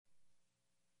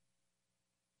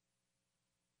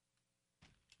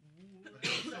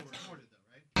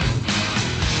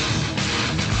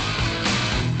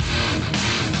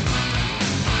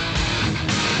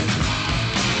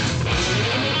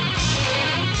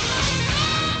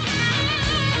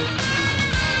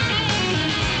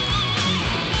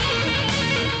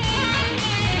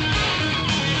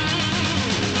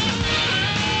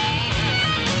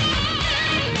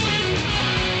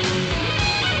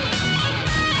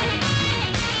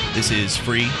This is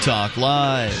Free Talk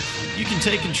Live. You can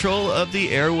take control of the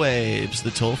airwaves.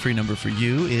 The toll-free number for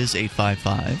you is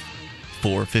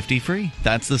 855-450-FREE.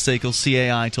 That's the SACL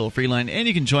CAI toll-free line. And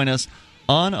you can join us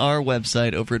on our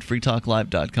website over at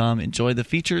freetalklive.com. Enjoy the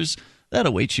features that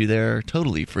await you there,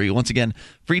 totally free. Once again,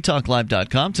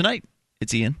 freetalklive.com. Tonight,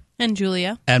 it's Ian. And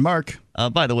Julia. And Mark.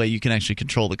 By the way, you can actually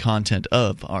control the content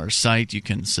of our site. You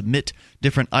can submit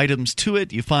different items to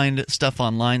it. You find stuff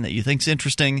online that you think's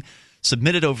interesting.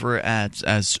 Submit it over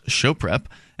as show prep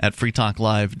at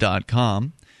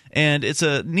freetalklive.com. And it's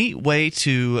a neat way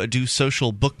to do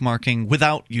social bookmarking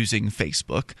without using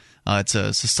Facebook. It's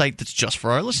a site that's just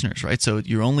for our listeners, right? So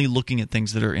you're only looking at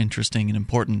things that are interesting and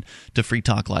important to Free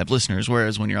Talk Live listeners,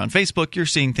 whereas when you're on Facebook, you're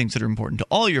seeing things that are important to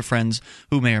all your friends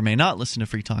who may or may not listen to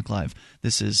Free Talk Live.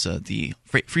 This is the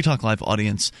Free Talk Live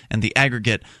audience and the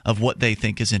aggregate of what they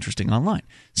think is interesting online.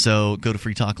 So go to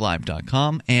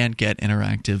freetalklive.com and get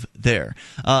interactive there.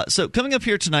 So coming up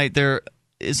here tonight, there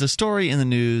is a story in the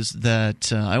news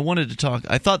that I wanted to talk.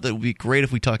 I thought that it would be great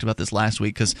if we talked about this last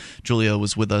week because Julia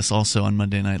was with us also on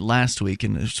Monday night last week,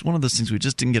 and it's one of those things we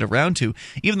just didn't get around to,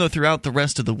 even though throughout the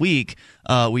rest of the week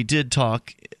we did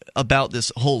talk about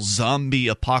this whole zombie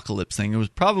apocalypse thing. There was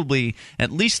probably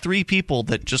at least 3 people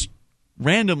that just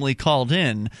randomly called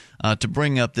in to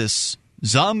bring up this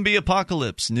zombie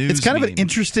apocalypse news. It's kind meme. of an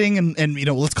interesting and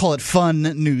let's call it fun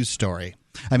news story.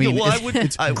 I mean,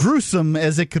 it's gruesome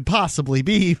as it could possibly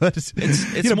be, but it's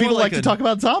people like to talk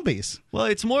about zombies. Well,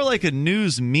 it's more like a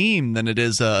news meme than it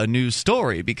is a news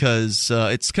story because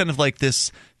it's kind of like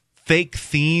this fake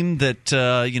theme that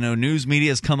news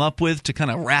media has come up with to kind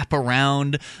of wrap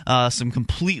around some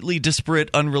completely disparate,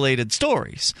 unrelated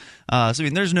stories. So I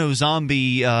mean, there's no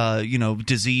zombie,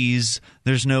 disease.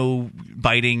 There's no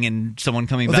biting and someone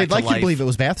coming back to life. They'd like you to believe it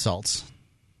was bath salts.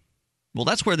 Well,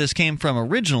 that's where this came from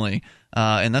originally,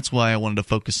 and that's why I wanted to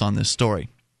focus on this story,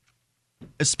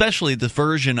 especially the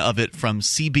version of it from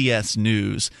CBS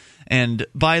News. And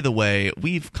by the way,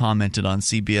 we've commented on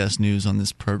CBS News on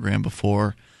this program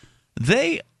before.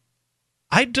 I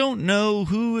don't know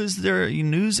who is their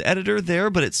news editor there,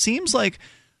 but it seems like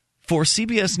for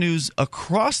CBS News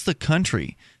across the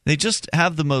country, they just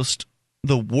have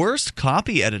the worst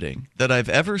copy editing that I've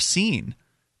ever seen.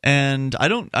 And I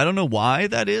don't know why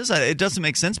that is. It doesn't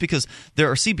make sense because there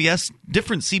are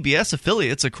different CBS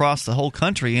affiliates across the whole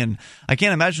country, and I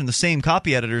can't imagine the same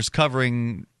copy editors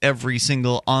covering every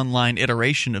single online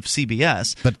iteration of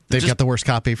CBS. But they've got the worst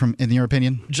copy in your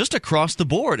opinion? Just across the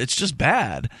board. It's just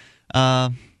bad.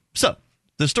 So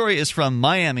the story is from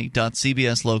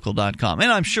miami.cbslocal.com,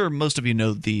 and I'm sure most of you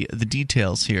know the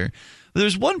details here. But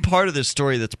there's one part of this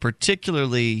story that's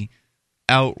particularly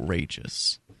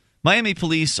outrageous. Miami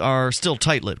police are still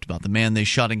tight-lipped about the man they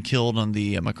shot and killed on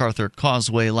the MacArthur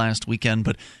Causeway last weekend,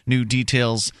 but new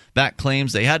details back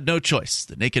claims they had no choice.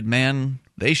 The naked man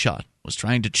they shot was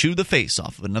trying to chew the face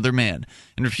off of another man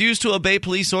and refused to obey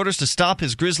police orders to stop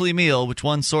his grisly meal, which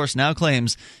one source now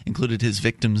claims included his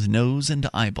victim's nose and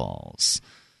eyeballs.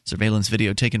 Surveillance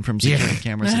video taken from security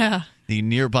cameras at the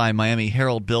nearby Miami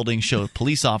Herald building showed a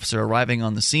police officer arriving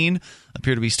on the scene,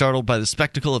 appear to be startled by the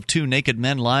spectacle of 2 naked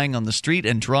men lying on the street,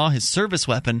 and draw his service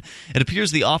weapon. It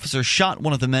appears the officer shot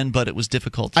one of the men, but it was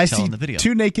difficult to tell in the video.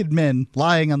 2 naked men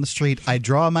lying on the street. I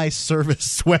draw my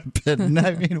service weapon.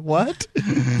 I mean, what?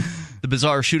 The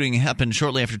bizarre shooting happened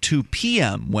shortly after 2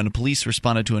 p.m. when police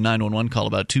responded to a 911 call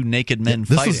about 2 naked men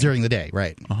fighting. This was during the day,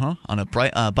 right? On a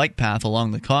bike path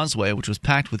along the causeway, which was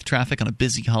packed with traffic on a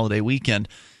busy holiday weekend.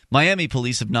 Miami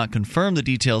police have not confirmed the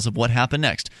details of what happened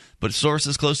next, but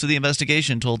sources close to the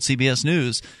investigation told CBS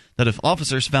News that if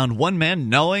officers found one man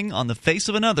gnawing on the face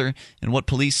of another in what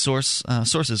police sources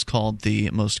called the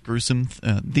most gruesome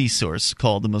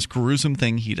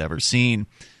thing he'd ever seen.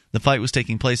 The fight was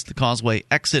taking place at the Causeway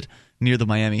exit near the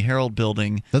Miami Herald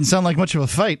building. Doesn't sound like much of a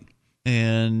fight.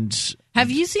 And have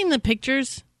you seen the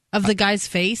pictures of the guy's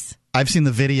face? I've seen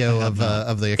the video of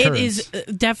the occurrence. It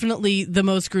is definitely the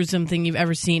most gruesome thing you've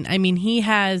ever seen. I mean, he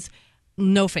has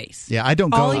no face. Yeah, I don't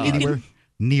go anywhere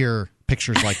near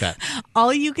pictures like that.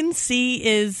 All you can see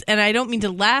is, and I don't mean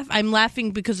to laugh, I'm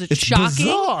laughing because it's shocking.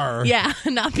 Bizarre. Yeah,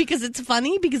 not because it's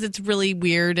funny, because it's really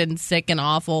weird and sick and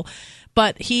awful.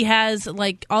 But he has,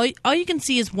 like, all you can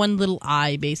see is one little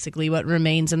eye, basically, what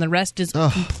remains, and the rest is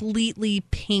completely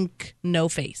pink, no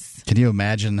face. Can you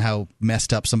imagine how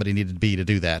messed up somebody needed to be to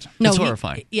do that? No, it's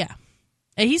horrifying. Yeah.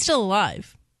 And he's still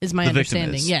alive, is my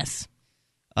understanding. Is. Yes.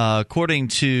 According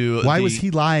to Why was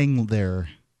he lying there?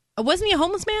 Wasn't he a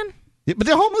homeless man? Yeah, but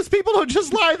the homeless people don't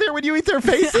just lie there when you eat their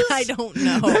faces. I don't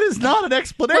know. That is not an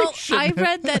explanation. Well, I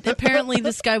read that apparently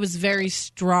this guy was very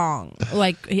strong.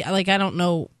 Like I don't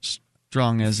know.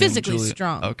 Strong as physically in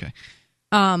strong. Okay.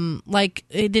 Like,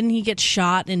 didn't he get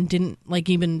shot and didn't, like,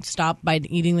 even stop by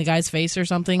eating the guy's face or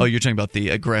something? Oh, you're talking about the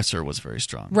aggressor was very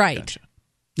strong. Right. Gotcha.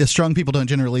 The strong people don't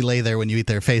generally lay there when you eat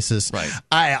their faces. Right.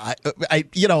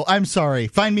 I'm sorry.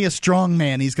 Find me a strong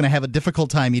man. He's going to have a difficult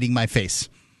time eating my face.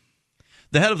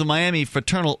 The head of the Miami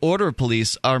Fraternal Order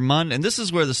Police, Armand, and this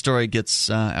is where the story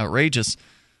gets outrageous.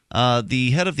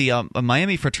 The head of the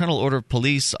Miami Fraternal Order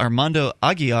Police, Armando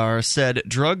Aguiar, said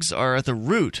drugs are at the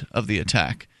root of the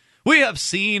attack. We have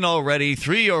seen already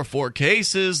 3 or 4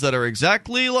 cases that are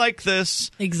exactly like this.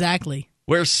 Exactly.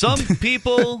 Where some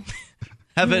people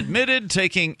have admitted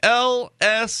taking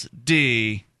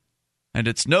LSD, and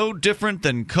it's no different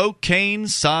than cocaine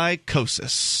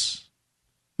psychosis.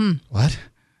 What?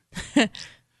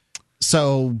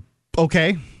 So,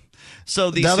 okay. So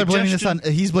now they're blaming this on.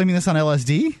 He's blaming this on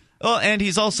LSD. Oh, and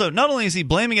he's also, not only is he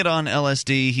blaming it on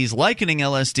LSD, he's likening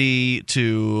LSD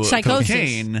to psychosis.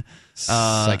 Cocaine.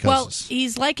 Psychosis. Well,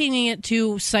 he's likening it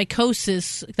to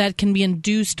psychosis that can be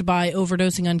induced by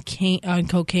overdosing on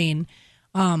cocaine.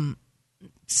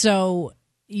 So,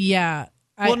 yeah.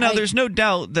 There's no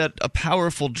doubt that a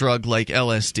powerful drug like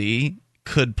LSD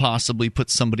could possibly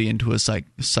put somebody into a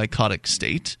psychotic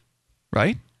state,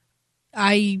 right?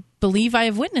 I believe I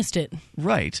have witnessed it.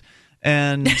 Right.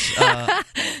 And,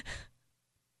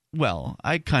 well,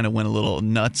 I kind of went a little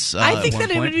nuts. I think that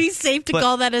it would be safe to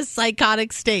call that a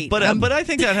psychotic state. But I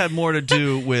think that had more to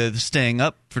do with staying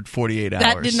up for 48 hours.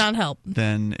 That did not help.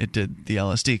 Than it did the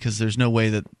LSD, because there's no way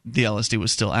that the LSD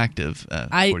was still active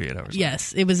at 48 hours.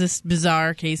 Yes, it was a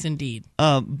bizarre case indeed.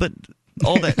 But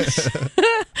all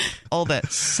that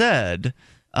said...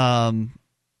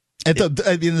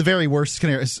 in the very worst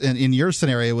scenario, in your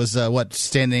scenario, was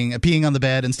peeing on the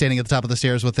bed and standing at the top of the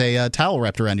stairs with a towel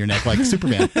wrapped around your neck like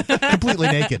Superman, completely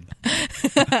naked.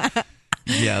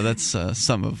 Yeah, that's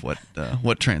some of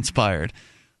what transpired.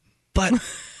 But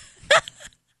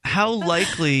how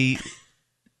likely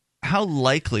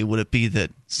would it be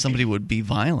that somebody would be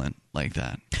violent like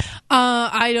that?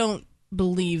 I don't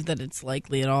believe that it's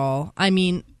likely at all. I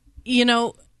mean,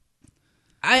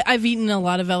 I've eaten a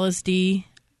lot of LSD.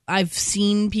 I've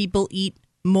seen people eat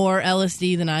more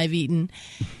LSD than I've eaten.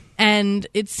 And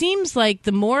it seems like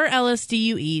the more LSD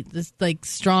you eat, the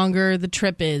stronger the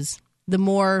trip is, the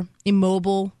more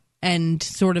immobile and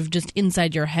sort of just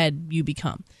inside your head you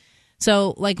become.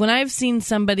 So, like, when I think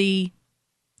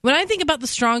about the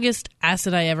strongest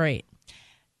acid I ever ate,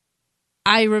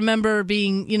 I remember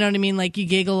being, you know what I mean? Like, you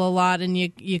giggle a lot and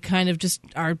you kind of just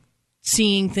are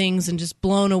seeing things and just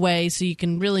blown away, so you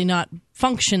can really not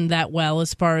function that well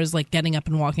as far as like getting up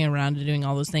and walking around and doing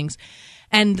all those things.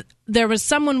 And there was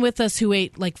someone with us who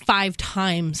ate like 5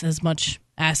 times as much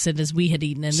acid as we had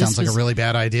eaten. And sounds like a really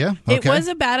bad idea. Okay. It was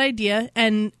a bad idea.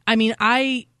 And I mean,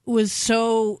 I was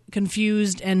so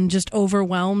confused and just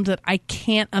overwhelmed that I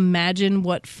can't imagine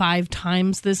what 5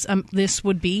 times this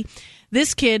would be.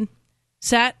 This kid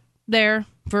sat there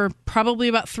for probably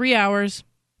about 3 hours,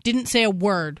 didn't say a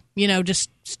word, just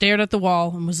stared at the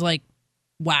wall and was like,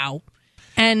 wow.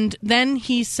 And then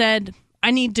he said,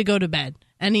 I need to go to bed.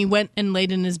 And he went and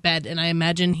laid in his bed. And I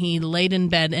imagine he laid in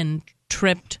bed and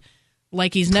tripped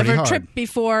like he's never tripped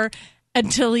before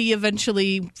until he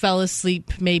eventually fell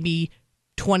asleep maybe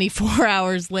 24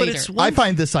 hours later. I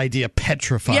find this idea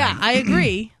petrifying. Yeah, I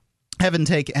agree. Having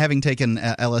taken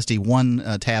LSD, one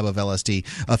tab of LSD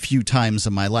a few times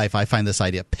in my life, I find this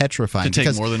idea petrifying. To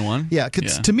take more than one? Yeah,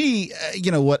 because to me,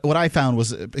 what I found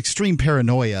was extreme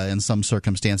paranoia in some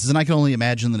circumstances, and I can only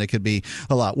imagine that it could be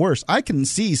a lot worse. I can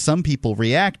see some people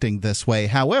reacting this way.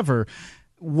 However,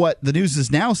 what the news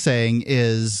is now saying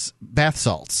is bath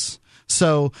salts.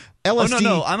 So LSD... Oh,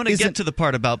 no, I'm going to get to the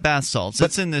part about bath salts.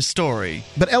 That's in this story.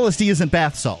 But LSD isn't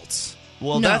bath salts.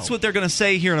 Well, that's what they're going to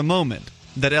say here in a moment.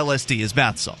 That LSD is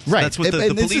bath salts. Right. That's what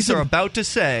the police are about to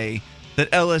say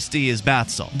that LSD is bath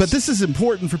salts. But this is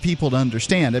important for people to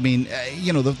understand. I mean,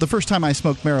 the first time I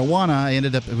smoked marijuana,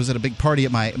 it was at a big party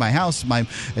at my house. There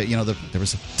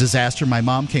was a disaster. My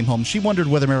mom came home. She wondered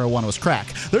whether marijuana was crack.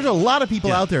 There's a lot of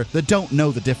people out there that don't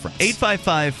know the difference.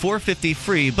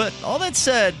 855-450-FREE. But all that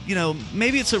said,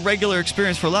 maybe it's a regular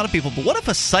experience for a lot of people. But what if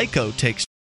a psycho takes...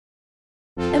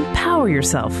 Empower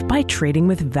yourself by trading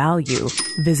with value.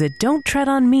 Visit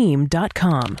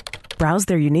don'ttreadonmeme.com. Browse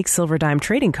their unique silver dime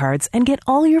trading cards and get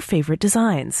all your favorite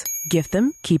designs. Gift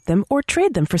them, keep them, or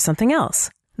trade them for something else.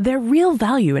 They're real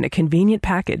value in a convenient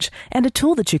package and a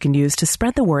tool that you can use to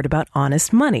spread the word about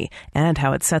honest money and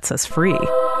how it sets us free.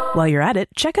 While you're at it,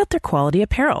 check out their quality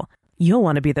apparel. You'll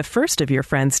want to be the first of your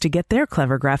friends to get their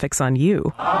clever graphics on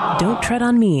you. Don't tread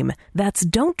on meme. That's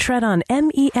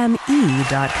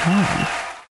don'ttreadonmeme.com.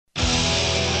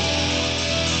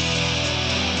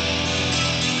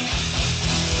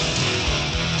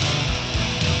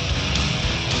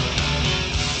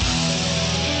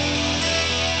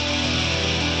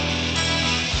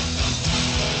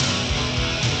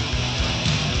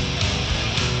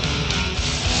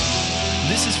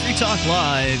 This is Free Talk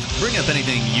Live. Bring up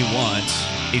anything you want.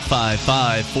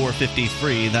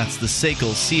 855-450-FREE. That's the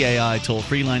SACL CAI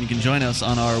toll-free line. You can join us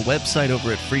on our website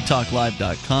over at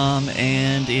freetalklive.com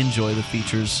and enjoy the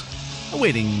features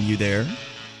awaiting you there.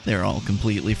 They're all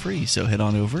completely free, so head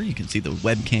on over. You can see the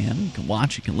webcam, you can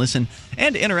watch, you can listen,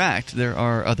 and interact. There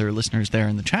are other listeners there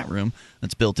in the chat room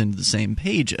that's built into the same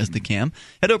page as the cam.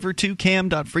 Head over to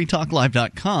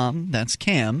cam.freetalklive.com. That's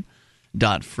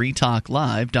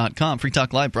cam.freetalklive.com. Free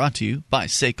Talk Live brought to you by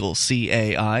SACL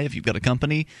CAI. If you've got a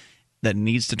company that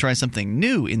needs to try something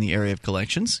new in the area of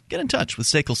collections, get in touch with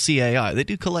SACL CAI. They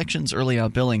do collections, early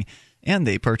out billing, and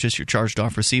they purchase your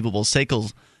charged-off receivables.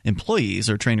 SACL's employees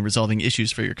are trained in resolving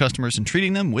issues for your customers and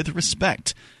treating them with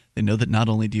respect. They know that not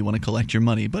only do you want to collect your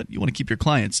money, but you want to keep your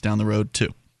clients down the road,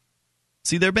 too.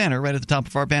 See their banner right at the top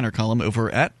of our banner column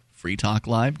over at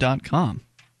freetalklive.com.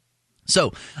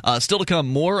 So, still to come,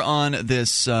 more on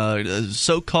this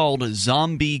so-called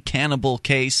zombie cannibal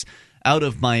case out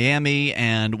of Miami,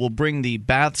 and we'll bring the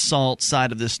bath salt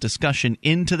side of this discussion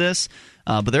into this.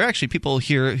 But there are actually people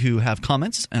here who have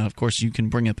comments, and of course you can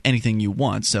bring up anything you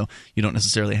want, so you don't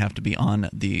necessarily have to be on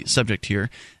the subject here.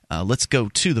 Let's go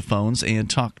to the phones and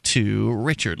talk to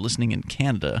Richard, listening in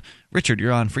Canada. Richard,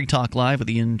 you're on Free Talk Live with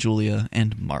Ian, Julia,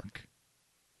 and Mark.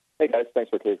 Hey, guys. Thanks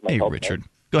for taking my call. Hey, Richard.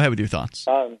 Go ahead with your thoughts.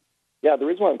 Yeah, the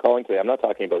reason why I'm calling today, I'm not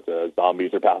talking about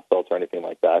zombies or bath salts or anything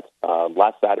like that.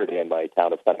 Last Saturday in my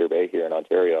town of Thunder Bay here in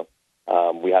Ontario,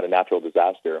 we had a natural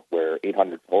disaster where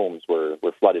 800 homes were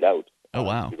flooded out. Oh,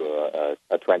 wow. Due to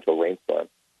a torrential rainstorm.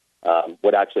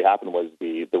 What actually happened was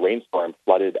the rainstorm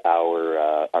flooded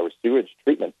our sewage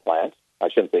treatment plant. I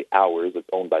shouldn't say ours. It's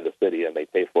owned by the city, and they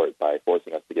pay for it by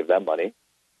forcing us to give them money.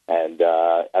 And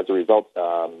as a result,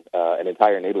 an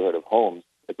entire neighborhood of homes,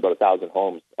 it's about 1,000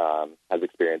 homes, has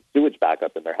experienced sewage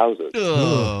backup in their houses.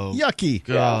 Oh, yucky!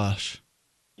 Gosh.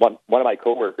 One of my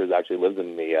coworkers actually lives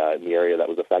in the area that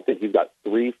was affected. He's got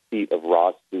 3 feet of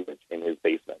raw sewage in his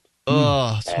basement.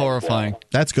 Oh, it's horrifying.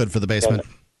 That's good for the basement.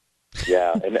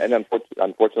 Yeah, and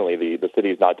unfortunately, the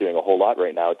city is not doing a whole lot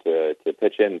right now to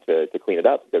pitch in to clean it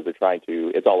up, because they're trying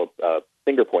to. It's all a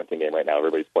finger-pointing game right now.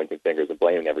 Everybody's pointing fingers and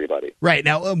blaming everybody. Right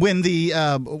now, when the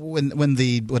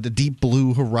Deep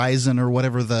Blue Horizon or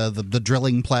whatever the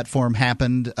drilling platform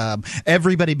happened,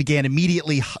 everybody began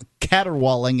immediately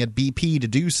caterwauling at BP to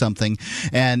do something,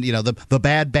 and the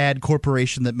bad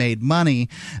corporation that made money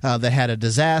that had a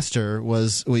disaster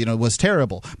was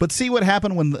terrible. But see what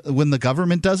happened when the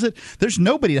government does it? There's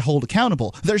nobody to hold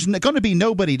accountable. There's going to be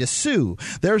nobody to sue.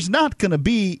 There's not going to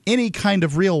be any kind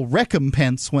of real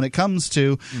recompense when it comes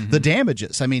to the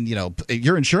damages. I mean,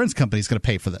 your insurance company's going to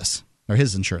pay for this, or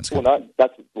his insurance company.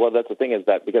 That's the thing, is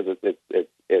that because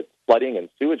it's flooding and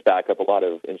sewage backup, a lot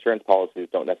of insurance policies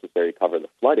don't necessarily cover the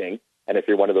flooding. And if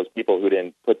you're one of those people who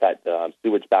didn't put that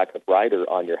sewage backup rider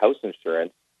on your house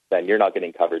insurance, then you're not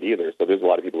getting covered either. So there's a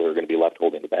lot of people who are going to be left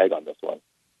holding the bag on this one.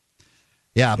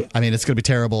 Yeah, I mean, it's going to be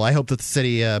terrible. I hope that the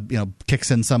city,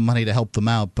 kicks in some money to help them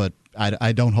out, but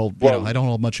I don't hold, I don't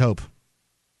hold much hope.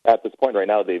 At this point right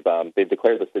now, they've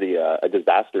declared the city a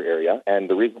disaster area, and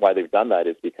the reason why they've done that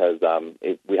is because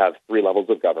we have 3 levels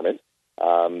of government.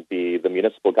 The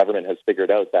municipal government has figured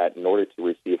out that in order to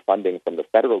receive funding from the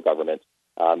federal government,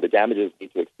 the damages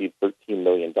need to exceed $13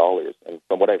 million. And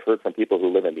from what I've heard from people who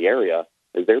live in the area,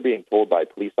 is they're being told by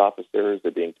police officers,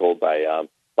 they're being told by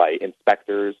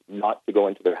inspectors not to go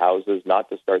into their houses, not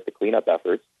to start the cleanup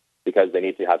efforts, because they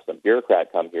need to have some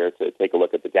bureaucrat come here to take a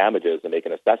look at the damages and make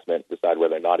an assessment, decide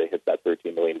whether or not it hits that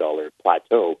 $13 million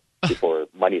plateau before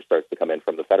money starts to come in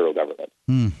from the federal government.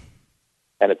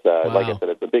 And it's Wow. like I said,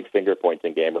 it's a big finger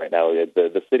pointing game right now.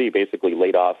 The city basically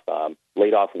laid off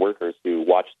workers who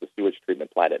watched the sewage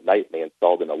treatment plant at night, and they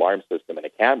installed an alarm system and a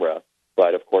camera.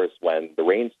 But of course, when the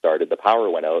rain started, the power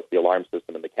went out, the alarm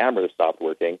system and the camera stopped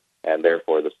working, and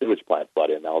therefore the sewage plant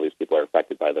flooded. And all these people are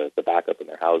affected by the backup in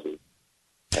their houses.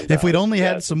 And, if we'd only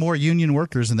had some more union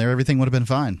workers in there, everything would have been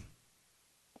fine.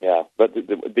 Yeah, but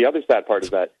the other sad part is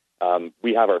that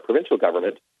we have our provincial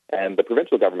government, and the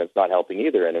provincial government's not helping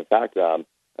either. And in fact,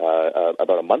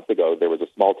 about a month ago, there was a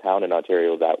small town in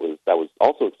Ontario that was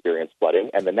also experienced flooding,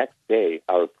 and the next day,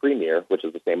 our premier, which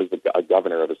is the same as a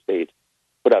governor of a state,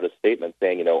 put out a statement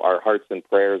saying, our hearts and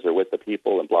prayers are with the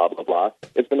people and blah, blah, blah.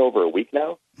 It's been over a week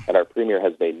now, and our premier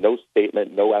has made no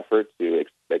statement, no effort to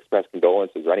express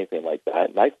condolences or anything like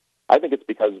that. And I think it's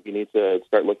because we need to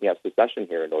start looking at secession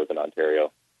here in Northern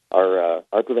Ontario. Our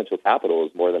provincial capital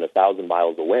is more than 1,000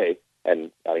 miles away.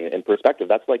 And I mean, in perspective,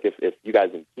 that's like if you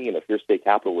guys in Keene, if your state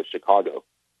capital was Chicago,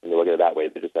 and you look at it that way,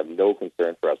 they just have no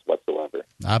concern for us whatsoever.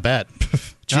 I bet.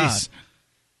 Jeez.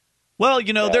 Well,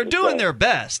 they're doing their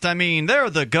best. I mean,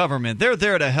 they're the government. They're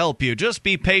there to help you. Just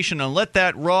be patient and let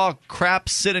that raw crap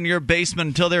sit in your basement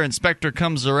until their inspector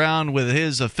comes around with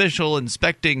his official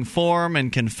inspecting form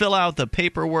and can fill out the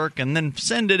paperwork and then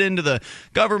send it into the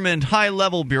government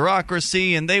high-level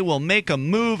bureaucracy, and they will make a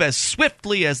move as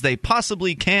swiftly as they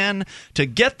possibly can to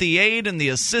get the aid and the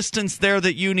assistance there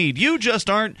that you need. You just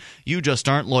aren't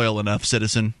loyal enough,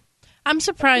 citizen. I'm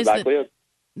surprised Exactly.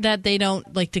 that they don't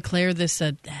declare this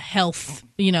a health,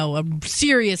 a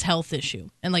serious health issue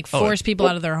and force people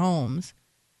out of their homes.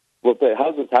 Well, the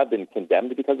houses have been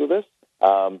condemned because of this,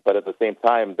 but at the same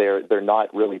time, they're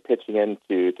not really pitching in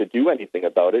to do anything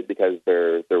about it because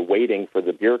they're waiting for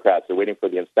the bureaucrats, they're waiting for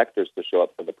the inspectors to show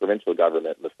up from the provincial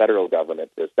government and the federal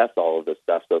government to assess all of this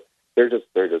stuff. So they're just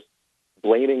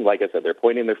blaming, like I said, they're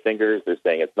pointing their fingers. They're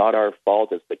saying it's not our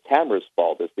fault, it's the camera's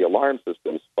fault, it's the alarm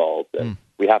system's fault, and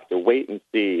we have to wait and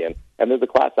see. And there's a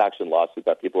class action lawsuit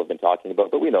that people have been talking about,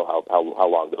 but we know how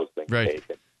long those things take.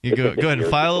 You go ahead and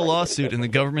file a lawsuit in the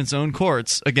government's own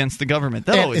courts against the government.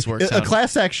 That always works out. A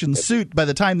class action suit, by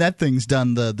the time that thing's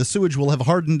done, the sewage will have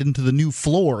hardened into the new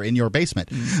floor in your basement.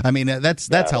 I mean,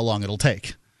 that's how long it'll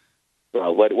take.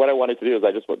 Well, what I wanted to do is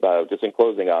just in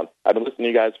closing, I've been listening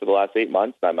to you guys for the last 8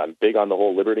 months. I'm big on the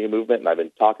whole liberty movement, and I've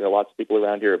been talking to lots of people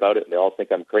around here about it, and they all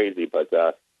think I'm crazy. But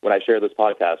when I share this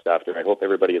podcast after, I hope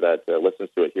everybody that listens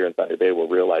to it here in Thunder Bay will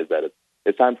realize that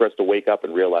it's time for us to wake up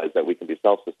and realize that we can be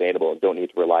self-sustainable and don't need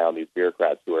to rely on these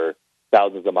bureaucrats who are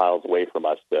thousands of miles away from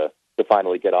us to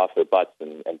finally get off their butts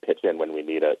and pitch in when we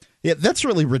need it. Yeah, that's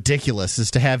really ridiculous,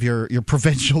 is to have your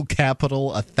provincial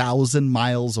capital 1,000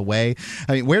 miles away.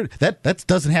 I mean, that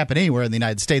doesn't happen anywhere in the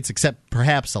United States except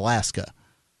perhaps Alaska.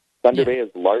 Thunder Bay is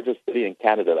the largest city in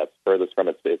Canada that's furthest from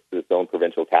its own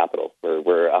provincial capital.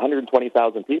 We're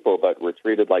 120,000 people, but we're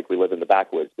treated like we live in the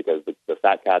backwoods because the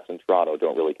fat cats in Toronto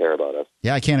don't really care about us.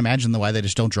 Yeah, I can't imagine why they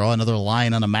just don't draw another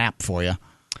line on a map for you.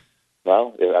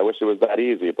 Well, I wish it was that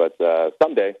easy, but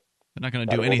someday. They're not going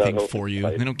to do anything for you.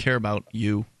 They don't care about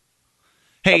you.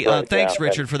 Hey, thanks,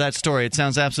 Richard, for that story. It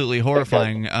sounds absolutely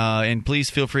horrifying. And please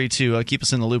feel free to keep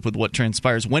us in the loop with what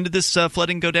transpires. When did this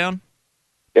flooding go down?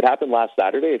 It happened last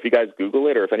Saturday. If you guys Google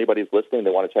it, or if anybody's listening,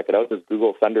 they want to check it out, just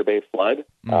Google Thunder Bay Flood.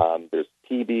 There's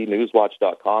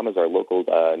tbnewswatch.com as our local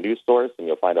news source, and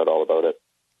you'll find out all about it.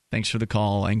 Thanks for the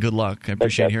call, and good luck. I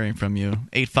appreciate hearing from you.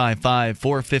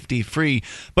 855-450-FREE.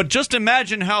 But just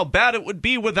imagine how bad it would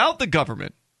be without the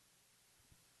government.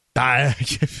 I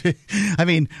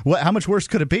mean, how much worse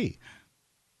could it be?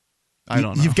 I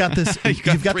don't know. You've got this. You've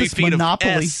got 3 this feet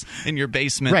monopoly of S in your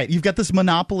basement, right? You've got this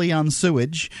monopoly on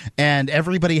sewage, and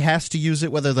everybody has to use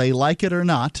it whether they like it or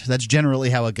not. That's generally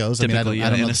how it goes. Typically, I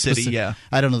don't know in a city, I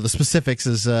don't know the specifics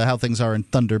as how things are in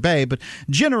Thunder Bay, but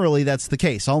generally that's the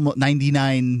case. Almost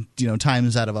 99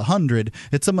 times out of 100,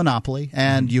 it's a monopoly,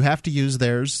 and you have to use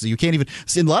theirs. You can't even.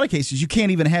 In a lot of cases, you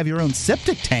can't even have your own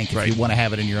septic tank if you want to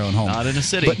have it in your own home. Not in a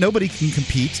city, but nobody can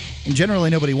compete, and generally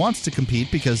nobody wants to compete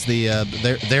because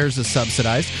theirs is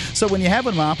subsidized. So when you have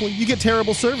a monopoly, you get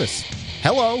terrible service.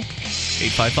 Hello.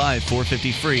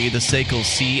 855-450-FREE, the SACL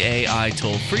CAI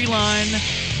toll-free line.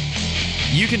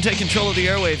 You can take control of the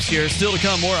airwaves here. Still to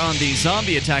come, more on the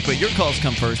zombie attack, but your calls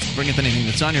come first. Bring up anything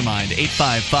that's on your mind.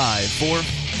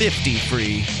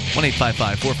 855-450-FREE,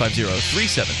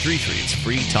 1-855-450-3733. It's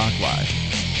Free Talk Live.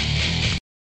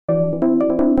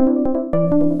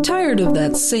 Tired of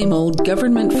that same old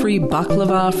government-free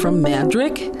baklava from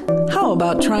Mandrick? How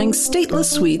about trying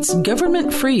Stateless Sweets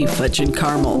government-free fudge and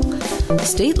caramel?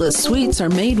 Stateless Sweets are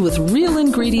made with real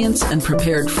ingredients and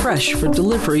prepared fresh for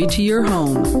delivery to your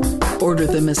home. Order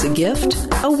them as a gift,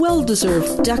 a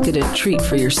well-deserved decadent treat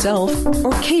for yourself,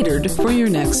 or catered for your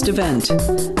next event.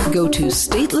 Go to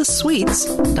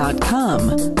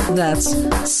statelesssweets.com. That's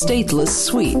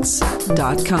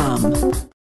statelesssweets.com.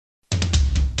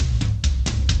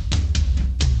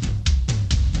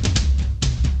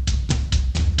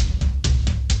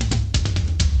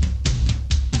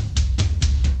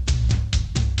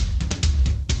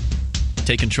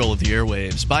 Take control of the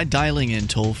airwaves by dialing in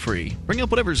toll-free. Bring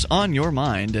up whatever's on your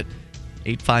mind at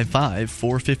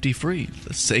 855-450-FREE.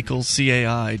 The SACL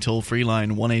CAI toll-free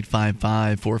line,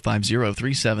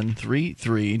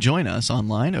 1-855-450-3733. Join us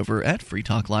online over at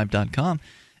freetalklive.com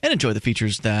and enjoy the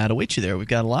features that await you there. We've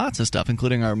got lots of stuff,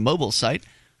 including our mobile site,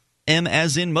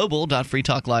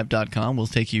 m.as.in.mobile.freetalklive.com will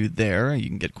take you there. You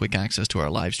can get quick access to our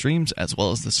live streams as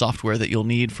well as the software that you'll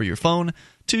need for your phone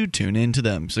to tune into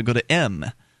them. So go to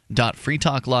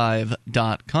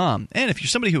m.freetalklive.com. And if you're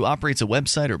somebody who operates a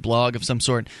website or blog of some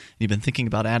sort, and you've been thinking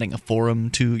about adding a forum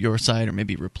to your site or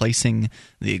maybe replacing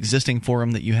the existing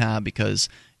forum that you have because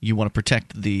you want to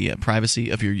protect the privacy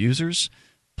of your users,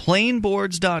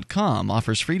 plainboards.com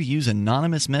offers free-to-use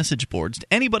anonymous message boards to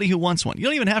anybody who wants one. You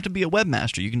don't even have to be a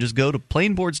webmaster. You can just go to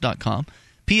plainboards.com,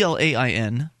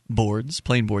 Plain boards,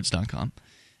 plainboards.com,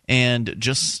 and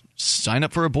just sign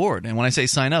up for a board. And when I say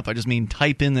sign up, I just mean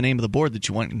type in the name of the board that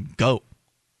you want and go.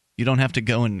 You don't have to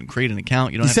go and create an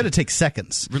account. You said it takes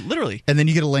seconds. Literally. And then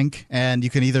you get a link, and you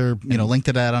can either link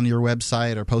to that on your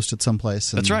website or post it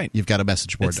someplace. And that's right. You've got a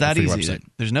message board. It's that easy. Website.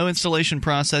 There's no installation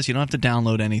process. You don't have to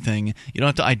download anything. You don't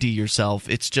have to ID yourself.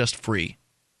 It's just free,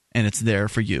 and it's there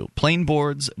for you.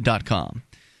 Plainboards.com.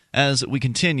 As we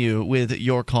continue with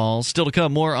your calls, still to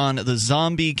come, more on the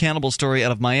zombie cannibal story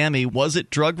out of Miami. Was it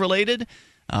drug-related?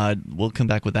 We'll come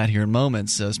back with that here in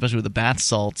moments, especially with the bath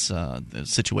salts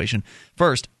situation.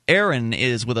 First, Aaron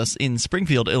is with us in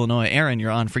Springfield, Illinois. Aaron, you're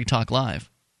on Free Talk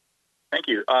Live. Thank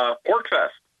you. Porcfest,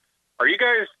 are you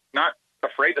guys not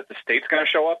afraid that the state's going to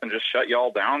show up and just shut you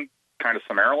all down kind of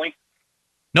summarily?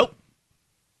 Nope.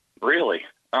 Really?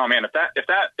 Oh, man, if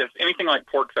anything like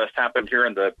Porcfest happened here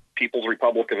in the People's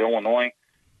Republic of Illinois,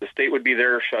 the state would be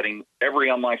there shutting every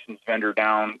unlicensed vendor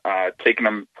down, taking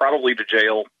them probably to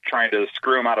jail, trying to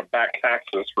screw them out of back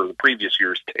taxes for the previous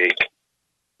year's take.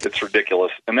 It's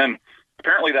ridiculous. And then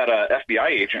apparently that FBI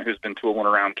agent who's been tooling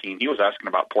around Keene, he was asking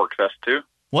about Porcfest too.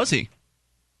 Was he?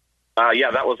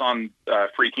 Yeah, that was on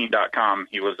freekeen.com.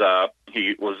 He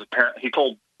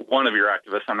told one of your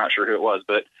activists, I'm not sure who it was,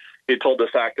 but he told this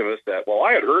activist that, well,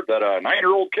 I had heard that a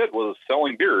 9-year-old kid was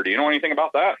selling beer. Do you know anything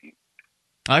about that?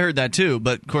 I heard that too,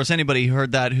 but of course anybody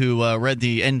heard that who read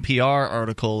the NPR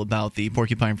article about the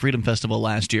Porcupine Freedom Festival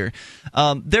last year.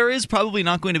 There is probably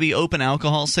not going to be open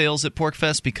alcohol sales at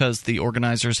Porcfest because the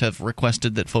organizers have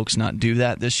requested that folks not do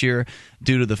that this year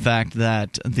due to the fact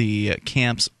that the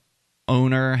camp's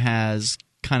owner has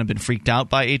kind of been freaked out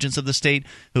by agents of the state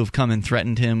who have come and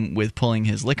threatened him with pulling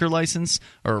his liquor license,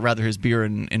 or rather his beer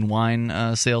and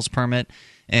wine sales permit.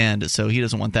 And so he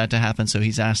doesn't want that to happen, so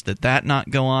he's asked that not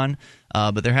go on.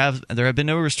 But there have been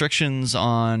no restrictions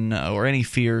on or any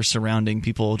fear surrounding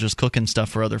people just cooking stuff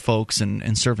for other folks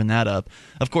and serving that up.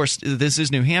 Of course, this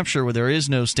is New Hampshire where there is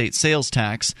no state sales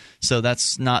tax, so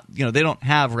that's not, they don't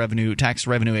have tax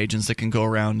revenue agents that can go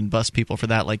around and bust people for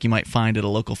that like you might find at a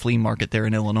local flea market there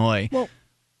in Illinois. Well,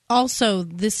 also,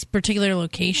 this particular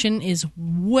location is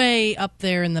way up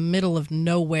there in the middle of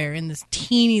nowhere in this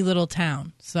teeny little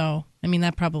town. So, I mean,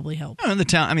 that probably helps. In the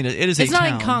town, it is a town. It's not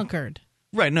in Concord.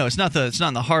 Right, no, it's not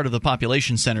in the heart of the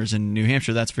population centers in New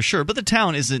Hampshire, that's for sure. But the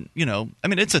town isn't,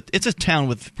 it's a town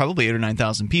with probably 8,000 or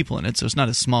 9,000 people in it, so it's not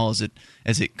as small as it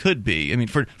could be. I mean,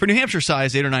 for New Hampshire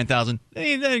size, 8,000 or 9,000,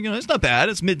 it's not bad.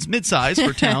 It's mid-size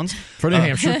for towns for New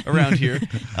Hampshire around here.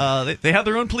 They have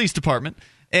their own police department.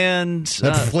 And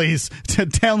please,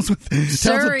 towns with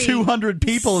 200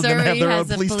 people are going to have their own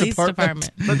police department.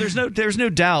 But there's no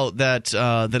doubt that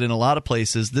in a lot of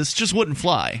places this just wouldn't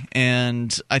fly.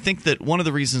 And I think that one of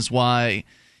the reasons why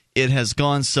it has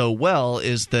gone so well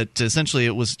is that essentially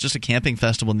it was just a camping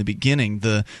festival in the beginning.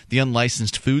 The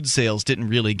unlicensed food sales didn't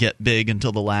really get big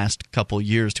until the last couple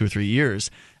years, 2 or 3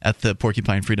 years, at the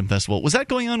Porcupine Freedom Festival. Was that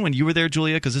going on when you were there,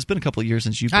 Julia? Because it's been a couple of years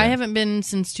since you've been. I haven't been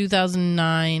since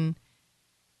 2009.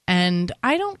 And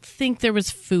I don't think there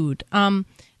was food.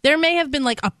 There may have been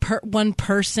like one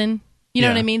person, you know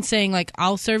what I mean, saying like,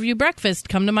 I'll serve you breakfast,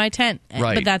 come to my tent.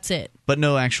 Right. But that's it. But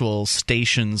no actual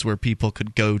stations where people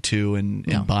could go to and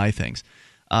buy things.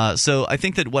 So I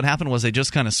think that what happened was they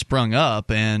just kind of sprung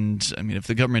up. And, if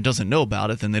the government doesn't know about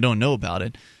it, then they don't know about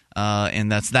it.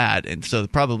 and that's that. And so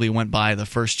it probably went by the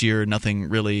first year, nothing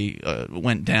really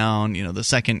went down. The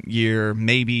second year,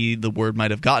 maybe the word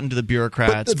might have gotten to the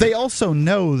bureaucrats. But they also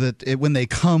know that when they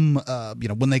come,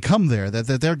 there,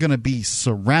 that they're going to be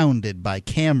surrounded by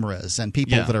cameras and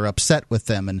people that are upset with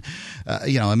them, and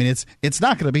it's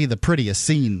not going to be the prettiest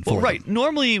scene for them. Right.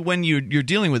 Normally, when you're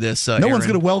dealing with this, no one's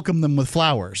going to welcome them with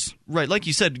flowers. Right, like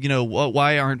you said,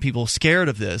 why aren't people scared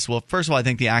of this? Well, first of all, I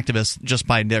think the activists, just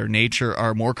by their nature,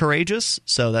 are more courageous,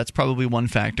 so that's probably one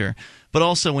factor. But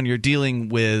also, when you're dealing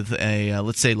with a,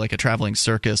 let's say, like a traveling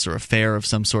circus or a fair of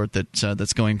some sort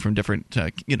that's going from different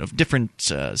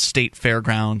state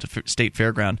fairground to state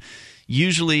fairground,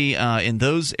 usually in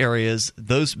those areas,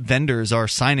 those vendors are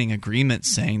signing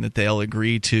agreements saying that they'll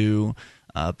agree to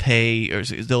pay, or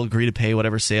they'll agree to pay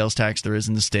whatever sales tax there is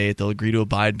in the state. They'll agree to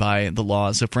abide by the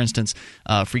laws. So, for instance,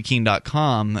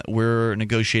 freekeen.com, we're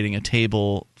negotiating a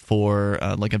table for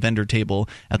like a vendor table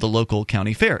at the local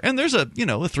county fair, and there's a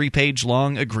 3-page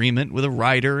long agreement with a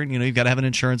rider, and you've got to have an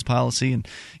insurance policy, and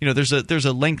there's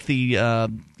a lengthy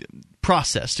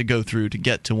process to go through to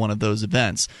get to one of those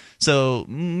events. So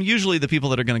usually the people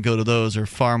that are going to go to those are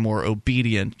far more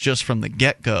obedient just from the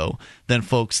get-go than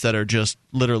folks that are just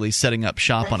literally setting up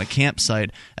shop on a campsite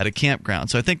at a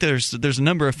campground. So I think there's a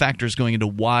number of factors going into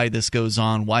why this goes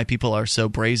on, why people are so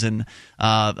brazen.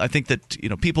 I think that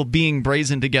people being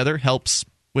brazen together helps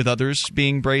with others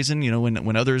being brazen.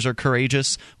 When others are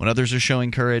courageous, when others are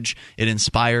showing courage, it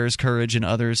inspires courage in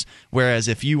others. Whereas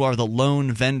if you are the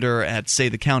lone vendor at, say,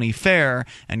 the county fair,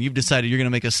 and you've decided you're going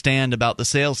to make a stand about the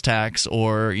sales tax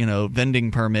or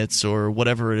vending permits or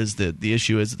whatever it is that the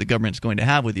issue is that the government's going to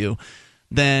have with you,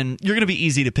 then you're going to be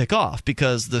easy to pick off,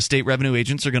 because the state revenue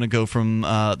agents are going to go from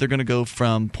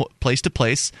place to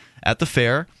place at the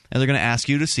fair, and they're going to ask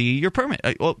you to see your permit.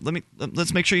 Well,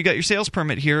 let's make sure you got your sales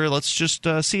permit here. Let's just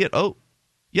see it. Oh,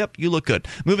 yep, you look good.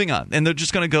 Moving on. And they're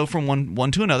just going to go from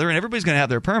one to another, and everybody's going to have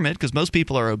their permit because most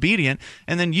people are obedient.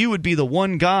 And then you would be the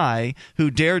one guy who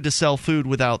dared to sell food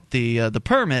without the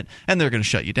permit, and they're going to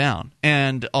shut you down.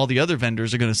 And all the other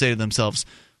vendors are going to say to themselves,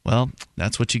 well,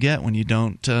 that's what you get when you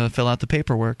don't fill out the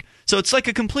paperwork. So it's like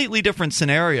a completely different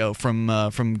scenario from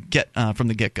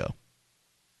the get-go.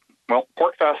 Well,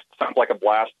 Porcfest sounds like a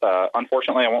blast.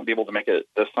 Unfortunately, I won't be able to make it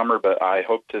this summer, but I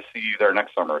hope to see you there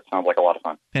next summer. It sounds like a lot of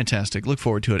fun. Fantastic. Look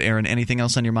forward to it. Aaron, anything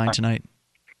else on your mind tonight?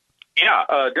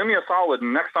 Yeah, do me a solid.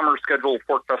 Next summer, schedule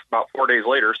Porcfest about 4 days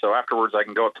later, so afterwards I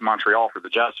can go up to Montreal for the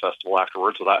Jazz Festival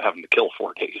afterwards without having to kill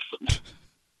 4 days.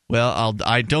 Well,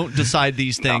 I don't decide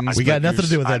these things. We got nothing to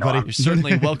do with that, buddy. You're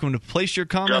certainly welcome to place your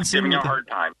comments Just giving you a hard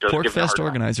time. Porcfest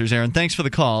organizers, Aaron. Thanks for the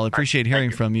call. I appreciate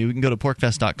hearing from you. You can go to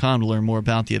porcfest.com to learn more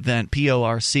about the event,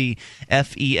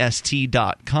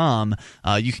 porcfest.com.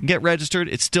 You can get registered.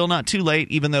 It's still not too late,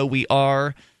 even though we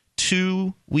are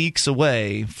 2 weeks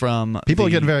away from people are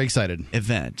getting very excited.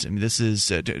 Event. I mean, this is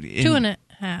 2.5.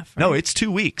 Right? No, it's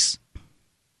 2 weeks.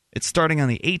 It's starting on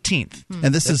the 18th.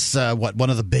 And this is, one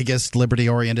of the biggest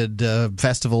liberty-oriented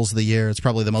festivals of the year. It's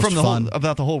probably the most fun.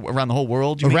 Around the whole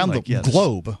world? Around the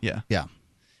globe. Yeah. Yeah.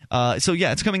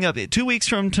 It's coming up 2 weeks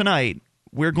from tonight.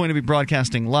 We're going to be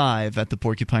broadcasting live at the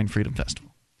Porcupine Freedom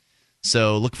Festival.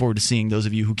 So look forward to seeing those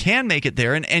of you who can make it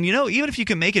there. And even if you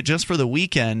can make it just for the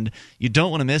weekend, you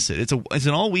don't want to miss it. It's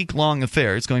an all-week-long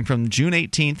affair. It's going from June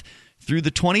 18th through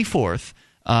the 24th.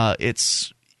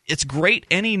 It's great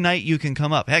any night you can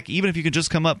come up. Heck, even if you could just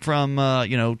come up from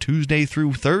Tuesday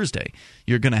through Thursday,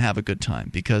 you're going to have a good time,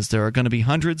 because there are going to be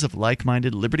hundreds of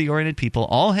like-minded, liberty-oriented people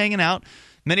all hanging out.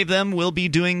 Many of them will be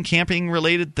doing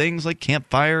camping-related things like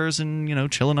campfires and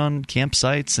chilling on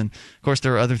campsites. And of course,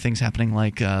 there are other things happening,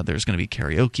 like there's going to be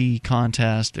karaoke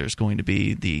contest. There's going to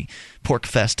be the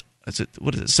Porcfest.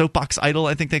 What is it? Soapbox Idol,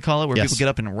 I think they call it, where people get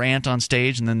up and rant on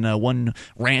stage, and then one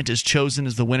rant is chosen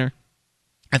as the winner.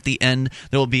 At the end,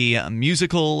 there will be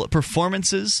musical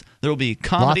performances. There will be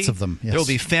comedy. Lots of them, yes. There will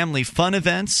be family fun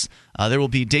events. There will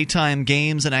be daytime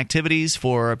games and activities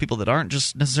for people that aren't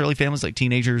just necessarily families, like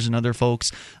teenagers and other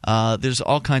folks. There's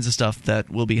all kinds of stuff that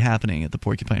will be happening at the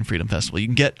Porcupine Freedom Festival. You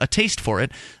can get a taste for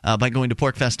it by going to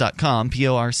porcfest.com,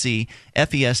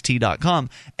 porcfest.com.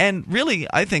 And really,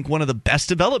 I think one of the best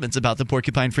developments about the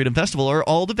Porcupine Freedom Festival are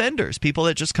all the vendors, people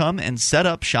that just come and set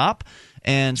up shop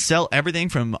and sell everything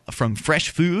from fresh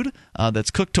food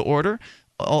that's cooked to order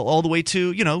all the way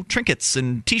to trinkets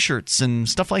and T-shirts and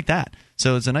stuff like that.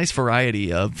 So it's a nice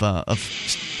variety of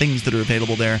things that are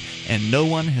available there, and no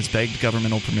one has begged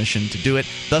governmental permission to do it.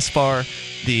 Thus far,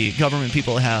 the government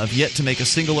people have yet to make a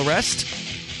single arrest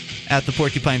at the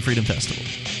Porcupine Freedom Festival.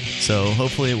 So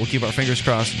hopefully we'll keep our fingers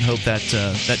crossed and hope that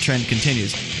that trend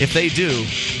continues. If they do,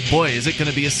 boy, is it going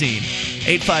to be a scene.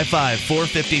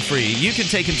 855-450-FREE. You can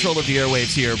take control of the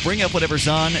airwaves here. Bring up whatever's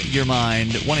on your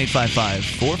mind.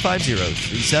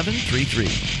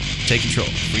 1-855-450-3733. Take control.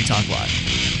 Free Talk Live.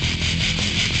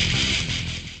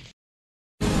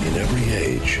 In every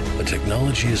age, a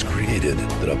technology is created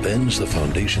that upends the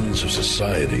foundations of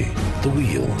society. The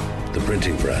wheel, the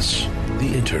printing press,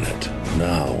 the internet.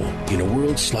 Now, in a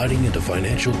world sliding into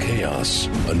financial chaos,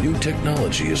 a new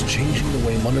technology is changing the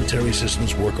way monetary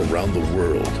systems work around the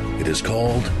world. It is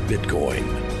called Bitcoin.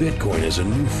 Bitcoin is a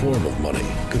new form of money,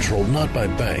 controlled not by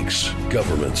banks,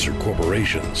 governments, or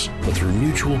corporations, but through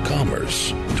mutual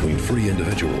commerce between free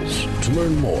individuals. To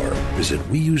learn more, visit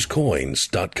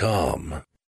WeUseCoins.com.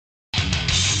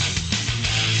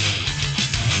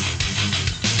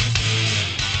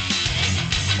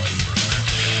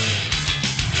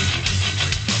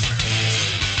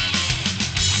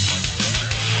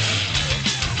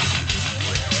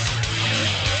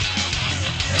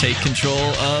 Take control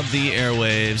of the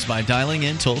airwaves by dialing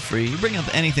in toll-free. You bring up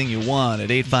anything you want at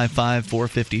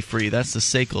 855-450-FREE. That's the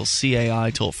SACL CAI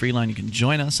toll-free line. You can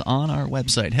join us on our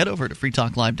website. Head over to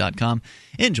freetalklive.com.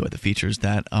 Enjoy the features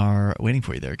that are waiting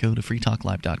for you there. Go to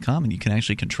freetalklive.com, and you can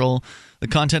actually control the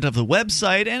content of the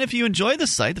website. And if you enjoy the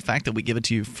site, the fact that we give it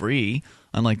to you free,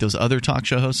 unlike those other talk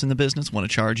show hosts in the business, want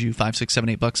to charge you $5, $6,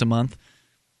 $7, $8 a month,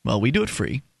 well, we do it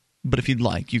free. But if you'd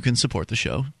like, you can support the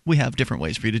show. We have different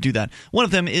ways for you to do that. One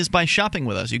of them is by shopping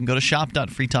with us. You can go to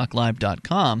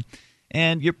shop.freetalklive.com,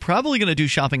 and you're probably going to do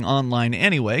shopping online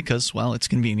anyway because, well, it's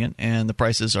convenient, and the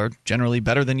prices are generally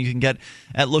better than you can get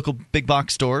at local big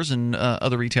box stores and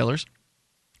other retailers.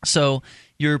 So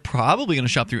you're probably going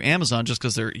to shop through Amazon just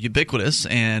because they're ubiquitous,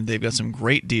 and they've got some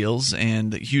great deals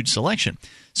and a huge selection.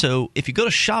 So if you go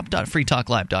to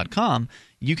shop.freetalklive.com,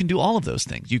 you can do all of those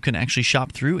things. You can actually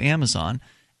shop through Amazon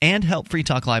and help Free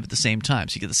Talk Live at the same time.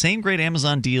 So you get the same great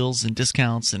Amazon deals and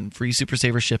discounts and free Super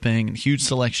Saver shipping and huge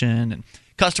selection and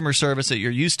customer service that you're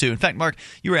used to. In fact, Mark,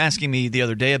 you were asking me the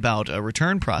other day about a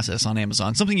return process on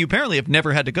Amazon, something you apparently have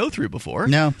never had to go through before.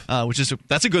 No.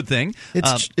 That's a good thing.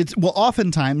 Well,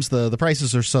 oftentimes the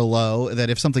prices are so low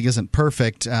that if something isn't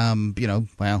perfect,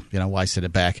 why send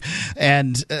it back?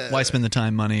 And why spend the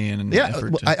time, money, and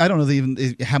effort? I don't know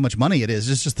even how much money it is.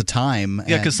 It's just the time.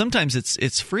 Yeah, because sometimes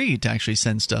it's free to actually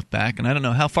send stuff back, and I don't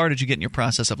know, how far did you get in your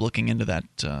process of looking into that?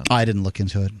 I didn't look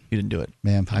into it. You didn't do it?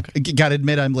 Man, okay. I got to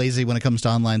admit I'm lazy when it comes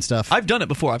to online stuff. I've done it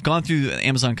before. I've gone through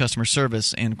Amazon customer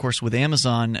service, and of course with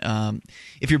Amazon,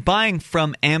 if you're buying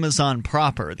from Amazon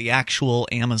proper, the actual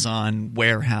Amazon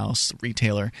warehouse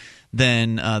retailer,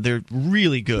 then they're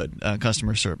really good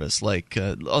customer service. Like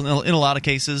in a lot of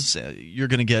cases, they're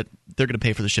going to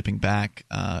pay for the shipping back.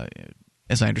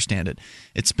 As I understand it.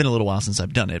 It's been a little while since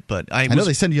I've done it, but I know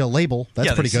they send you a label.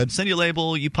 That's pretty good. Send you a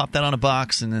label, you pop that on a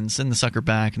box, and then send the sucker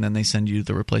back, and then they send you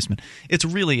the replacement. It's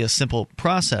really a simple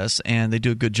process, and they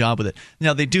do a good job with it.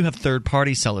 Now, they do have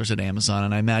third-party sellers at Amazon,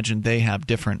 and I imagine they have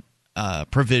different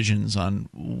provisions on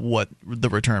what the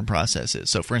return process is.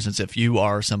 So, for instance, if you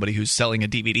are somebody who's selling a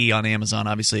DVD on Amazon,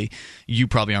 obviously you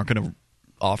probably aren't going to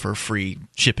offer free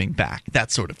shipping back,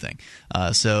 that sort of thing.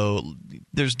 So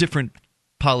there's different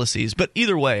policies, but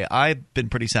either way, I've been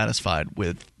pretty satisfied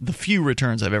with the few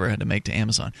returns I've ever had to make to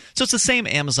Amazon. So it's the same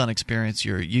Amazon experience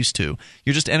you're used to.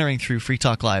 You're just entering through Free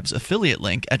Talk Live's affiliate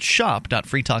link at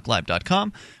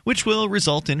shop.freetalklive.com, which will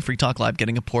result in Free Talk Live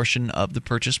getting a portion of the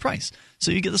purchase price.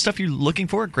 So you get the stuff you're looking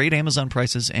for, great Amazon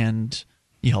prices, and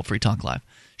you help Free Talk Live.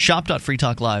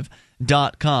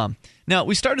 Shop.freetalklive.com. Now,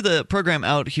 we started the program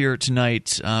out here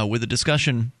tonight with a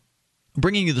discussion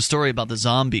bringing you the story about the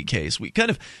zombie case. We kind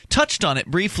of touched on it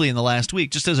briefly in the last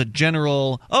week, just as a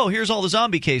general, here's all the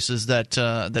zombie cases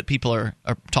that people are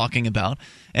talking about.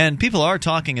 And people are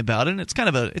talking about it, and it's kind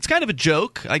of a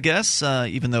joke, I guess,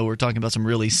 even though we're talking about some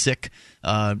really sick,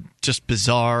 just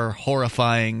bizarre,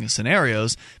 horrifying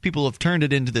scenarios. People have turned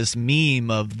it into this meme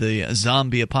of the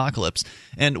zombie apocalypse.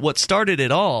 And what started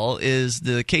it all is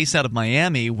the case out of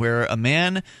Miami where a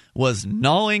man was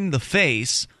gnawing the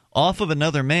face off of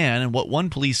another man in what one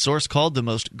police source called the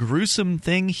most gruesome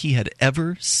thing he had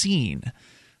ever seen.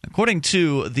 According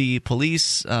to the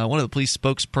police, one of the police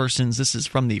spokespersons, this is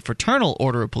from the Fraternal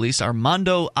Order of Police,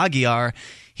 Armando Aguiar,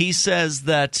 he says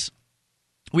that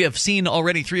we have seen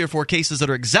already 3 or 4 cases that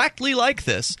are exactly like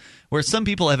this, where some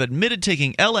people have admitted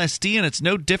taking LSD and it's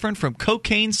no different from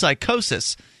cocaine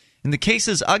psychosis. In the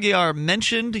cases Aguiar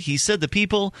mentioned, he said the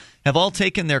people have all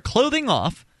taken their clothing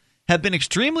off, have been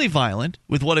extremely violent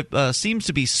with what seems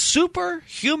to be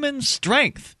superhuman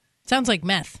strength. Sounds like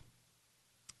meth.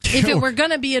 If it were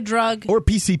going to be a drug. Or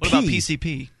PCP. What about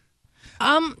PCP?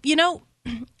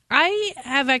 I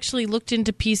have actually looked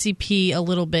into PCP a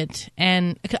little bit,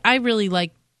 and I really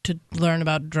like to learn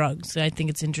about drugs. I think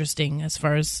it's interesting as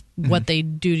far as what they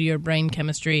do to your brain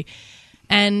chemistry.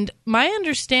 And my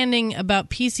understanding about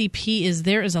PCP is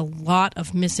there is a lot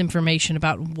of misinformation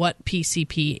about what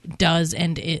PCP does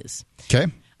and is. Okay.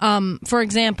 For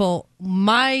example,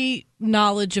 my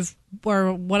knowledge of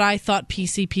or what I thought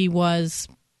PCP was,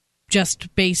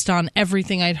 just based on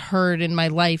everything I'd heard in my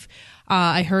life,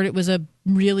 I heard it was a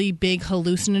really big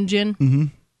hallucinogen. Mm-hmm.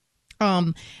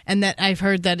 And that I've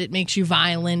heard that it makes you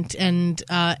violent and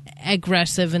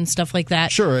aggressive and stuff like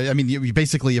that. Sure. I mean, you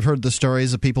basically have heard the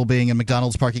stories of people being in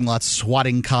McDonald's parking lots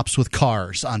swatting cops with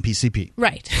cars on PCP.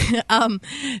 Right.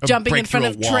 Jumping in front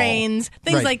of trains,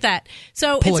 things like that.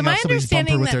 So pulling it's my off somebody's bumper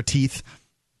understanding with that, their teeth.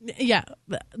 Yeah.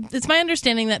 It's my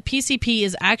understanding that PCP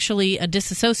is actually a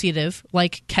dissociative,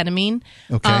 like ketamine.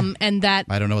 Okay. And that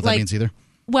I don't know what that means either.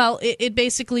 Well, it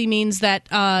basically means that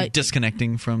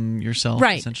disconnecting from yourself,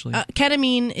 right? Essentially,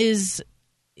 ketamine is,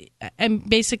 and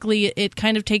basically it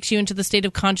kind of takes you into the state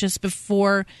of conscious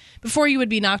before you would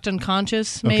be knocked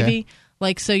unconscious, maybe. Okay.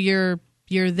 Like, so you're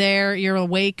there, you're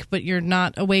awake, but you're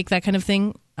not awake, that kind of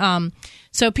thing.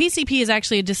 So PCP is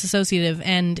actually a dissociative,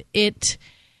 and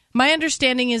my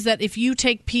understanding is that if you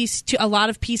take a lot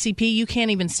of PCP, you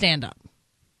can't even stand up,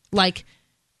 like.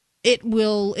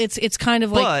 It's kind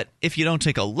of like. But if you don't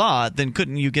take a lot, then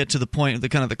couldn't you get to the point of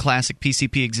the classic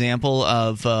PCP example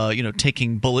of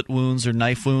taking bullet wounds or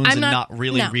knife wounds not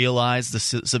really realize the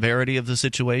severity of the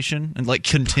situation and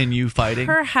continue fighting?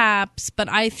 Perhaps, but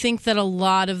I think that a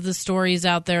lot of the stories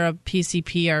out there of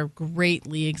PCP are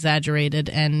greatly exaggerated,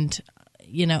 and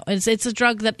it's a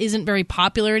drug that isn't very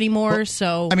popular anymore. Well,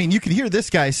 so I mean, you can hear this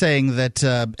guy saying that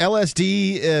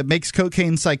LSD makes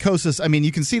cocaine psychosis. I mean,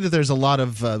 you can see that there's a lot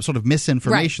of sort of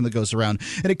misinformation that goes around,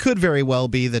 and it could very well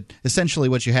be that essentially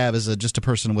what you have is just a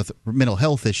person with mental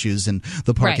health issues in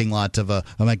the parking lot of a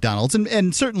McDonald's,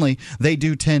 and certainly they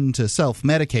do tend to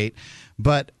self-medicate.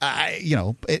 But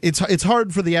it's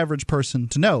hard for the average person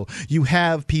to know. You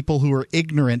have people who are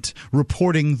ignorant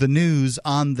reporting the news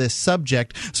on this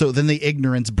subject, so then the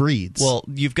ignorance breeds. Well,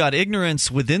 you've got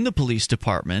ignorance within the police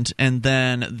department, and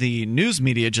then the news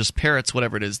media just parrots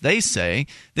whatever it is they say.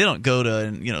 They don't go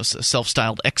to a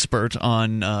self-styled expert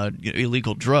on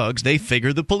illegal drugs. They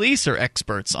figure the police are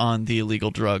experts on the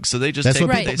illegal drugs, so they just that's take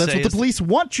what what they that's say what the police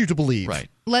want you to believe. Right.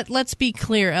 Let's be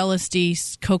clear,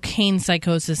 LSD, cocaine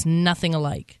psychosis, nothing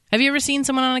alike. Have you ever seen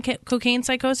someone on a cocaine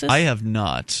psychosis? I have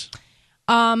not.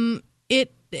 I've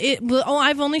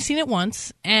only seen it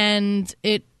once, and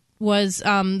it was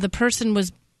the person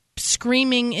was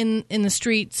screaming in the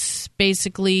streets,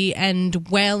 basically, and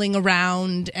wailing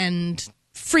around and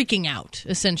freaking out,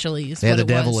 essentially. They had the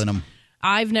devil in them.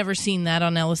 I've never seen that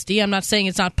on LSD. I'm not saying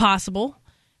it's not possible,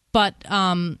 but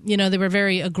they were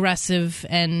very aggressive,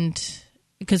 and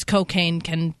because cocaine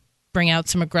can bring out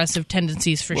some aggressive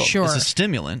tendencies for sure. It's a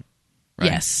stimulant, right?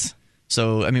 Yes.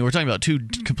 So, I mean, we're talking about two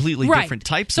completely different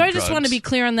types of drugs. So I just want to be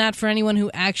clear on that for anyone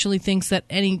who actually thinks that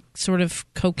any sort of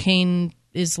cocaine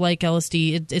is like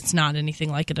LSD. It's not anything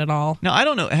like it at all. Now, I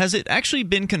don't know. Has it actually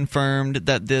been confirmed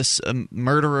that this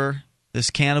murderer,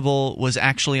 this cannibal, was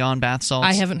actually on bath salts?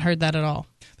 I haven't heard that at all.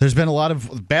 There's been a lot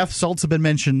of bath salts have been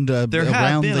mentioned there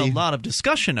have been a lot of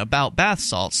discussion about bath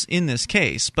salts in this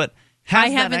case, but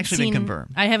has that actually been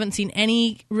confirmed? I haven't seen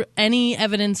any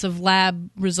evidence of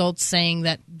lab results saying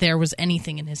that there was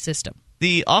anything in his system.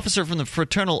 The officer from the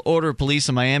Fraternal Order of Police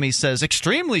in Miami says,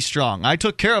 extremely strong. I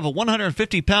took care of a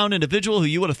 150-pound individual who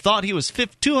you would have thought he was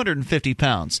 250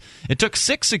 pounds. It took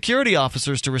 6 security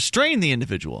officers to restrain the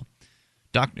individual.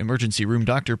 Emergency room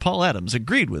doctor Paul Adams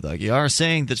agreed with Aguiar,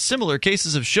 saying that similar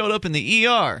cases have showed up in the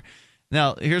ER.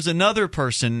 Now, here's another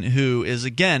person who is,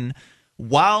 again,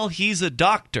 while he's a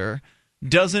doctor,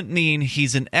 doesn't mean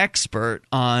he's an expert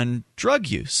on drug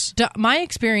use. My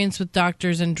experience with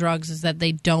doctors and drugs is that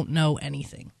they don't know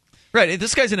anything. Right.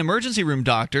 This guy's an emergency room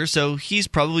doctor, so he's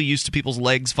probably used to people's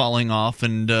legs falling off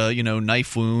and,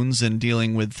 knife wounds and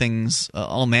dealing with things,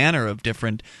 all manner of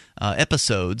different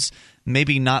episodes.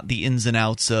 Maybe not the ins and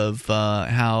outs of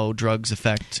how drugs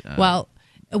affect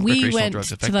we went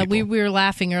to we were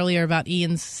laughing earlier about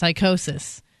Ian's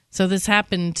psychosis. So this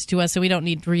happened to us, so we don't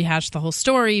need to rehash the whole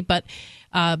story, but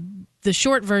the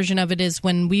short version of it is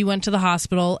when we went to the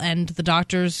hospital and the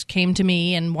doctors came to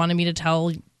me and wanted me to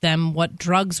tell them what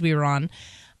drugs we were on,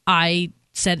 I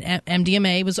said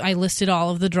MDMA. I listed all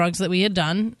of the drugs that we had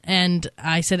done, and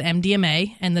I said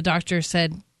MDMA, and the doctor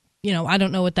said, I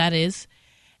don't know what that is.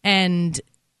 And,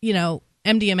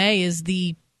 MDMA is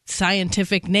the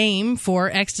scientific name for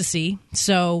ecstasy,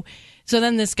 so So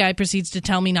then this guy proceeds to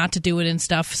tell me not to do it and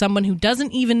stuff. Someone who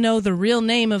doesn't even know the real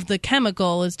name of the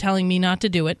chemical is telling me not to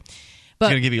do it. But,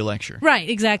 he's going to give you a lecture. Right,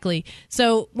 exactly.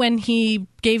 So when he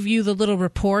gave you the little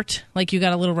report, like you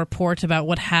got a little report about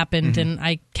what happened, and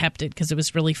I kept it because it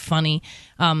was really funny.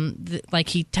 Like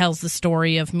he tells the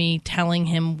story of me telling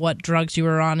him what drugs you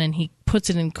were on, and he puts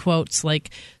it in quotes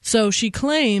like, so she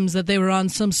claims that they were on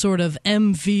some sort of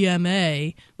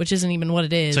MVMA, which isn't even what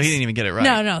it is. So he didn't even get it right.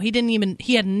 No,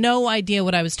 he had no idea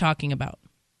what I was talking about.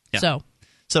 Yeah.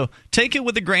 So take it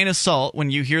with a grain of salt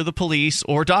when you hear the police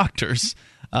or doctors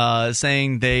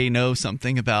saying they know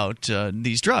something about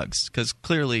these drugs, because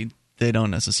clearly they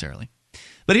don't necessarily.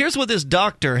 But here's what this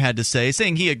doctor had to say,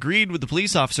 saying he agreed with the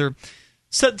police officer,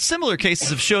 said similar cases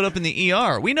have showed up in the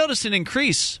ER. We noticed an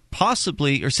increase,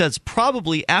 probably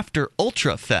after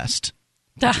Ultrafest,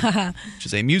 which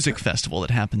is a music festival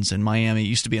that happens in Miami. It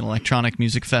used to be an electronic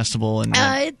music festival, and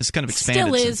it's kind of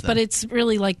expanded. Still is, but it's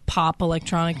really like pop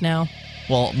electronic now.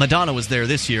 Well, Madonna was there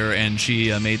this year, and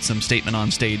she made some statement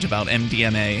on stage about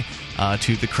MDMA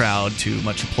to the crowd, to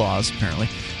much applause, apparently.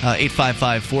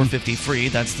 855-450-FREE,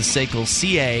 that's the SACL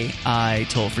CAI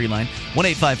toll-free line,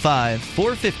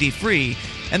 1-855-450-FREE.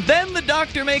 And then the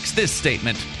doctor makes this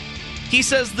statement. He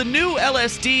says the new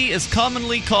LSD is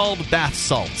commonly called bath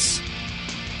salts.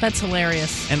 That's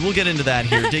hilarious. And we'll get into that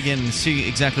here, dig in and see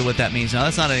exactly what that means. Now,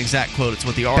 that's not an exact quote. It's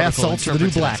what the article bath salts are the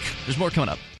new black. There's more coming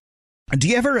up. Do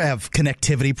you ever have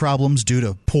connectivity problems due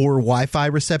to poor Wi-Fi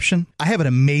reception? I have an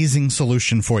amazing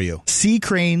solution for you. Sea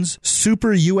Crane's Super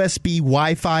USB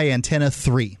Wi-Fi Antenna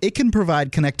 3. It can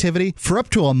provide connectivity for up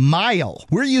to a mile.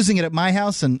 We're using it at my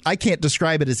house, and I can't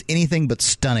describe it as anything but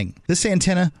stunning. This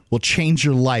antenna will change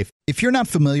your life. If you're not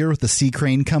familiar with the Sea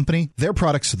Crane Company, their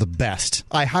products are the best.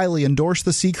 I highly endorse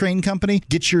the Sea Crane Company.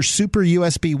 Get your Super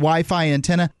USB Wi-Fi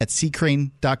antenna at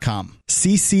seacrane.com.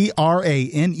 CCRANE.com.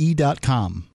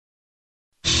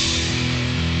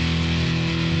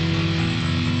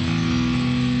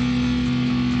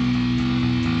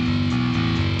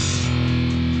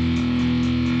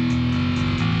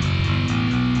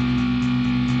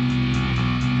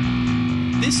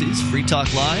 This is Free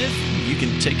Talk Live. You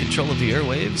can take control of the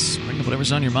airwaves, bring up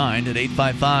whatever's on your mind at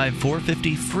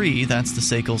 855-450-FREE. That's the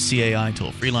SACL CAI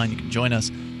toll-free line. You can join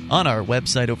us on our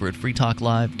website over at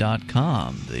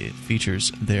freetalklive.com. The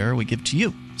features there we give to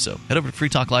you. So head over to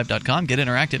freetalklive.com, get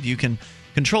interactive. You can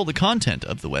control the content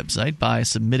of the website by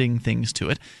submitting things to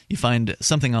it. You find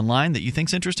something online that you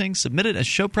think's interesting, submit it as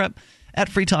show prep at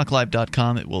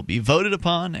freetalklive.com. It will be voted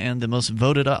upon, and the most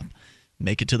voted up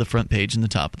make it to the front page in the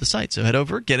top of the site. So head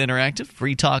over, get interactive,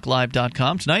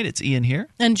 freetalklive.com. Tonight, it's Ian here.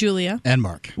 And Julia. And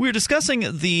Mark. We're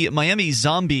discussing the Miami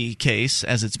zombie case,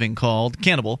 as it's been called,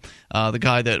 Cannibal, the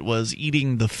guy that was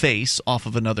eating the face off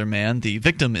of another man. The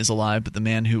victim is alive, but the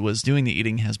man who was doing the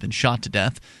eating has been shot to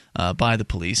death by the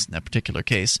police in that particular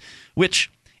case, which...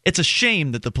 It's a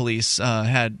shame that the police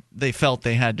felt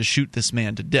they had to shoot this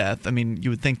man to death. I mean,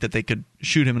 you would think that they could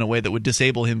shoot him in a way that would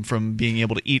disable him from being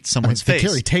able to eat someone's face. They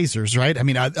carry tasers, right? I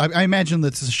mean, I imagine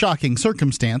that's a shocking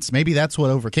circumstance. Maybe that's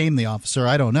what overcame the officer.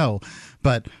 I don't know.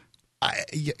 But,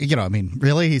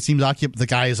 really? He seems the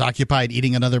guy is occupied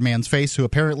eating another man's face who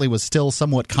apparently was still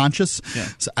somewhat conscious. Yeah.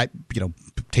 So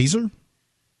taser?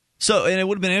 So, and it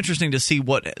would have been interesting to see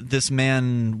what this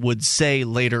man would say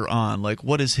later on. Like,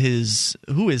 who is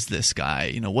this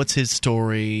guy? What's his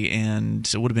story? And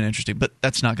it would have been interesting, but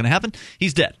that's not going to happen.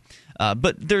 He's dead.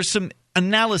 But there's some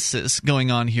analysis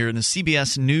going on here in the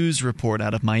CBS News report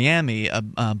out of Miami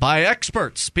by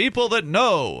experts, people that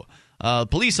know.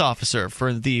 Police officer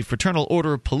for the Fraternal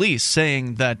Order of Police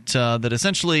saying that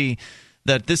essentially...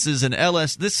 that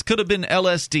this could have been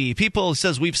LSD. People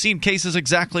says we've seen cases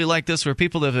exactly like this where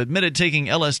people have admitted taking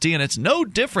LSD, and it's no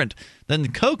different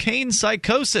than cocaine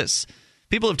psychosis.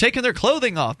 People have taken their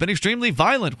clothing off, been extremely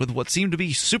violent with what seemed to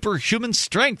be superhuman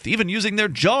strength, even using their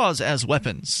jaws as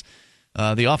weapons.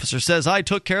 The officer says, I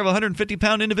took care of a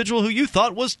 150-pound individual who you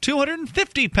thought was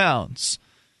 250 pounds,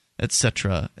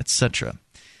 etc., etc.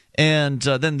 And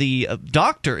then the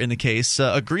doctor in the case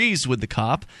agrees with the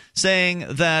cop, saying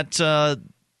that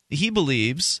he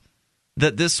believes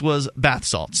that this was bath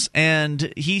salts.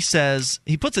 And he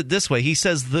puts it this way. He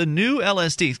says the new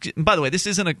LSD, by the way, this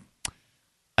isn't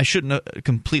I shouldn't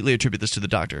completely attribute this to the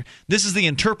doctor. This is the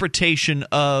interpretation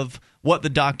of what the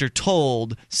doctor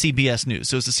told CBS News.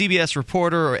 So it's a CBS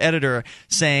reporter or editor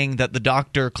saying that the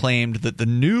doctor claimed that the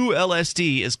new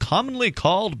LSD is commonly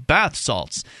called bath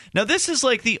salts. Now, this is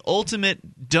like the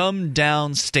ultimate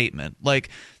dumbed-down statement. Like,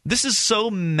 this is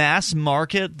so mass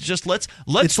market. Just let's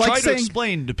try to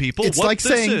explain to people what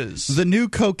this is. The new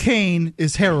cocaine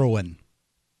is heroin.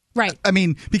 Right. I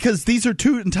mean, because these are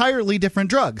two entirely different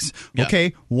drugs. Yeah.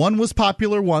 Okay, one was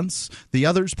popular once, the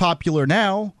other's popular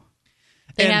now.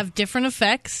 They have different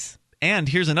effects. And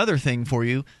here's another thing for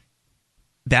you.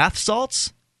 Bath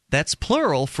salts, that's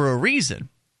plural for a reason.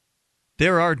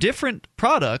 There are different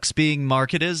products being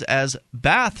marketed as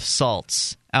bath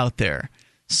salts out there.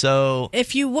 So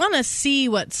if you want to see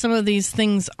what some of these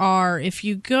things are, if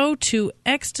you go to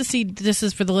Ecstasy, this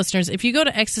is for the listeners, if you go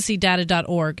to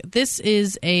ecstasydata.org, this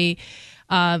is an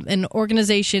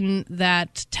organization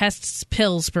that tests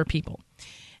pills for people.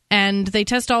 And they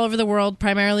test all over the world,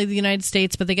 primarily the United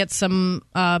States, but they get some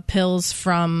pills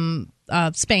from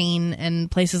Spain and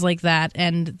places like that.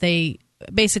 And they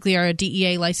basically are a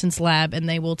DEA licensed lab, and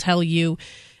they will tell you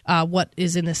what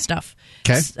is in this stuff.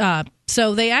 Okay.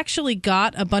 So they actually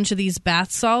got a bunch of these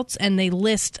bath salts, and they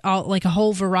list like a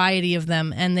whole variety of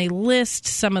them, and they list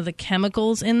some of the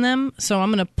chemicals in them. So I'm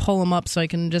going to pull them up so I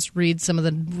can just read some of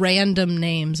the random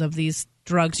names of these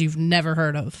drugs you've never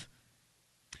heard of.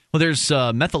 Well, there's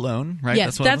methadone, right?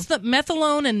 Yes, that's the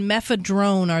methadone and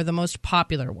mephedrone are the most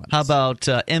popular ones. How about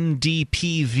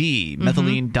MDPV,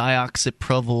 methylene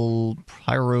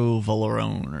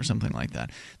dioxypyrovalerone, or something like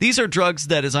that? These are drugs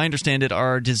that, as I understand it,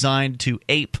 are designed to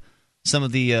ape some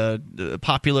of the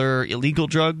popular illegal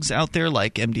drugs out there,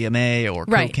 like MDMA or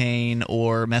cocaine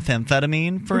or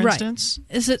methamphetamine, for instance.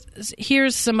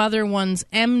 Here's some other ones: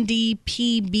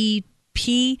 MDPBP,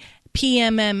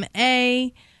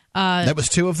 PMMA. That was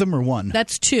two of them or one?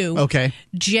 That's two. Okay.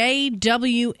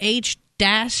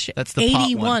 JWH-81. That's the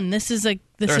pot one. There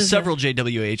are several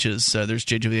JWHs. There's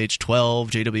JWH-12,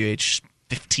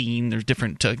 JWH-15. There's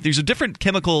different. These are different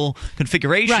chemical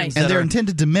configurations, right? And they're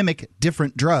intended to mimic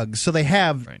different drugs, so they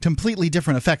have completely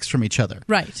different effects from each other.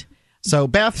 Right. So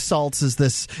bath salts is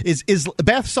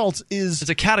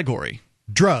a category.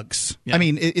 Drugs. Yeah. I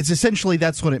mean, it's essentially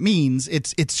that's what it means.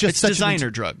 It's just designer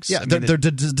drugs. Yeah, they're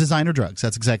designer drugs.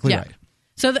 That's exactly right.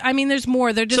 So there's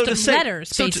more. They're just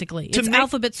letters, basically. It's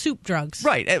alphabet soup drugs.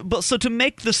 Right. But so to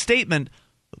make the statement,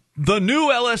 the new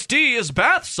LSD is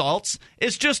bath salts,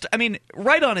 is just, I mean,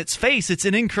 right on its face, it's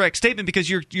an incorrect statement because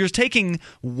you're taking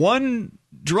one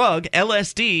drug,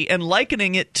 LSD, and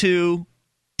likening it to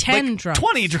 10 drugs.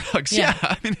 20 drugs. Yeah.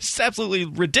 I mean, it's absolutely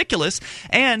ridiculous.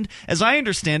 And as I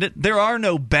understand it, there are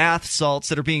no bath salts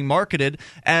that are being marketed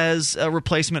as a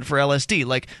replacement for LSD.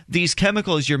 Like these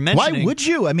chemicals you're mentioning. Why would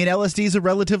you? I mean, LSD is a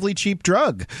relatively cheap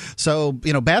drug. So,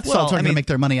 bath salts aren't going to make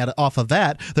their money off of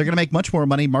that. They're going to make much more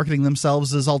money marketing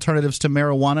themselves as alternatives to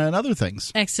marijuana and other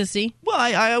things. Ecstasy. Well,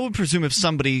 I would presume if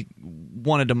somebody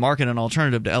wanted to market an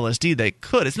alternative to LSD, they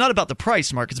could. It's not about the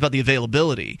price, Mark. It's about the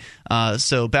availability.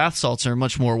 So bath salts are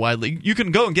much more widely. You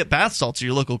can go and get bath salts at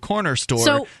your local corner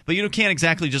store, but you can't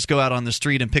exactly just go out on the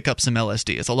street and pick up some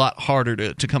LSD. It's a lot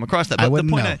harder to come across that. But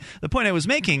the point I was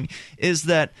making is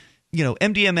that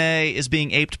MDMA is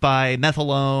being aped by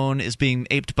methadone, is being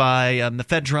aped by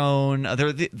mephedrone. There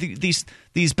are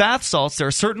these bath salts. There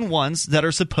are certain ones that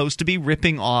are supposed to be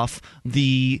ripping off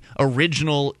the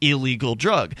original illegal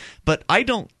drug. But I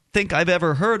don't think I've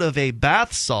ever heard of a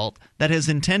bath salt that has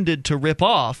intended to rip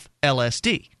off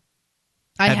LSD.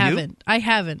 I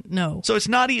haven't. No. So it's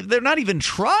not. They're not even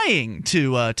trying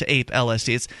to ape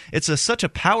LSD. It's such a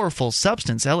powerful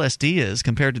substance. LSD is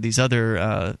compared to these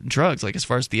other drugs. Like as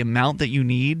far as the amount that you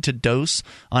need to dose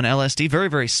on LSD, very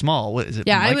very small. What is it?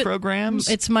 Micrograms.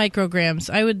 It's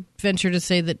micrograms. I would venture to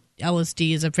say that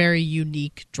LSD is a very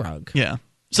unique drug. Yeah.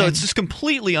 So it's just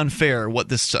completely unfair what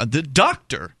this the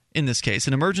doctor. In this case,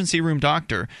 an emergency room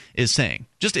doctor is saying.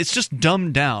 It's just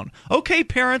dumbed down. Okay,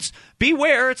 parents,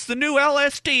 beware, it's the new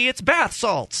LSD, it's bath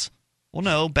salts. Well,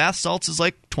 no, bath salts is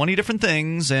like 20 different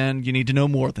things, and you need to know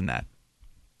more than that.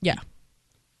 Yeah.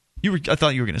 I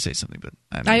thought you were going to say something, but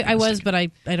I was, but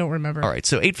I don't remember. All right,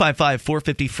 so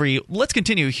 855-450-FREE. Let's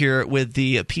continue here with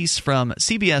the piece from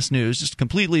CBS News, just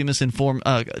completely misinformed,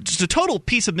 just a total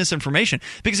piece of misinformation.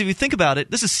 Because if you think about it,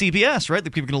 this is CBS, right?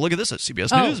 The people are going to look at this as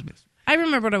CBS News. I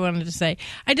remember what I wanted to say.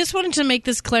 I just wanted to make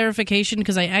this clarification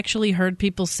because I actually heard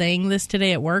people saying this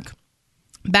today at work.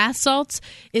 Bath salts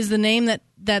is the name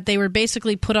that they were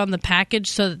basically put on the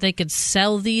package so that they could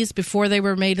sell these before they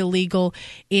were made illegal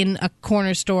in a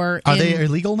corner store. Are they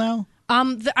illegal now?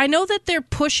 I know that they're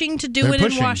pushing to do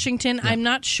in Washington. Yeah. I'm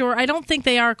not sure. I don't think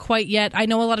they are quite yet. I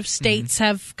know a lot of states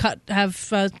have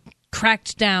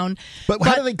cracked down. But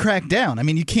how do they crack down? I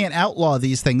mean, you can't outlaw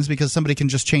these things because somebody can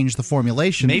just change the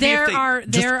formulation. Maybe you're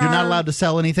not allowed to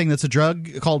sell anything that's a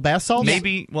drug called bath salts?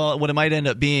 Maybe, well, what it might end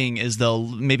up being is they'll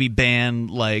maybe ban,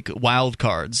 like, wild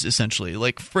cards, essentially.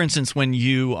 Like, for instance, when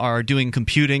you are doing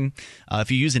computing, if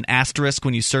you use an asterisk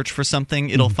when you search for something,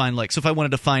 it'll find, like, so if I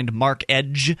wanted to find Mark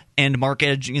Edge and Mark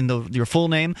Edge in your full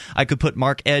name, I could put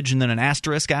Mark Edge and then an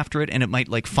asterisk after it, and it might,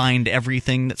 like, find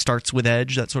everything that starts with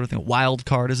Edge, that sort of thing. Wild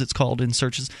card, as it's called in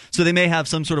searches. So they may have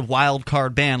some sort of wild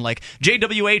card ban, like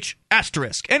JWH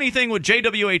asterisk. Anything with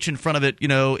JWH in front of it,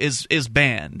 is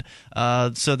banned.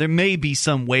 So there may be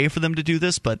some way for them to do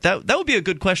this, but that would be a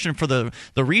good question for the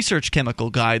research chemical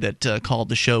guy that called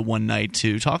the show one night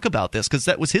to talk about this, because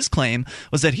that was his claim,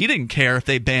 was that he didn't care if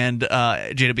they banned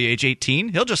JWH 18.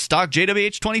 He'll just stock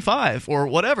JWH 25 or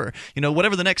whatever,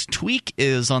 whatever the next tweak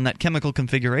is on that chemical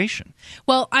configuration.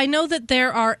 Well, I know that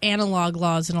there are analog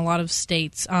laws in a lot of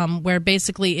states where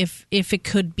basically if it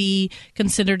could be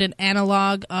considered an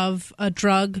analog of a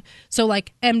drug, so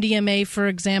like MDMA, for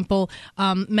example,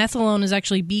 methadone is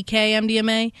actually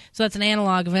BK-MDMA, so that's an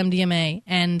analog of MDMA,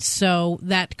 and so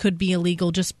that could be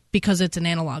illegal just because it's an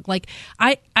analog. Like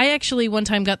I actually one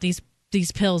time got these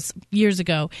pills years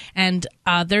ago, and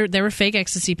they were fake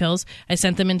ecstasy pills. I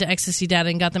sent them into Ecstasy Data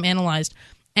and got them analyzed,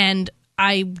 and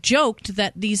I joked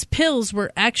that these pills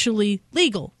were actually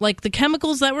legal, like the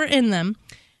chemicals that were in them.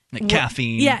 Like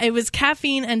caffeine. Yeah, it was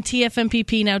caffeine and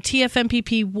TFMPP. Now,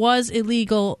 TFMPP was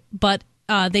illegal, but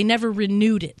they never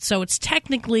renewed it. So it's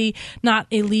technically not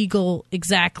illegal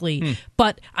exactly.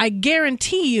 But I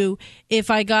guarantee you, if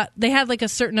I got... They had like a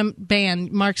certain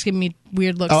band. Mark's giving me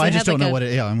weird looks. Oh, I just don't know what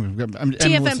it is. Yeah, I'm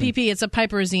TFMPP, it's a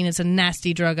piperazine. It's a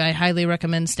nasty drug. I highly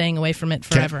recommend staying away from it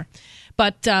forever. Okay.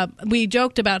 But we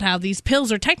joked about how these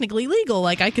pills are technically legal.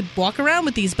 Like, I could walk around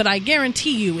with these, but I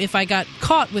guarantee you, if I got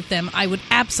caught with them, I would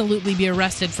absolutely be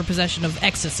arrested for possession of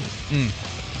ecstasy.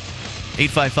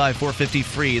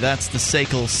 855-450-FREE. That's the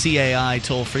SACL CAI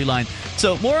toll-free line.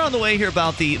 So more on the way here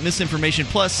about the misinformation.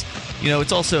 Plus,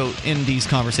 it's also in these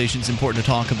conversations important to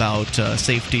talk about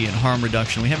safety and harm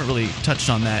reduction. We haven't really touched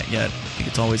on that yet. I think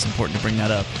it's always important to bring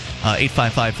that up.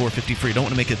 855-450-FREE. Don't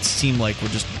want to make it seem like we're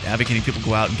just advocating people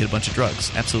go out and get a bunch of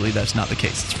drugs. Absolutely, that's not the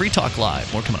case. It's Free Talk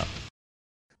Live. More coming up.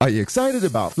 Are you excited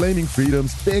about Flaming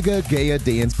Freedom's bigger, gayer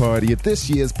dance party at this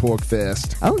year's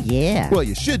Porcfest? Oh, yeah. Well,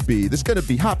 you should be. There's going to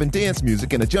be hopping dance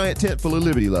music and a giant tent full of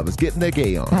Liberty lovers getting their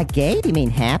gay on. By gay, do you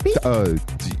mean happy?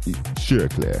 Sure,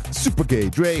 Claire. Super Gay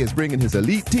Dre is bringing his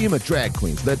elite team of drag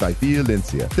queens led by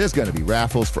Violencia. There's going to be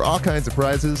raffles for all kinds of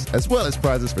prizes, as well as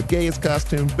prizes for gayest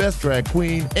costume, best drag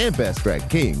queen, and best drag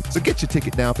king. So get your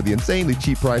ticket now for the insanely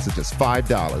cheap price of just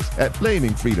 $5 at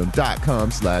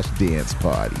flamingfreedom.com/dance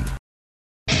party.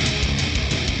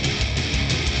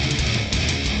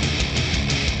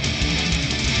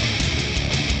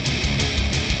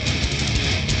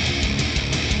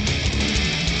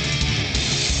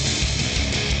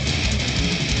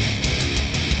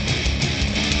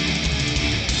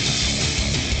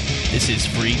 This is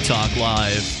Free Talk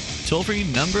Live. Toll-free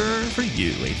number for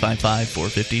you,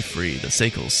 855-450-FREE, the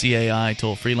SACL CAI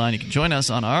toll-free line. You can join us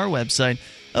on our website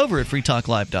over at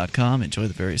freetalklive.com. Enjoy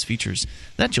the various features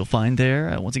that you'll find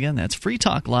there. Once again, that's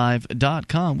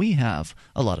freetalklive.com. We have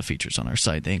a lot of features on our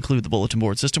site. They include the bulletin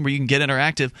board system where you can get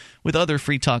interactive with other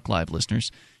Free Talk Live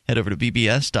listeners. Head over to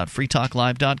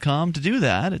bbs.freetalklive.com to do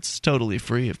that. It's totally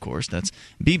free, of course. That's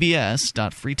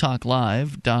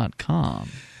bbs.freetalklive.com.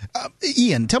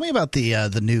 Ian, tell me about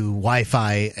the new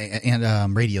Wi-Fi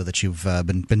and radio that you've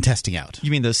been testing out. You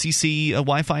mean the CC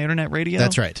Wi-Fi internet radio?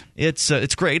 That's right.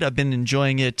 It's great. I've been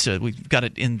enjoying it. We've got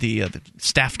it in the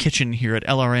staff kitchen here at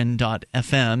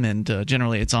LRN.FM, and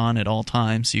generally it's on at all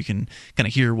times, so you can kind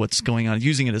of hear what's going on.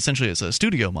 Using it essentially as a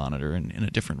studio monitor in a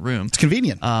different room. It's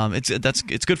convenient.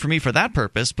 It's good for me for that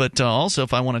purpose, but also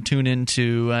if I want to tune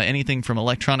into anything from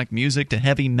electronic music to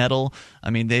heavy metal, I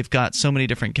mean, they've got so many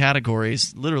different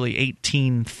categories. Literally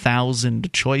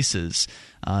 18,000 choices,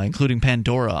 including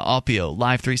Pandora, Opio,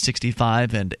 Live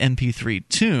 365, and MP3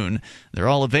 Tune. They're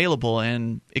all available,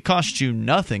 and it costs you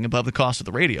nothing above the cost of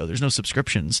the radio. There's no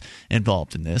subscriptions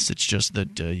involved in this. It's just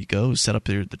that you go, set up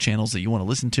the channels that you want to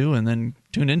listen to, and then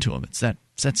tune into them. It's that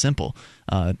simple.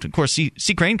 Of course, C.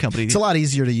 Crane Company. It's a lot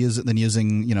easier to use it than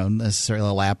using, necessarily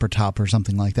a laptop or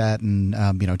something like that, and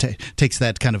takes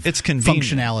that kind of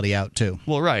functionality out too.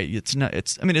 Well, right. It's not.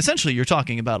 I mean, essentially, you're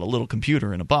talking about a little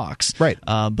computer in a box, right?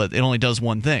 But it only does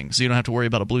one thing, so you don't have to worry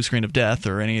about a blue screen of death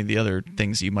or any of the other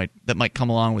things that might come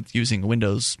along with using a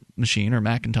Windows machine or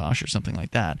Macintosh or something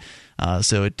like that.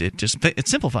 So it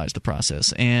simplifies the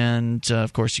process, and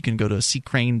of course, you can go to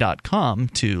ccrane.com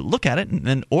to look at it and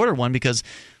then order one, because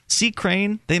C.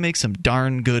 Crane, they make some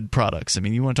darn good products. I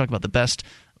mean, you want to talk about the best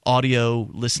audio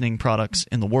listening products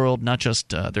in the world, not just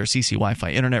their CC Wi-Fi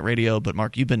internet radio, but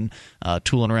Mark, you've been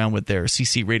tooling around with their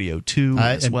CC Radio 2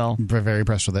 as well. I'm very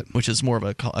impressed with it. Which is more of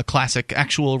a classic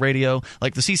actual radio.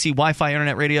 Like the CC Wi-Fi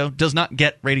internet radio does not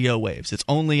get radio waves. It's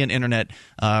only an internet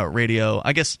radio.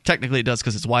 I guess technically it does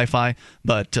because it's Wi-Fi,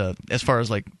 but as far as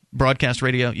like broadcast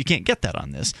radio, you can't get that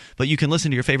on this. But you can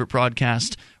listen to your favorite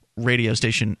broadcast radio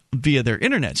station via their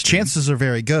internet stream. Chances are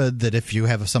very good that if you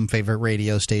have some favorite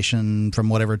radio station from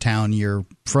whatever town you're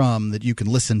from, that you can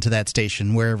listen to that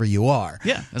station wherever you are.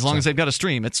 Yeah, as long as they've got a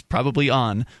stream, it's probably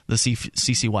on the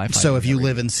CC Wi-Fi. So if you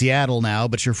live in Seattle now,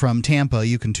 but you're from Tampa,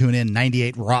 you can tune in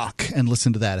 98 Rock and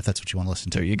listen to that if that's what you want to listen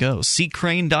to. There you go.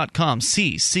 ccrane.com,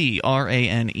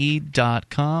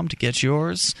 CCRANE.com to get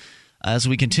yours. As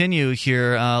we continue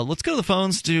here, let's go to the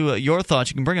phones to your thoughts.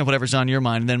 You can bring up whatever's on your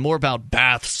mind, and then more about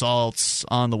bath salts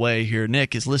on the way here.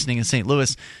 Nick is listening in St.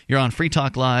 Louis. You're on Free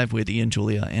Talk Live with Ian,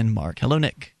 Julia, and Mark. Hello,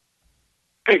 Nick.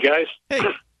 Hey, guys. Hey.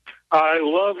 I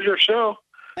love your show.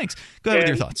 Thanks. Go ahead with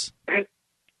your thoughts. Hey,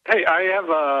 I have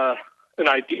an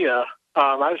idea.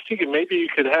 I was thinking maybe you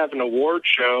could have an award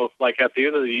show, like at the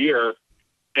end of the year,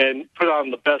 and put on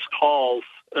the best calls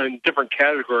in different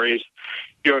categories,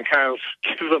 and kind of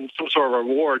give them some sort of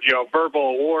award, verbal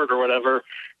award or whatever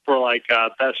for like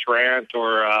best rant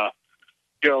or,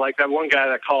 like that one guy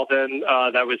that called in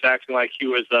that was acting like he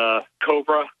was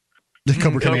Cobra. The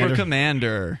Cobra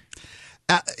Commander.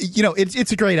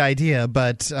 It's a great idea,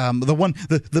 but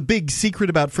the big secret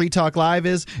about Free Talk Live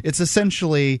is it's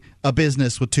essentially a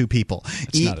business with two people.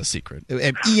 It's not a secret.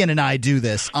 Ian and I do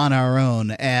this on our own,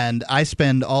 and I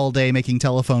spend all day making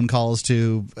telephone calls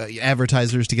to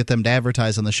advertisers to get them to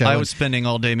advertise on the show. I was spending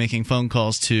all day making phone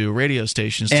calls to radio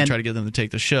stations to try to get them to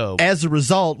take the show. As a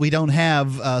result, we don't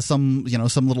have some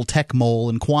little tech mole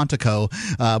in Quantico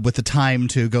with the time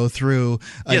to go through.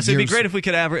 Yes, it'd be great if we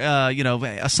could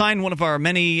assign one of our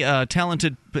many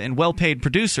talented and well-paid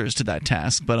producers to that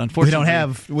task, but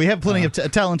unfortunately we have plenty of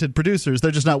talented producers.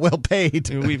 They're just not well paid.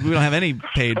 We don't have any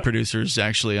paid producers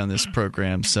actually on this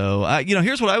program. So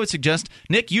here's what I would suggest,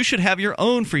 Nick. You should have your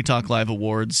own Free Talk Live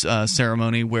Awards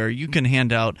ceremony where you can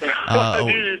hand out. I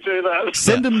knew you'd say that.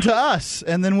 Send them to us,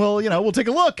 and then we'll take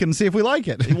a look and see if we like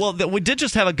it. Well, we did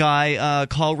just have a guy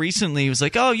call recently. He was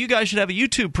like, "Oh, you guys should have a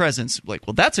YouTube presence." Like,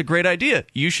 well, that's a great idea.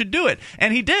 You should do it,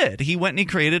 and he did. He went and he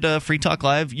created a Free Talk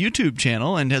Live YouTube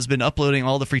channel and has been uploading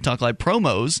all the Free Talk Live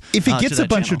promos. If it gets a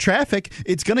bunch channel. of traffic,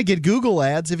 it's going to get Google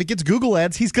ads. If it gets Google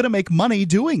ads, he's going to make money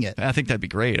doing it. I think that'd be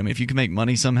great. I mean, if you can make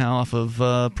money somehow off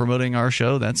of promoting our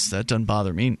show, that doesn't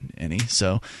bother me any.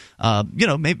 So,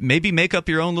 maybe make up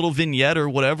your own little vignette or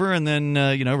whatever, and then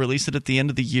release it at the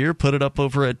end of the year. Put it up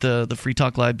over at the Free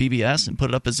Talk Live BBS, and put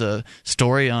it up as a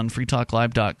story on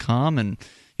freetalklive.com, and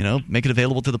make it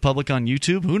available to the public on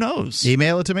YouTube. Who knows?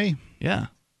 Email it to me. Yeah.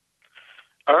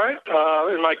 All right.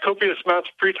 In my copious amounts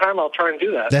of free time, I'll try and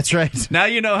do that. That's right. Now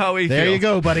you know how we feel. There you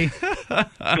go, buddy.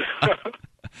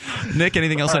 Nick,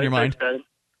 anything else on your mind? Thanks,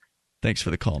 Thanks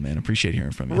for the call, man. Appreciate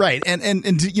hearing from you. Right. And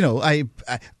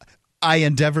I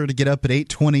endeavor to get up at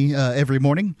 8:20 every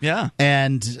morning. Yeah.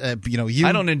 And you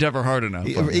I don't endeavor hard enough.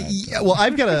 Well,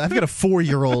 I've got a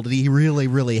 4-year-old and he really,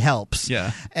 really helps.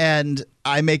 Yeah. And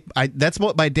that's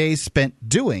what my day's spent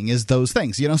doing is those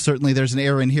things. Certainly there's an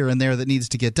errand here and there that needs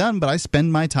to get done, but I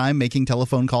spend my time making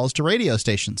telephone calls to radio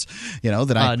stations.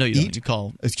 That I no, you don't. You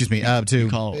call. Excuse me. To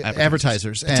call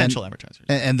advertisers, potential advertisers,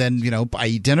 and then I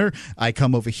eat dinner. I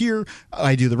come over here.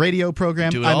 I do the radio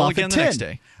program. Do it I'm all off again at the 10. next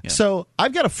day. Yeah. So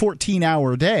I've got a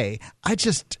 14-hour day. I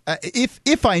just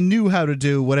if I knew how to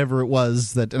do whatever it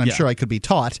was that, and I'm sure I could be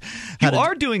taught. You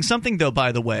are doing something though,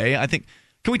 by the way. I think.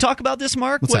 Can we talk about this,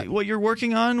 Mark? What you're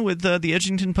working on with the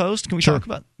Edgington Post? Can we talk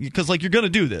about because you're going to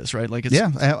do this, right? Like,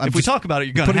 if we talk about it,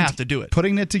 you're going to have to do it.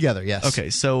 Putting it together, yes. Okay,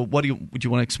 so what do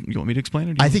you want me to explain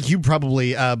it? I think you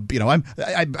probably I'm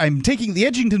taking the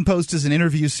Edgington Post as an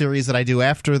interview series that I do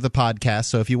after the podcast.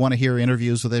 So if you want to hear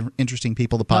interviews with interesting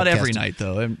people, the podcast not every night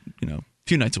though.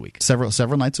 Few nights a week.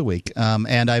 Several nights a week.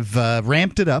 And I've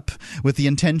ramped it up with the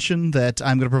intention that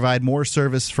I'm going to provide more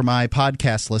service for my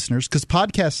podcast listeners because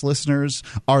podcast listeners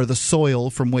are the soil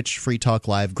from which Free Talk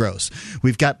Live grows.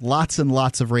 We've got lots and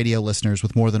lots of radio listeners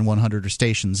with more than 100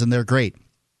 stations, and they're great.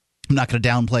 I'm not going to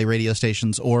downplay radio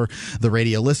stations or the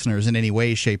radio listeners in any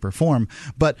way, shape, or form,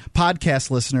 but podcast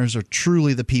listeners are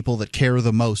truly the people that care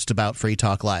the most about Free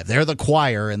Talk Live. They're the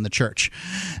choir in the church.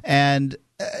 And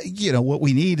what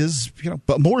we need is,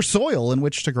 but more soil in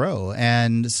which to grow.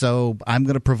 And so I'm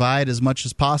going to provide as much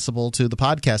as possible to the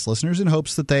podcast listeners in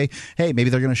hopes that maybe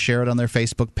they're going to share it on their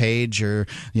Facebook page or,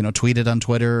 tweet it on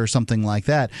Twitter or something like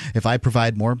that. If I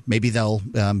provide more, maybe they'll,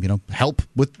 help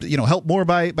more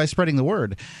by spreading the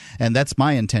word. And that's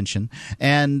my intention.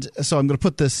 And so I'm going to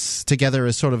put this together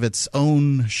as sort of its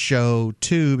own show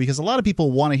too, because a lot of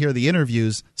people want to hear the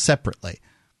interviews separately.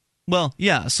 Well,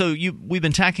 yeah, so we've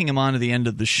been tacking them on to the end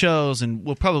of the shows, and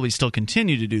we'll probably still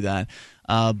continue to do that.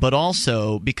 But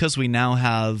also, because we now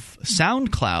have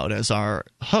SoundCloud as our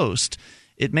host,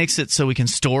 it makes it so we can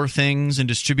store things and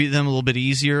distribute them a little bit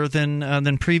easier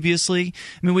than previously.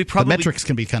 I mean, the metrics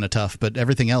can be kind of tough, but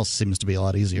everything else seems to be a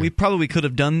lot easier. We probably could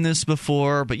have done this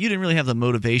before, but you didn't really have the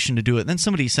motivation to do it. Then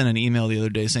somebody sent an email the other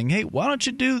day saying, hey, why don't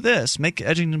you do this? Make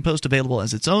Edgington Post available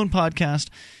as its own podcast,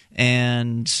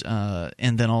 and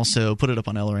then also put it up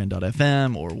on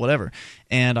LRN.FM or whatever.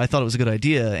 And I thought it was a good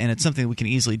idea, and it's something we can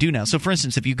easily do now. So, for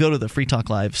instance, if you go to the Free Talk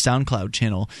Live SoundCloud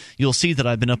channel, you'll see that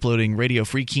I've been uploading Radio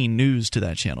Free Keene News to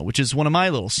that channel, which is one of my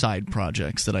little side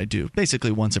projects that I do.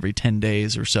 Basically, once every 10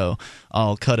 days or so,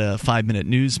 I'll cut a 5-minute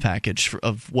news package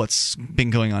of what's been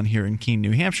going on here in Keene,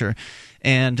 New Hampshire.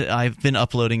 And I've been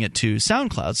uploading it to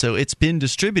SoundCloud, so it's been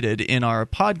distributed in our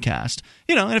podcast.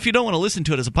 And if you don't want to listen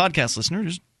to it as a podcast listener,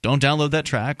 just don't download that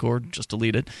track or just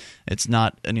delete it. It's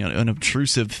not an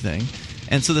obtrusive thing.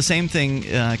 And so the same thing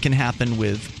can happen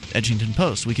with Edgington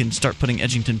Post. We can start putting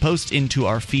Edgington Post into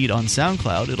our feed on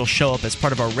SoundCloud. It'll show up as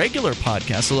part of our regular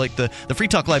podcast. So like the Free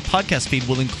Talk Live podcast feed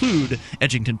will include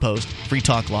Edgington Post, Free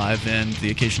Talk Live, and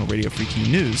the occasional Radio Free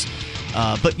Keene News.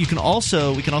 But we can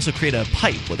also create a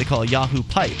pipe, what they call a Yahoo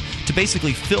pipe, to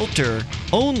basically filter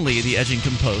only the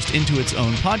Edgington Post into its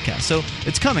own podcast. So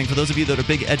it's coming. For those of you that are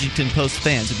big Edgington Post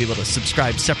fans, you'll be able to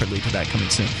subscribe separately to that coming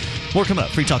soon. More coming up,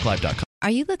 freetalklive.com. Are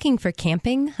you looking for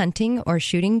camping, hunting, or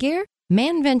shooting gear?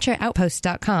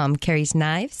 ManVentureOutpost.com carries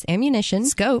knives, ammunition,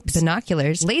 scopes,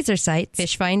 binoculars, laser sights,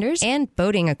 fish finders, and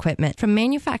boating equipment from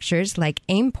manufacturers like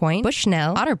Aimpoint,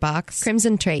 Bushnell, Otterbox,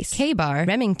 Crimson Trace, K-Bar,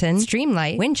 Remington,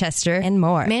 Streamlight, Winchester, and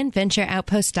more.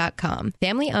 ManVentureOutpost.com.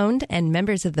 Family-owned and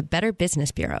members of the Better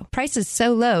Business Bureau. Prices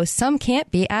so low, some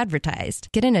can't be advertised.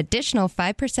 Get an additional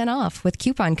 5% off with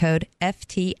coupon code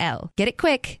FTL. Get it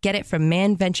quick. Get it from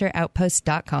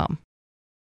ManVentureOutpost.com.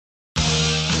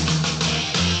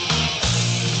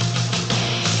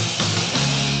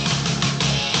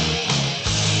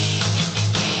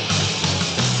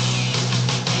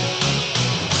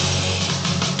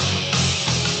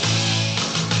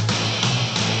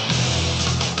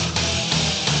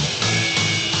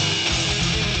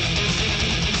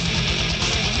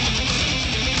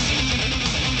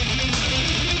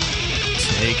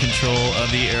 Take control of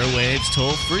the airwaves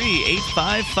toll-free,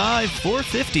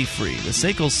 855-450-FREE. The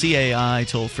SACL CAI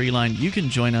toll-free line. You can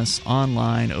join us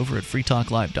online over at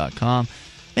freetalklive.com.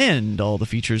 And all the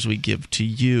features we give to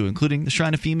you, including the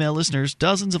Shrine of Female listeners,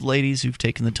 dozens of ladies who've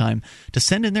taken the time to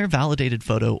send in their validated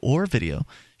photo or video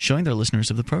showing they're listeners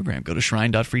of the program. Go to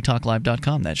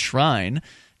shrine.freetalklive.com. That's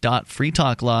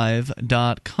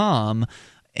shrine.freetalklive.com.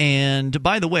 And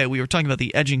by the way, we were talking about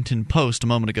the Edgington Post a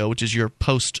moment ago, which is your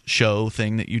post-show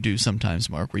thing that you do sometimes,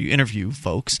 Mark, where you interview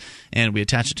folks and we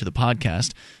attach it to the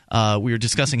podcast. We were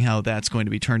discussing how that's going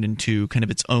to be turned into kind of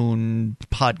its own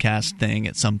podcast thing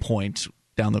at some point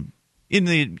in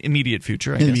the immediate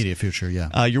future, I guess. Immediate future,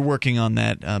 yeah. You're working on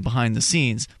that behind the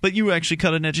scenes. But you actually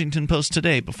cut an Edgington Post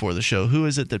today before the show. Who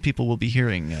is it that people will be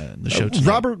hearing in the show today?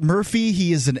 Robert Murphy.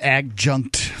 He is an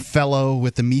adjunct fellow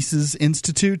with the Mises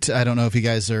Institute. I don't know if you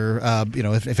guys are,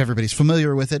 if everybody's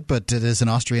familiar with it, but it is an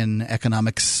Austrian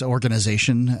economics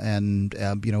organization. And,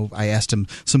 I asked him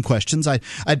some questions.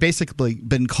 I'd basically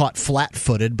been caught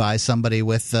flat-footed by somebody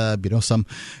with,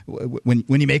 when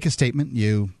you make a statement,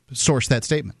 you source that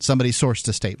statement. Somebody sourced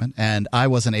a statement, and I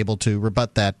wasn't able to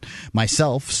rebut that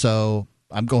myself. So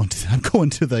I'm going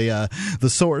to the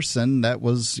source, and that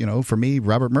was for me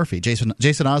Robert Murphy, Jason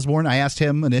Osborne. I asked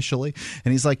him initially,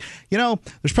 and he's like,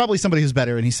 there's probably somebody who's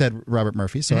better, and he said Robert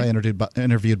Murphy. So I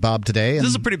interviewed Bob today. And this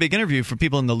is a pretty big interview for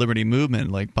people in the Liberty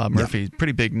Movement, like Bob Murphy,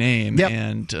 pretty big name,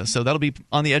 and so that'll be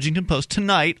on the Edgington Post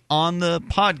tonight on the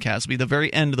podcast. It'll be the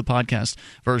very end of the podcast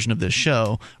version of this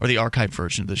show, or the archived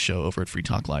version of this show over at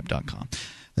freetalklive.com.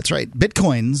 That's right.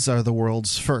 Bitcoins are the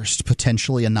world's first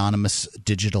potentially anonymous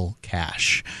digital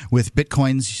cash. With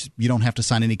Bitcoins, you don't have to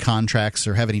sign any contracts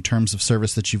or have any terms of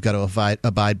service that you've got to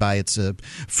abide by. It's a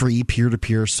free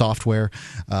peer-to-peer software.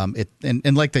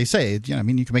 And like they say, you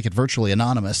can make it virtually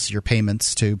anonymous, your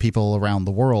payments to people around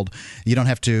the world. You don't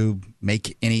have to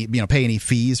make any, pay any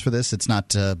fees for this. It's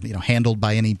not, handled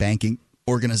by any banking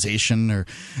organization or,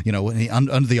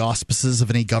 under the auspices of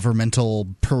any governmental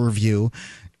purview.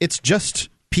 It's just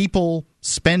people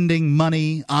spending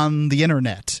money on the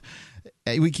internet.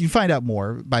 We can find out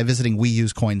more by visiting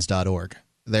weusecoins.org.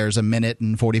 There's a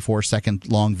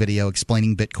 1:44 long video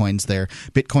explaining Bitcoins there.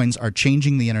 Bitcoins are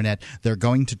changing the internet. They're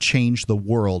going to change the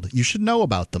world. You should know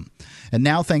about them. And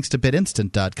now, thanks to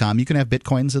BitInstant.com, you can have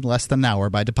Bitcoins in less than an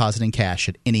hour by depositing cash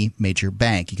at any major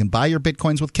bank. You can buy your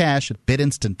Bitcoins with cash at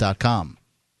BitInstant.com.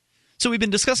 So we've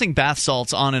been discussing bath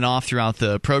salts on and off throughout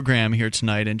the program here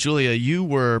tonight. And Julia, you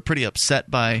were pretty upset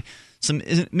by some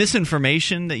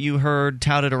misinformation that you heard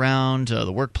touted around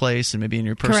the workplace and maybe in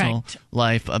your personal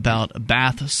life about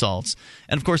bath salts.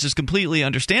 And, of course, it's completely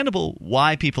understandable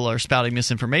why people are spouting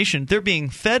misinformation. They're being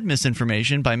fed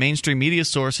misinformation by mainstream media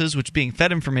sources, which are being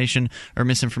fed information or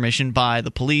misinformation by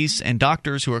the police and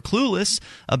doctors who are clueless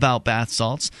about bath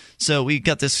salts. So we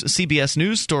got this CBS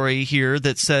News story here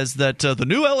that says that the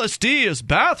new LSD is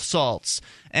bath salts.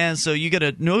 And so you get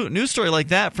a news story like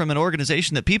that from an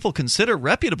organization that people consider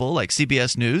reputable, like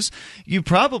CBS News. You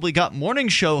probably got morning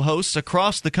show hosts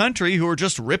across the country who are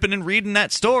just ripping and reading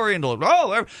that story and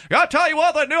like, I'll tell you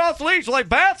what, the new athletes like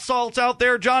bath salts out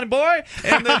there, Johnny boy.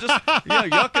 And they're just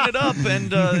yucking it up,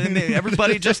 and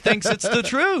everybody just thinks it's the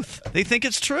truth. They think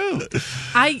it's true.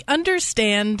 I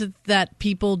understand that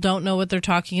people don't know what they're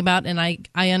talking about, and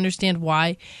I understand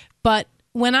why. But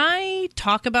when I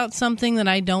talk about something that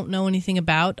I don't know anything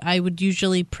about, I would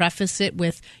usually preface it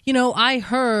with, I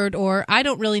heard, or I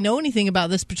don't really know anything about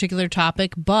this particular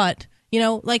topic, but,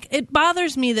 it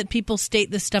bothers me that people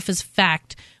state this stuff as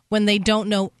fact when they don't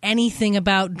know anything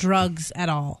about drugs at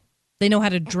all. They know how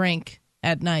to drink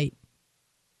at night.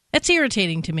 That's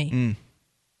irritating to me.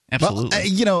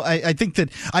 Absolutely. Well, I think that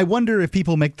I wonder if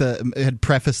people had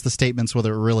prefaced the statements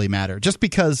whether it really matter. Just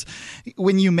because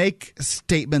when you make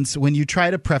statements, when you try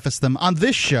to preface them on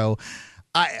this show,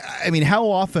 I mean, how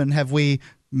often have we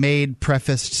made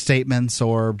prefaced statements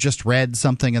or just read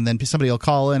something and then somebody will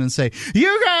call in and say,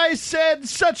 you guys said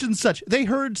such and such. They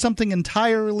heard something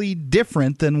entirely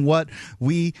different than what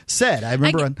we said. I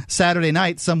remember on Saturday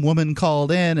night, some woman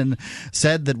called in and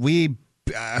said that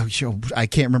I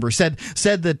can't remember, said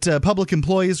that public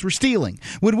employees were stealing.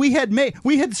 When we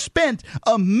had spent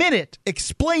a minute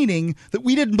explaining that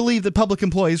we didn't believe that public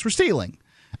employees were stealing.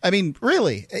 I mean,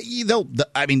 really,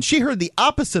 she heard the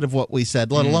opposite of what we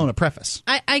said, let alone a preface.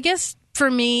 I guess for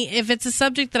me, if it's a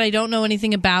subject that I don't know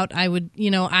anything about, I would,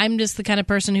 I'm just the kind of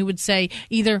person who would say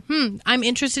either, I'm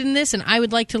interested in this and I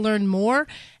would like to learn more,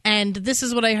 and this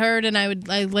is what I heard, and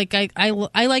I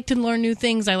like to learn new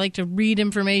things. I like to read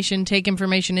information, take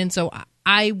information in, so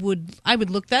I would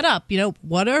look that up.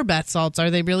 What are bath salts? Are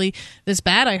they really this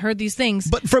bad? I heard these things.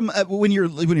 But from when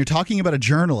you're talking about a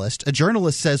journalist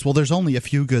says, well, there's only a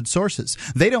few good sources.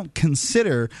 They don't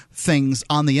consider things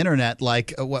on the internet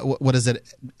like what is it?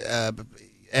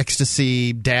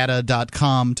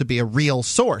 EcstasyData.com to be a real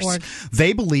source.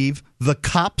 They believe the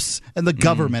cops and the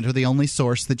government are the only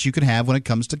source that you can have when it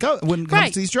comes to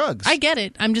to these drugs. I get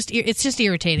it. It's just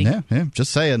irritating. Yeah,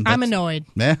 just saying. I'm annoyed.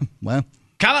 Yeah, well.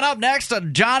 Coming up next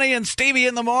on Johnny and Stevie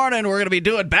in the Morning, we're going to be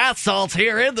doing bath salts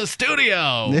here in the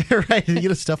studio. Yeah, right,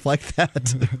 stuff like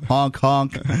that. Honk,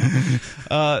 honk.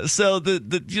 So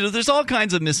there's all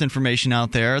kinds of misinformation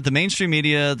out there. The mainstream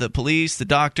media, the police, the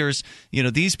doctors,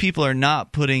 these people are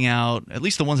not putting out, at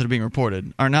least the ones that are being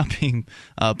reported, are not being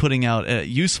putting out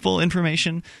useful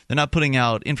information. They're not putting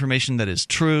out information that is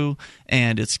true,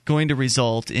 and it's going to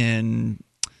result in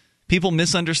people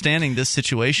misunderstanding this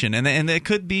situation, and it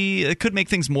could make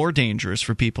things more dangerous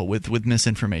for people with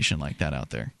misinformation like that out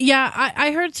there. Yeah,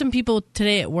 I heard some people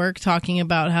today at work talking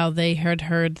about how they had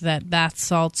heard that bath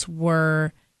salts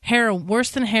were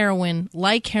worse than heroin,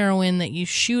 like heroin, that you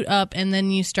shoot up and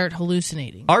then you start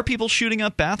hallucinating. Are people shooting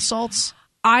up bath salts?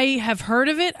 I have heard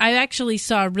of it. I actually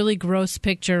saw a really gross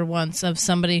picture once of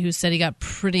somebody who said he got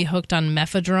pretty hooked on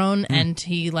mephedrone, and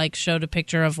he showed a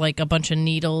picture of a bunch of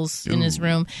needles in his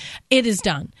room. It is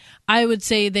done. I would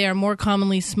say they are more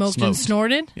commonly smoked. And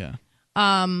snorted. Yeah.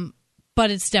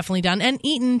 But it's definitely done and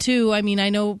eaten too. I mean,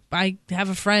 I know I have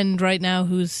a friend right now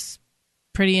who's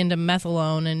pretty into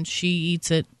methadone, and she eats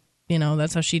it.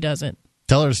 That's how she does it.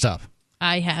 Tell her to stop.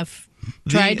 I have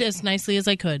tried as nicely as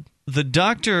I could. The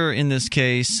doctor in this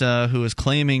case, who is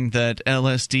claiming that the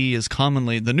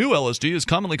new LSD is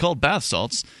commonly called bath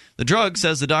salts. The drug,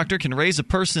 says the doctor, can raise a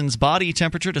person's body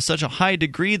temperature to such a high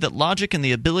degree that logic and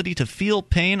the ability to feel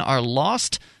pain are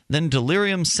lost. Then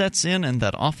delirium sets in, and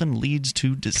that often leads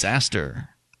to disaster.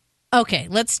 Okay,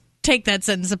 let's take that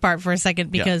sentence apart for a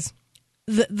second, because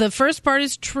The first part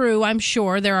is true, I'm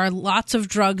sure. There are lots of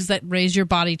drugs that raise your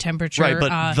body temperature. Right,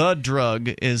 but the drug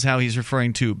is how he's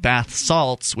referring to bath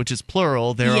salts, which is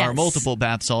plural. There are multiple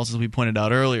bath salts, as we pointed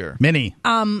out earlier. Many.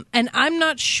 And I'm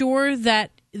not sure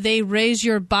that they raise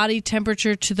your body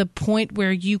temperature to the point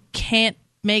where you can't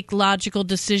make logical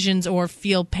decisions or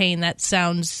feel pain. That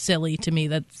sounds silly to me.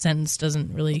 That sentence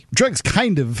doesn't really... Drugs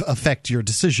kind of affect your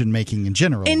decision-making in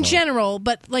general. General,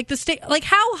 but like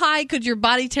how high could your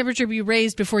body temperature be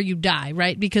raised before you die,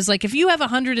 right? Because like if you have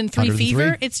 103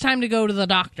 fever, it's time to go to the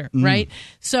doctor, right?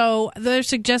 So they're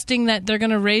suggesting that they're going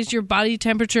to raise your body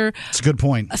temperature. It's a good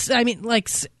point. I mean,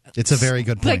 like... It's a very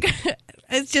good point.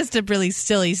 It's just a really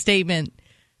silly statement.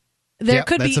 There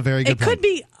could that's be, a very good point. Could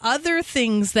be other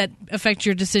things that affect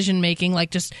your decision making,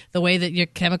 like just the way that your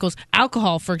chemicals,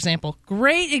 alcohol, for example,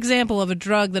 great example of a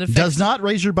drug that affects does not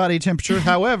raise your body temperature.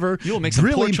 However, you will make some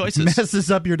really poor choices.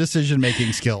 Messes up your decision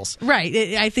making skills.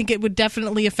 Right. I think it would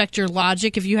definitely affect your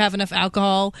logic. If you have enough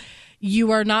alcohol,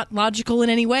 you are not logical in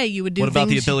any way. You would do. What about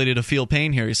the ability to feel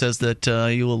pain here? He says that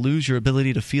you will lose your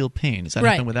ability to feel pain. Does that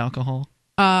happen with alcohol?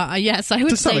 Yes, I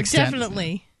would say extent.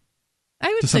 Definitely. I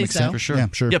would to some say extent, so. For sure. Yeah,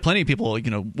 sure. Yeah, plenty of people,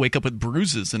 wake up with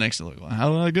bruises the next day. Like, well, how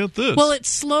did I get this? Well, it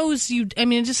slows you. I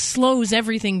mean, it just slows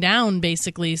everything down,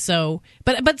 basically. So,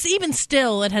 but even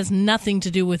still, it has nothing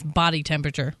to do with body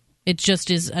temperature. It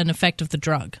just is an effect of the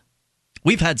drug.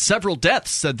 We've had several deaths,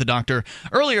 said the doctor.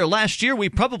 Earlier last year, we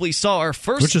probably saw our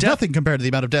first Which is nothing compared to the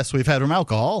amount of deaths we've had from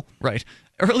alcohol. Right.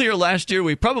 Earlier last year,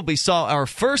 we probably saw our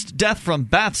first death from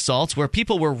bath salts, where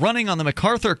people were running on the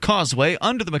MacArthur Causeway,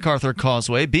 under the MacArthur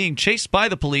Causeway, being chased by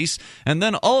the police, and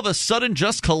then all of a sudden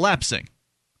just collapsing.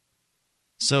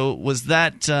 So was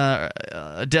that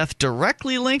a death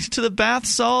directly linked to the bath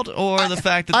salt, or the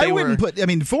fact that they wouldn't put... I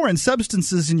mean, foreign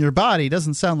substances in your body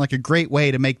doesn't sound like a great way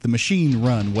to make the machine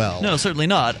run well. No, certainly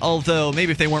not. Although,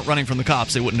 maybe if they weren't running from the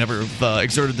cops, they would never have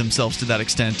exerted themselves to that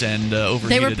extent and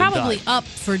overheated. They were probably and died. up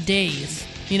for days,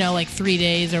 like 3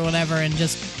 days or whatever, and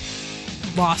just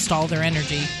lost all their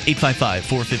energy.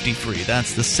 855-450-FREE.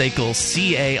 That's the SACL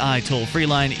CAI toll-free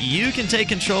line. You can take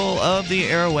control of the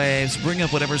airwaves, bring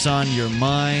up whatever's on your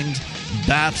mind.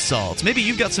 Bath salts. Maybe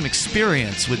you've got some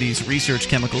experience with these research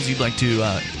chemicals. You'd like to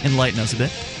enlighten us a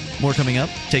bit. More coming up.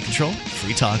 Take control.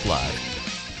 Free Talk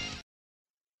Live.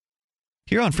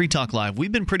 Here on Free Talk Live,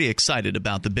 we've been pretty excited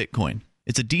about the Bitcoin.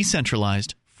 It's a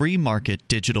decentralized, free market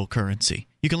digital currency.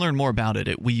 You can learn more about it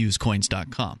at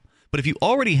weusecoins.com. But if you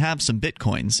already have some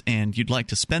Bitcoins and you'd like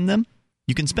to spend them,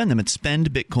 you can spend them at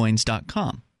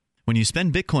spendbitcoins.com. When you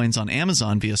spend Bitcoins on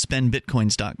Amazon via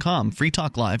spendbitcoins.com, Free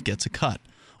Talk Live gets a cut.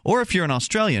 Or if you're an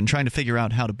Australian trying to figure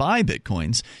out how to buy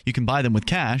Bitcoins, you can buy them with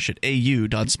cash at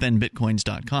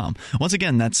au.spendbitcoins.com. Once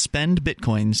again, that's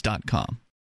spendbitcoins.com.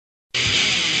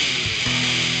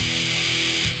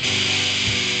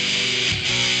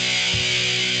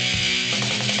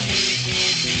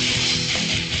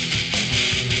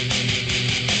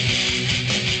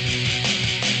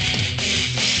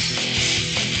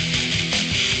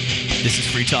 This is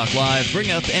Free Talk Live. Bring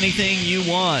up anything you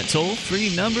want.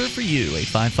 Toll-free number for you,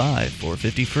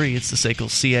 855-450-FREE. It's the SACL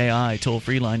CAI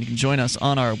toll-free line. You can join us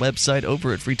on our website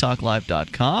over at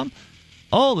freetalklive.com.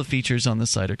 All the features on the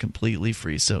site are completely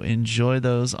free, so enjoy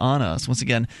those on us. Once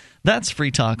again, that's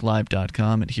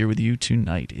freetalklive.com, and here with you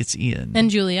tonight, it's Ian. And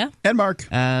Julia. And Mark.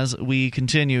 As we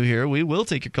continue here, we will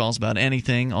take your calls about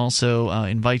anything. Also,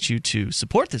 invite you to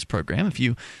support this program. If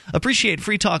you appreciate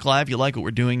Free Talk Live, you like what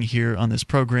we're doing here on this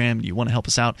program, you want to help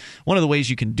us out, one of the ways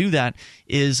you can do that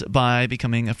is by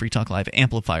becoming a Free Talk Live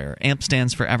amplifier. AMP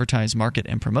stands for Advertise, Market,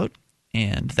 and Promote.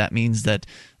 And that means that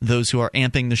those who are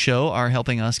amping the show are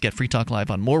helping us get Free Talk Live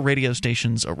on more radio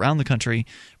stations around the country,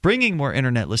 bringing more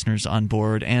internet listeners on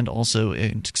board, and also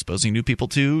exposing new people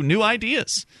to new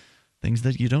ideas, things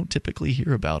that you don't typically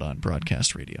hear about on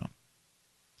broadcast radio.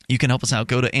 You can help us out.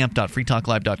 Go to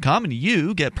amp.freetalklive.com, and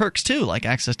you get perks too, like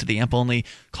access to the AMP-only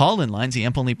call-in lines, the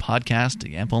AMP-only podcast,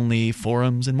 the AMP-only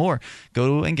forums, and more.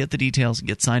 Go and get the details and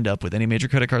get signed up with any major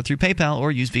credit card through PayPal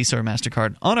or use Visa or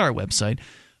MasterCard on our website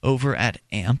over at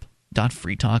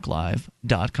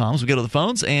amp.freetalklive.com. So we go to the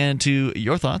phones and to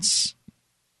your thoughts.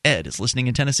 Ed is listening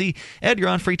in Tennessee. Ed, you're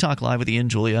on Free Talk Live with Ian,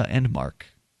 Julia, and Mark.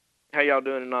 How y'all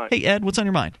doing tonight? Hey, Ed, what's on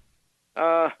your mind?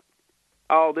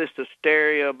 All this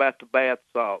hysteria about the bath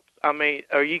salts. I mean,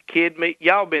 are you kidding me?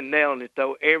 Y'all been nailing it,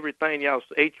 though. Everything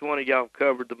each one of y'all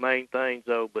covered the main things,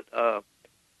 though. But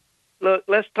look,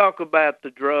 let's talk about the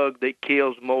drug that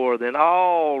kills more than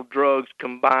all drugs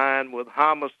combined with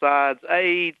homicides,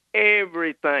 AIDS,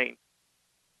 everything.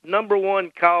 Number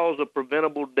one cause of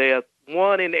preventable death,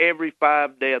 1 in every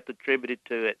 5 deaths attributed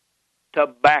to it,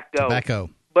 tobacco.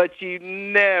 but you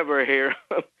never hear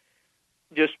them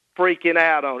just freaking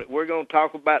out on it. We're going to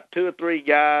talk about 2 or 3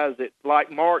 guys that,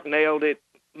 like Mark nailed it,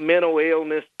 mental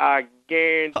illness, I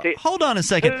guarantee. Hold on a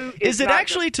second. Is it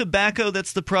actually tobacco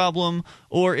that's the problem,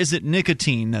 or is it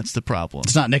nicotine that's the problem?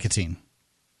 It's not nicotine.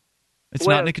 It's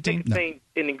not nicotine? Nicotine's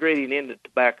an ingredient in the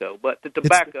tobacco, but the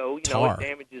tobacco, it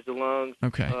damages the lungs.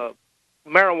 Okay.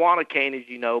 Marijuana can, as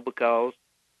you know, because,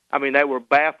 they were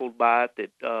baffled by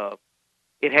it that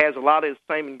it has a lot of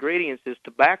the same ingredients as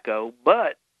tobacco,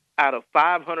 but out of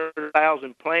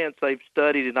 500,000 plants they've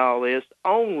studied and all this,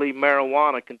 only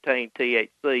marijuana contained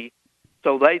THC.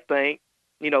 So they think,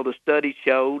 the study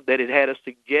showed that it had a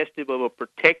suggestive of a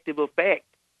protective effect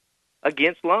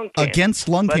against lung cancer. Against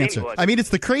lung But cancer. anyway. It's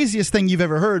the craziest thing you've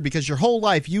ever heard, because your whole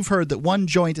life you've heard that one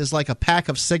joint is like a pack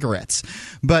of cigarettes.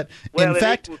 But in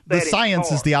fact, the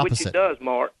science is the opposite. Which it does,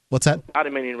 Mark. What's that? I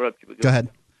didn't mean to interrupt you. But go ahead.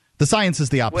 The science is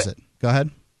the opposite. Go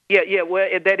ahead. Yeah, well,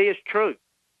 that is true.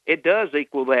 It does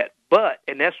equal that. But,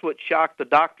 and that's what shocked the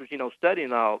doctors,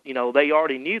 studying all. They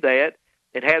already knew that.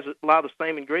 It has a lot of the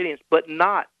same ingredients, but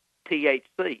not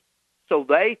THC. So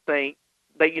they think,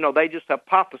 they just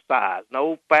hypothesize.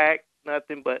 No fact,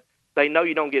 nothing, but they know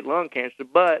you don't get lung cancer.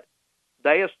 But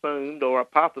they assumed or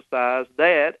hypothesized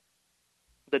that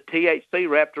the THC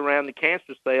wrapped around the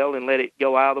cancer cell and let it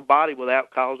go out of the body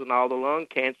without causing all the lung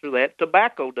cancer that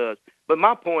tobacco does. But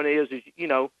my point is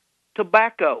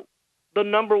tobacco, the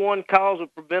number one cause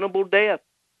of preventable death.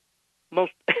 Listen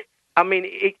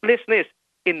to this.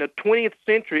 In the 20th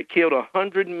century, it killed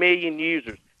 100 million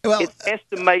users. Well, it's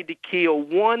estimated to kill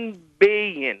 1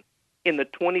 billion in the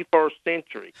 21st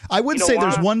century. I would say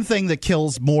there's one thing that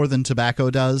kills more than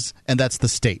tobacco does, and that's the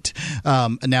state.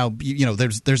 Now,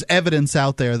 there's evidence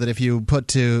out there that if you put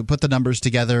the numbers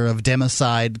together of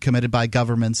democide committed by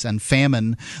governments and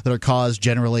famine that are caused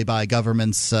generally by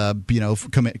governments,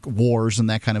 commit wars and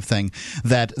that kind of thing,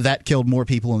 that killed more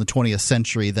people in the 20th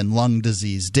century than lung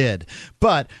disease did.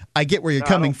 But I get where you're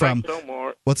coming from. So,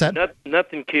 Mark. What's that?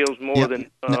 Nothing kills more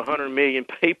than 100 million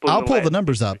people. I'll pull the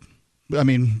numbers up.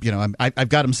 I've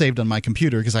got them saved on my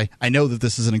computer because I know that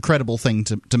this is an incredible thing,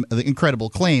 the incredible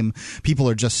claim. People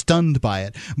are just stunned by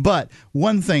it. But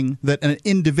one thing that an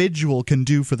individual can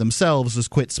do for themselves is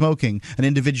quit smoking. An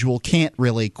individual can't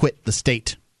really quit the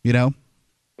state,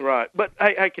 Right. But,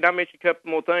 hey, can I mention a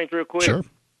couple more things real quick? Sure.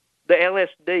 The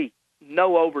LSD,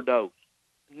 no overdose.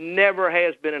 Never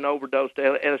has been an overdose to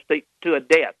LSD to a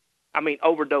death.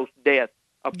 Overdose death.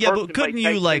 Yeah, but couldn't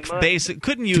you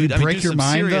do some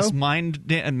serious mind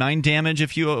damage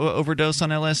if you overdose on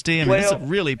LSD? It's a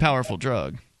really powerful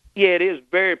drug. Yeah, it is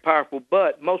very powerful,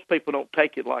 but most people don't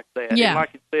take it like that. Yeah. And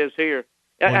like it says here.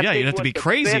 You'd have to be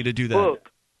crazy to do that.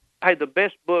 The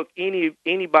best book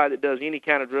anybody that does any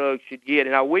kind of drug should get,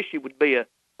 and I wish it would be an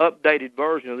updated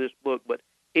version of this book, but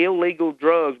Illegal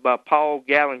Drugs by Paul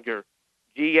Gallagher,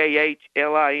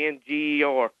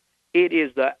 Gahlinger. It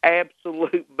is the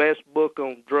absolute best book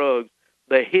on drugs.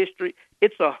 The history,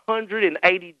 it's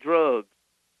 180 drugs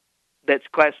that's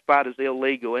classified as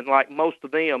illegal, and like most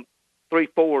of them,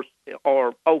 3/4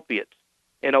 are opiates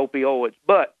and opioids.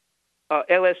 But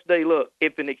LSD, look,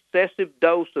 if an excessive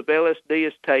dose of LSD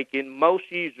is taken,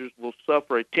 most users will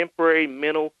suffer a temporary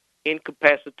mental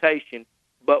incapacitation,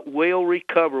 but will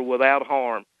recover without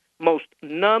harm.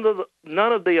 None of the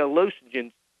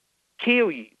hallucinogens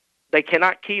kill you. They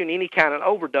cannot kill you in any kind of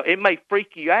overdose. It may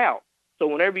freak you out. So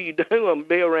whenever you do them,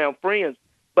 be around friends.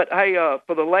 But, hey,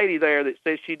 for the lady there that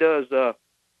says she does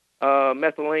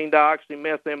methylene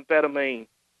dioxymethamphetamine.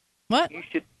 What? You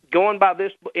should, going by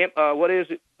this, what is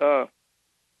it? The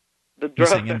drug. You're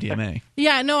saying MDMA.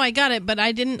 Yeah, no, I got it, but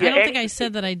I didn't. I don't think I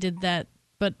said that I did that,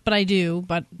 but I do.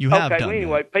 But you have done. Well,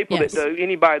 anyway, that. People that do,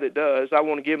 anybody that does, I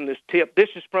want to give them this tip. This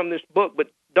is from this book,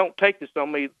 but don't take this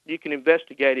on me. You can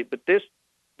investigate it. But this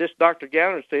Dr.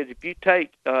 Gallagher says if you take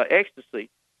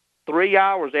ecstasy, 3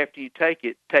 hours after you take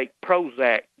it, take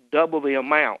Prozac, double the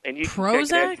amount, and you can check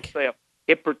it out yourself.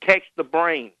 It protects the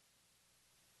brain.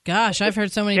 Gosh, I've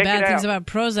heard so many bad things about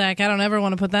Prozac. I don't ever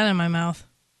want to put that in my mouth.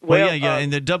 Well, yeah,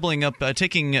 and they're doubling up.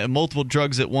 Taking multiple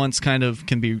drugs at once kind of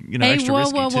can be, extra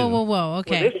risky too. Whoa.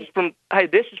 Okay. Well,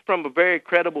 this is from a very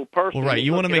credible person. Well, right.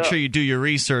 You want to make sure you do your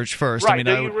research first. Right.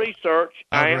 Do your research.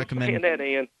 I would recommend that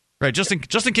in. Right. Just in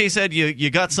case, Ed,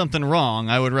 you got something wrong,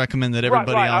 I would recommend that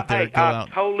everybody out there go out.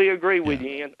 I totally agree with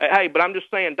you. And, hey, but I'm just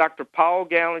saying, Dr. Paul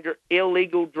Gallagher,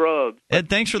 Illegal Drugs. Ed,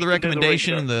 thanks for the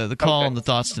recommendation and the call and the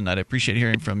thoughts tonight. I appreciate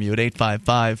hearing from you at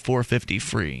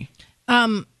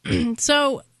 855-450-FREE.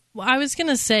 So I was going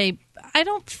to say, I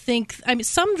don't think –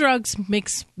 some drugs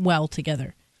mix well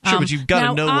together. Sure, but you've got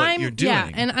to know what I'm- you're doing. Yeah,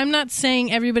 and I'm not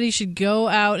saying everybody should go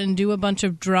out and do a bunch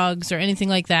of drugs or anything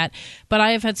like that, but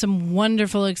I have had some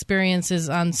wonderful experiences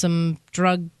on some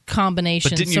drug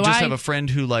combinations. But didn't you just have a friend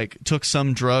who took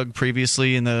some drug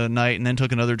previously in the night and then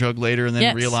took another drug later and then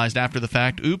Yes. realized after the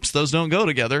fact, oops, those don't go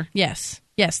together? Yes.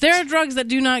 Yes, there are drugs that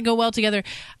do not go well together.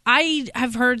 I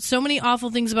have heard so many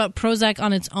awful things about Prozac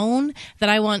on its own that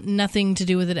I want nothing to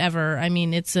do with it ever. I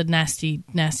mean, it's a nasty,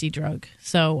 nasty drug.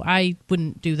 So I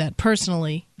wouldn't do that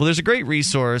personally. Well, there's a great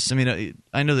resource. I mean,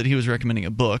 I know that he was recommending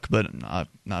a book, but not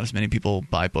as many people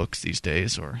buy books these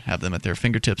days or have them at their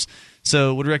fingertips.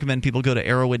 So would recommend people go to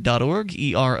arrowid.org,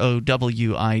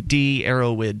 EROWID,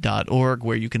 arrowid.org,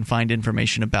 where you can find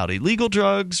information about illegal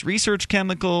drugs, research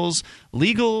chemicals,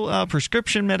 legal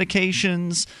prescription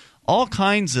medications, all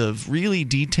kinds of really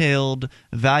detailed,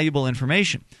 valuable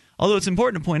information. Although it's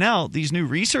important to point out, these new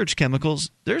research chemicals,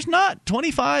 there's not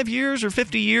 25 years or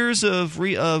 50 years of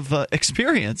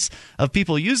experience of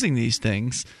people using these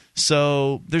things.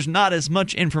 So there's not as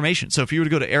much information. So if you were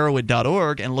to go to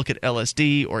arrowid.org and look at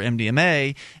LSD or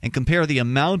MDMA and compare the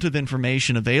amount of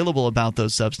information available about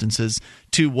those substances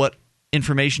to what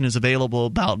information is available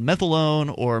about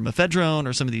methadone or mephedrone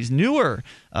or some of these newer,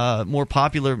 more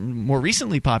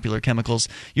recently popular chemicals,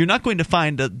 you're not going to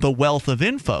find the wealth of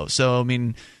info. So, I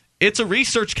mean, it's a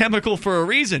research chemical for a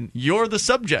reason. You're the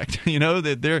subject.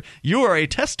 You are a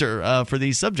tester for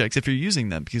these subjects if you're using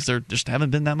them, because there just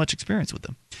haven't been that much experience with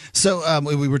them. So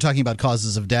we were talking about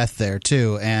causes of death there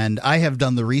too, and I have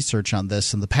done the research on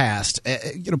this in the past.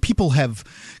 People have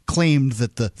claimed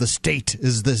that the state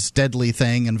is this deadly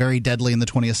thing and very deadly in the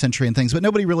 20th century and things, but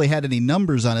nobody really had any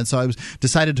numbers on it. So I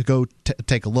decided to go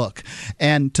take a look.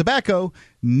 And tobacco,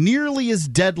 nearly as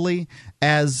deadly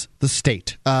as the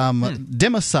state.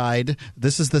 Democide,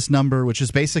 this number, which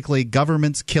is basically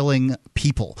governments killing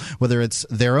people, whether it's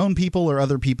their own people or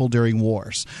other people during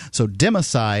wars. So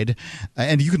democide,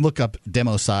 and you can look up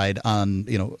democide on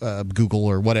Google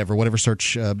or whatever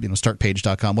search,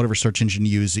 startpage.com, whatever search engine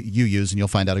you use, and you'll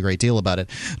find out a great deal about it.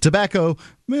 Tobacco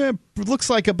looks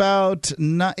like about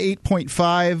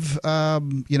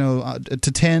 8.5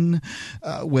 to 10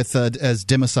 with as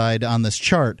democide on this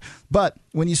chart. But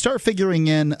when you start figuring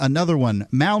in another one,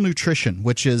 malnutrition,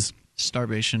 which is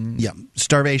starvation. Yeah,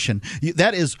 starvation.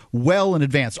 That is well in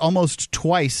advance, almost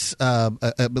twice,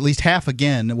 at least half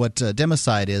again what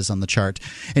democide is on the chart.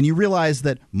 And you realize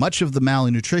that much of the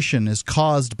malnutrition is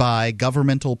caused by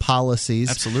governmental policies.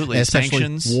 Absolutely. Especially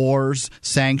Sanctions. Wars,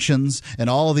 sanctions,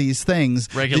 and all these things.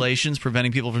 Regulations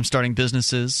preventing people from starting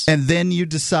businesses. And then you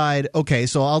decide, okay,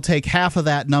 so I'll take half of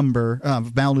that number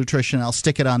of malnutrition, I'll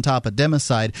stick it on top of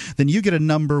democide. Then you get a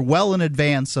number well in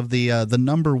advance of the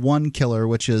number one killer,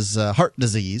 which is heart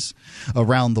disease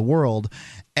around the world.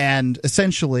 And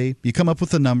essentially, you come up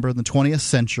with a number in the 20th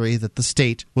century that the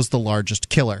state was the largest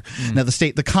killer. Now, the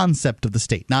state, the concept of the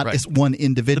state, not right. as one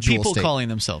individual the people state. calling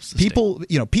themselves the people,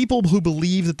 state. People who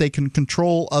believe that they can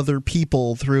control other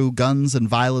people through guns and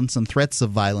violence and threats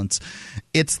of violence.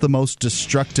 It's the most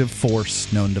destructive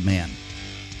force known to man.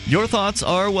 Your thoughts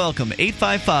are welcome.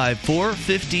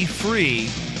 855-450-FREE.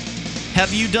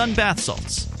 Have you done bath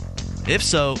salts? If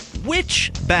so,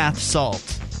 which bath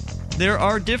salt? There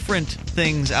are different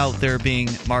things out there being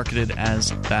marketed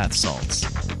as bath salts.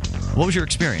 What was your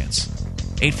experience?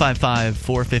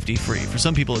 855-450-FREE. For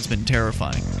some people, it's been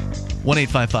terrifying.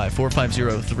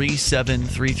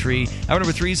 1-855-450-3733. Hour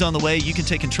number 3 is on the way. You can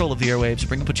take control of the airwaves.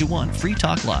 Bring up what you want. Free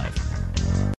Talk Live.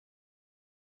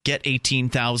 Get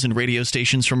 18,000 radio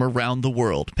stations from around the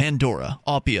world. Pandora,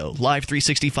 Opio, Live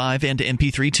 365, and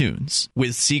MP3 tunes.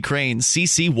 With C. Crane's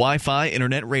CC Wi-Fi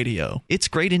Internet Radio. It's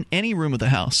great in any room of the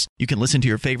house. You can listen to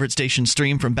your favorite station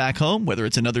stream from back home, whether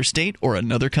it's another state or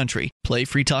another country. Play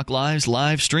Free Talk Live's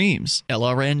live streams,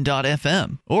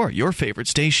 LRN.FM, or your favorite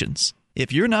stations.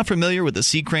 If you're not familiar with the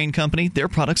C. Crane Company, their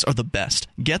products are the best.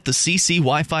 Get the CC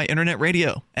Wi-Fi Internet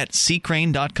Radio at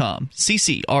ccrane.com,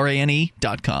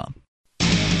 CCRANE.com.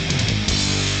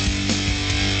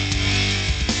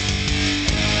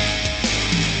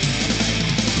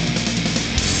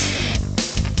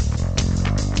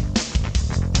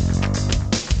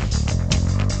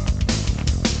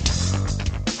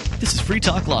 This is Free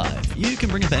Talk Live. You can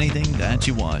bring up anything that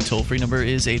you want. Toll-free number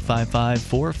is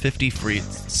 855-450-FREE.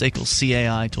 It's SACL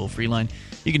CAI toll-free line.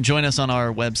 You can join us on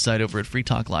our website over at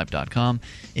freetalklive.com.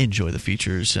 Enjoy the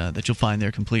features that you'll find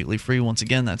there completely free. Once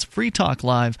again, that's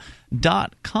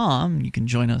freetalklive.com. You can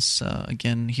join us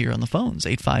again here on the phones,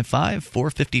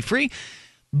 855-450-FREE.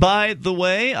 By the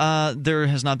way, there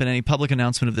has not been any public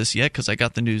announcement of this yet because I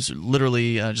got the news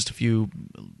literally just a few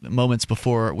moments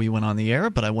before we went on the air,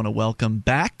 but I want to welcome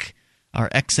back our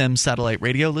XM satellite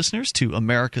radio listeners to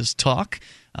America's Talk.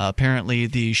 Apparently,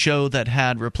 the show that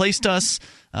had replaced us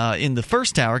in the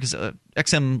first hour, because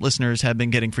XM listeners have been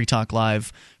getting Free Talk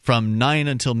Live from 9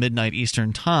 until midnight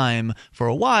Eastern Time for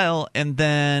a while, and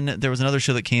then there was another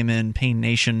show that came in, Pain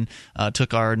Nation,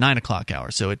 took our 9 o'clock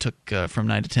hour, so it took from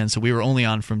 9 to 10, so we were only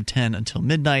on from 10 until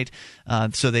midnight.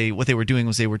 So what they were doing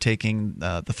was they were taking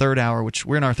the third hour, which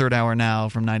we're in our third hour now,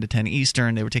 from 9 to 10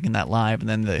 Eastern. They were taking that live, and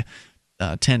then the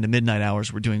 10 to midnight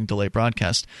hours, we're doing delay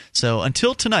broadcast. So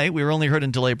until tonight, we were only heard in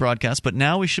delay broadcast, but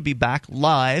now we should be back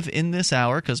live in this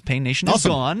hour because Pain Nation is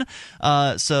gone.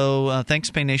 So thanks,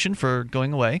 Pain Nation, for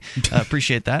going away.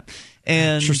 Appreciate that.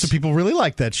 And sure, some people really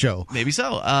like that show. Maybe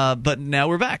so. But now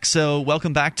we're back. So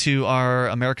welcome back to our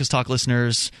America's Talk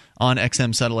listeners on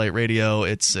XM Satellite Radio.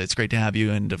 It's great to have you.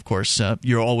 And, of course,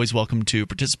 you're always welcome to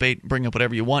participate. Bring up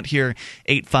whatever you want here.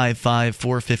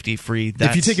 855-450-FREE.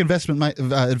 If you take investment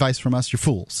advice from us, you're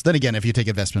fools. Then again, if you take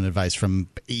investment advice from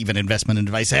even investment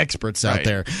advice experts out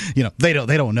there, they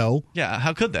don't know. Yeah,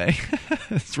 how could they?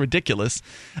 It's ridiculous.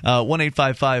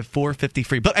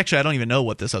 1-855-450-FREE. But actually, I don't even know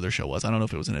what this other show was. I don't know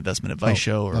if it was an investment advice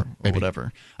show or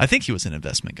whatever. I think he was an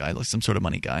investment guy, like some sort of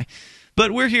money guy.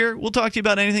 But we're here. We'll talk to you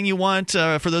about anything you want.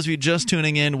 For those of you just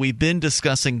tuning in, we've been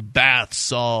discussing bath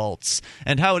salts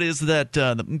and how it is that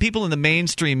the people in the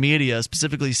mainstream media,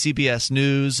 specifically CBS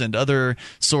News and other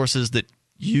sources that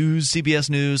use CBS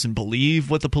News and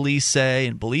believe what the police say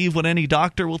and believe what any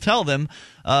doctor will tell them,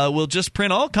 will just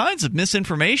print all kinds of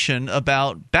misinformation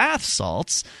about bath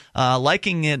salts,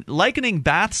 likening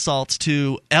bath salts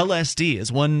to LSD,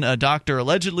 as one doctor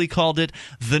allegedly called it.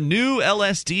 The new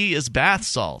LSD is bath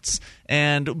salts.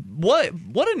 And what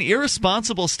an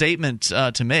irresponsible statement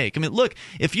to make. I mean, look,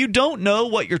 if you don't know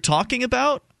what you're talking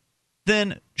about,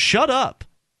 then shut up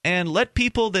and let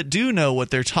people that do know what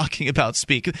they're talking about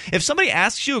speak. If somebody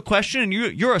asks you a question and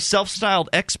you're a self-styled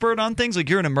expert on things, like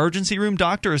you're an emergency room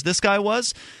doctor, as this guy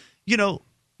was, you're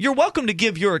welcome to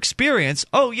give your experience.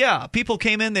 Oh, yeah, people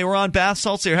came in, they were on bath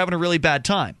salts, they were having a really bad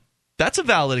time. That's a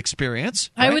valid experience.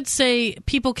 Right? I would say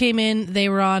people came in, they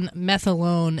were on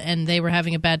methadone, and they were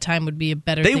having a bad time would be a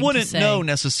better thing to say. They wouldn't know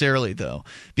necessarily, though,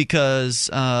 because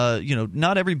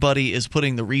not everybody is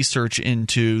putting the research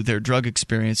into their drug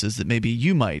experiences that maybe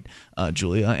you might,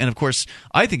 Julia. And, of course,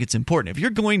 I think it's important. If you're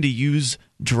going to use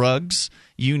drugs,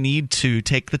 you need to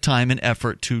take the time and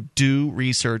effort to do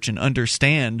research and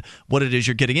understand what it is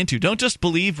you're getting into. Don't just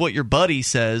believe what your buddy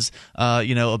says,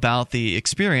 about the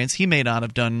experience. He may not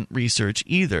have done research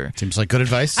either. Seems like good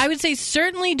advice. I would say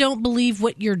certainly don't believe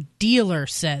what your dealer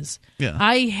says. Yeah.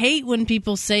 I hate when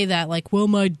people say that, like, well,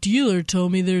 my dealer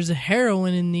told me there's a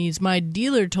heroin in these. My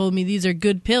dealer told me these are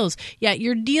good pills. Yeah,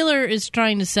 your dealer is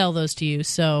trying to sell those to you.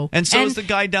 And is the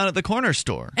guy down at the corner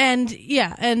store. And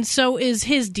so is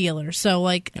his dealer. So,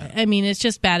 I mean, it's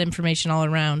just bad information all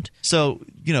around. So,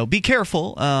 be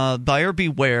careful. Buyer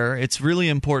beware. It's really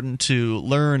important to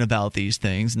learn about these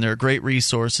things, and there are great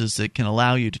resources that can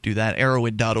allow you to do that.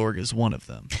 Arrowhead.org is one of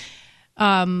them.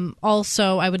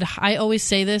 Also, I always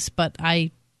say this, but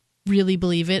I really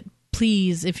believe it.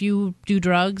 Please, if you do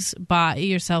drugs, buy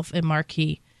yourself a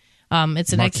Marquee.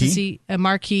 It's an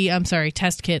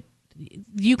test kit.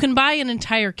 You can buy an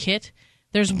entire kit.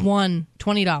 There's one,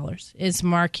 $20. It's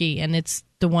Marquee, and it's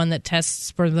the one that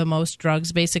tests for the most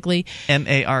drugs, basically.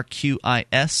 Marquis?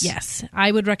 Yes.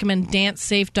 I would recommend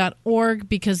dancesafe.org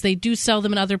because they do sell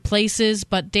them in other places,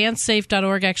 but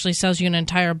dancesafe.org actually sells you an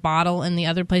entire bottle, and the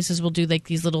other places will do like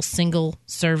these little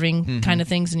single-serving kind of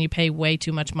things, and you pay way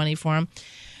too much money for them.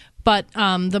 But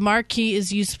the Marquee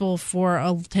is useful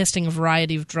for testing a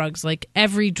variety of drugs. Like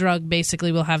every drug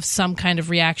basically will have some kind of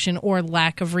reaction or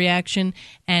lack of reaction,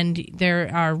 and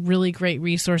there are really great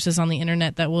resources on the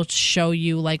internet that will show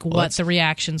you what the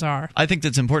reactions are. I think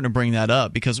that's important to bring that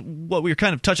up because what we're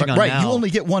kind of touching on right, now. You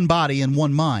only get one body and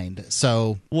one mind,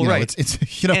 so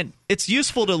and it's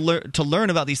useful to learn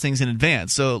about these things in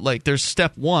advance. So there's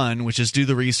step one, which is do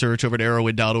the research over at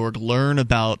arrowhead.org, learn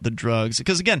about the drugs.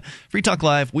 Because again, Free Talk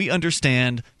Live, we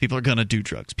understand people are going to do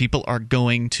drugs. People are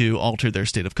going to alter their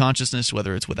state of consciousness,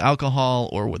 whether it's with alcohol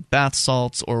or with bath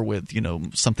salts or with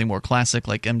something more classic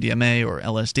like MDMA or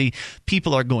LSD.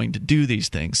 People are going to do these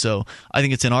things. So I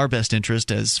think it's in our best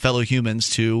interest as fellow humans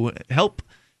to help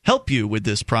you with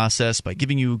this process by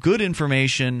giving you good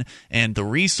information and the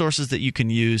resources that you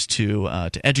can use to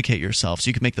educate yourself so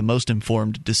you can make the most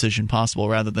informed decision possible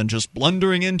rather than just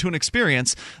blundering into an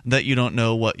experience that you don't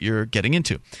know what you're getting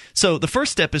into. So the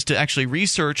first step is to actually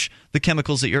research the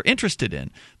chemicals that you're interested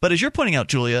in. But as you're pointing out,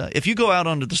 Julia, if you go out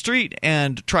onto the street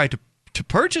and try to to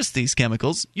purchase these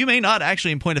chemicals, you may not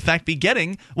actually, in point of fact, be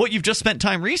getting what you've just spent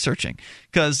time researching.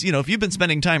 Because, if you've been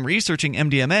spending time researching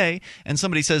MDMA and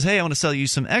somebody says, hey, I want to sell you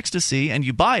some ecstasy, and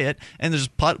you buy it and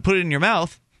just put it in your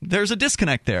mouth, there's a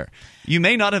disconnect there. You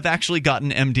may not have actually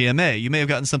gotten MDMA. You may have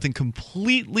gotten something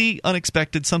completely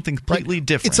unexpected, something completely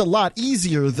different. It's a lot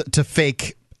easier to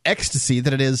fake ecstasy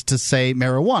than it is to say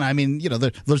marijuana. I mean,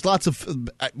 there's lots of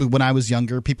when I was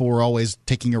younger, people were always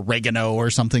taking oregano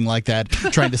or something like that,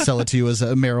 trying to sell it to you as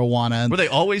a marijuana. Were they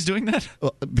always doing that?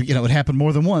 It happened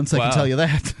more than once. Wow. I can tell you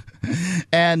that.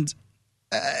 And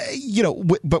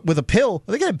but with a pill,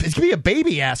 it could be a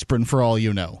baby aspirin for all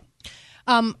you know.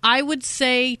 I would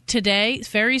say today,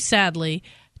 very sadly,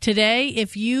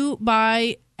 if you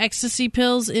buy ecstasy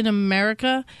pills in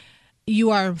America, you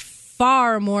are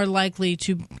far more likely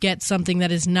to get something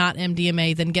that is not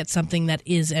MDMA than get something that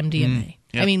is MDMA.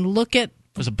 Yep. I mean,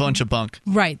 there's a bunch of bunk.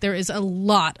 Right. There is a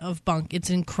lot of bunk. It's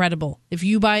incredible. If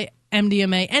you buy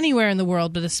MDMA anywhere in the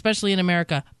world, but especially in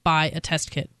America, buy a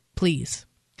test kit, please.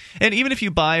 And even if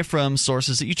you buy from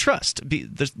sources that you trust,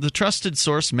 the trusted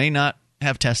source may not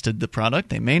have tested the product.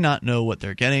 They may not know what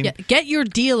they're getting. Yeah, get your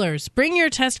dealers. Bring your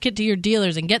test kit to your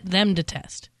dealers and get them to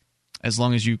test. As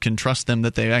long as you can trust them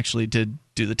that they actually did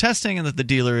do the testing and that the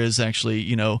dealer is actually,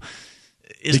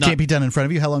 It can't be done in front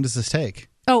of you. How long does this take?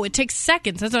 Oh, it takes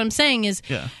seconds. That's what I'm saying is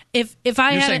if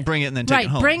I You're had saying bring it and then take it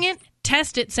home. Bring it,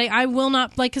 test it, say I will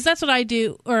not, because that's what I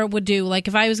do or would do. Like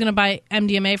if I was going to buy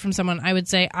MDMA from someone, I would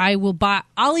say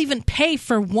I'll even pay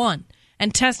for one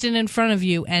and test it in front of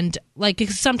you. And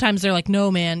because sometimes they're like, no,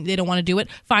 man, they don't want to do it.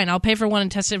 Fine, I'll pay for one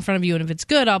and test it in front of you. And if it's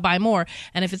good, I'll buy more.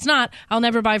 And if it's not, I'll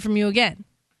never buy from you again.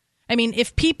 I mean,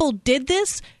 if people did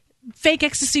this, fake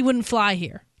ecstasy wouldn't fly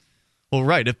here. Well,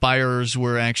 right. If buyers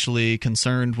were actually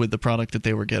concerned with the product that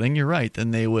they were getting, you're right.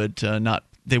 Then they would not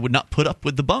put up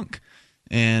with the bunk,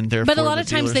 and therefore. But a lot of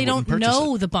times they don't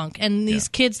know the bunk, and these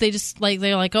kids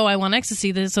they're like, oh, I want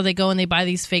ecstasy, so they go and they buy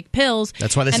these fake pills.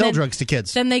 That's why they sell drugs to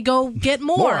kids. Then they go get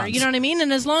more. Morons. You know what I mean?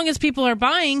 And as long as people are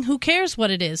buying, who cares what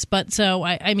it is? But so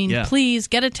I mean, please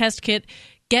get a test kit.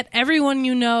 Get everyone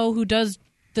you know who does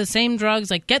the same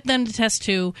drugs, get them to test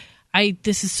too.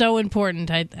 This is so important.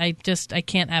 I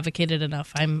can't advocate it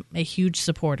enough. I'm a huge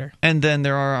supporter. And then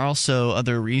there are also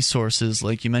other resources,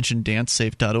 like you mentioned,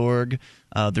 dancesafe.org.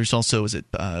 There's also,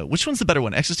 which one's the better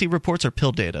one? Ecstasy Reports or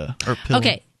Pill Data?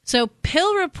 Okay, so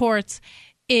Pill Reports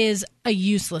is a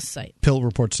useless site.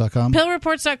 Pillreports.com.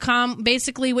 Pillreports.com.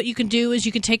 Basically, what you can do is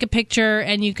you can take a picture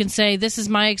and you can say, this is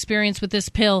my experience with this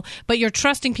pill, but you're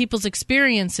trusting people's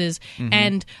experiences.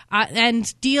 Mm-hmm.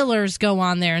 And dealers go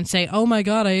on there and say, oh my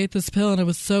God, I ate this pill and it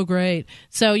was so great.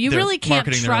 So you really can't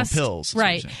trust. Their own pills,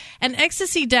 right. And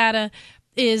ecstasy data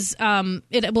is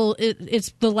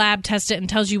it's the lab tests it and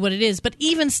tells you what it is. But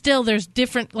even still, there's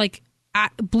different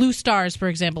Blue Stars, for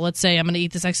example. Let's say I'm going to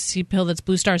eat this ecstasy pill that's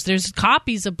Blue Stars. There's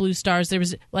copies of Blue Stars. There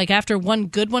was after one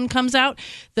good one comes out,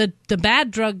 the bad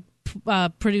drug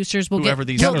producers will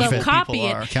copy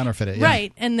it, counterfeit it,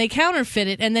 right? And they counterfeit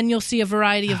it, and then you'll see a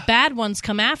variety of bad ones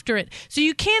come after it. So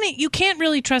you can't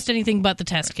really trust anything but the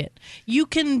test kit. You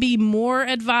can be more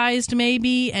advised,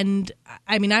 maybe, and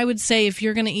I mean, I would say if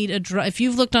you're going to eat a drug, if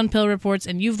you've looked on Pill Reports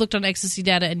and you've looked on ecstasy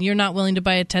data, and you're not willing to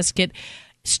buy a test kit,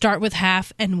 start with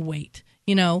half and wait.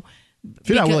 If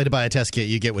you're not willing to buy a test kit,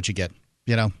 you get what you get.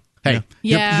 Hey,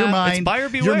 your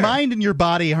mind and your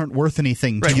body aren't worth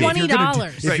anything to you.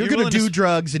 $20. If you're going to do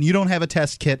drugs and you don't have a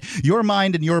test kit, your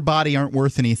mind and your body aren't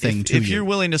worth anything to you. If you're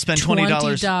willing to spend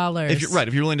 $20, if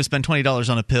you're willing to spend $20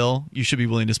 on a pill, you should be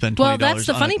willing to spend $20 on a test kit. Well, that's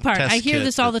the funny part. I hear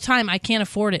this all the time. I can't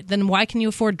afford it. Then why can you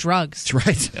afford drugs? That's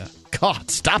right. Yeah.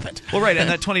 God, stop it. Well, right, and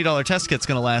that $20 test kit's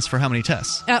going to last for how many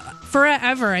tests?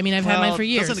 Forever. I mean, I've had mine for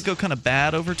years. Doesn't it go kind of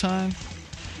bad over time?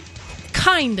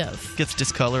 Kind of. Gets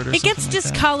discolored or something It gets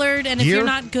discolored, and if you're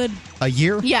not good... A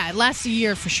year? Yeah, it lasts a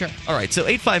year for sure. All right, so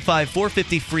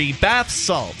 855-450-FREE, bath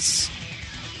salts.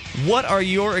 What are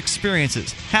your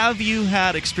experiences? Have you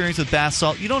had experience with bath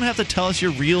salt? You don't have to tell us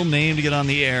your real name to get on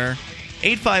the air.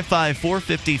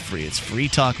 855-450-FREE. It's Free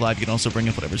Talk Live. You can also bring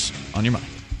up whatever's on your mind.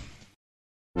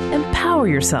 Empower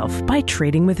yourself by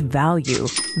trading with value.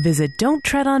 Visit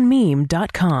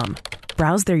don'ttreadonmeme.com.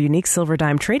 Browse their unique silver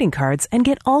dime trading cards and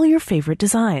get all your favorite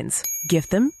designs. Gift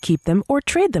them, keep them, or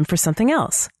trade them for something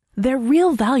else. They're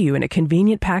real value in a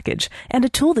convenient package and a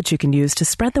tool that you can use to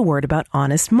spread the word about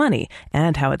honest money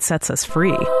and how it sets us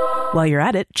free. While you're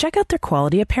at it, check out their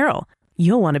quality apparel.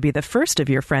 You'll want to be the first of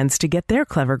your friends to get their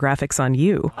clever graphics on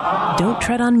you. Don't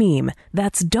Tread on Meme.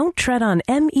 That's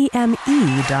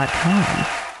don'ttreadonmeme.com.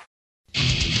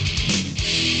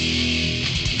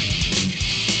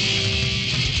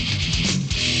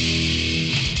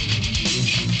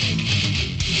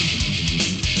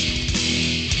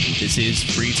 This is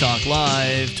Free Talk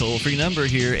Live. Toll-free number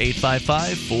here,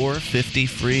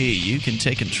 855-450-FREE. You can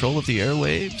take control of the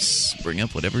airwaves. Bring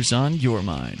up whatever's on your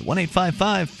mind.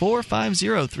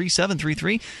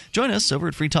 1-855-450-3733. Join us over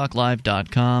at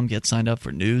freetalklive.com. Get signed up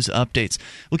for news updates.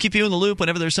 We'll keep you in the loop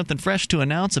whenever there's something fresh to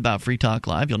announce about Free Talk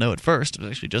Live. You'll know it first. I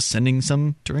was actually just sending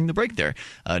some during the break there.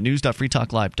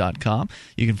 News.freetalklive.com.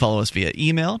 You can follow us via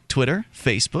email, Twitter,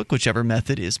 Facebook, whichever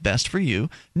method is best for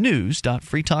you.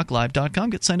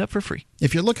 News.freetalklive.com. Get signed up for free.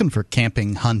 If you're looking for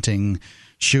camping, hunting,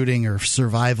 shooting, or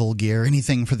survival gear,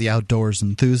 anything for the outdoors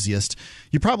enthusiast,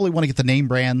 you probably want to get the name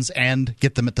brands and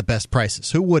get them at the best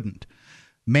prices. Who wouldn't?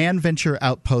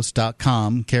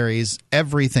 ManVentureOutpost.com carries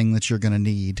everything that you're going to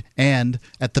need, and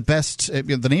at the best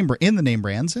in the name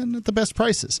brands and at the best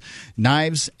prices.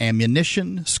 Knives,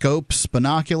 ammunition, scopes,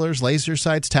 binoculars, laser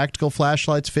sights, tactical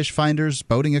flashlights, fish finders,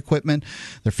 boating equipment.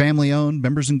 They're family owned,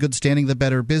 members in good standing of the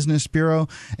Better Business Bureau,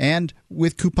 and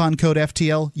with coupon code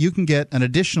FTL, you can get an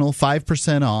additional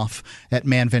 5% off at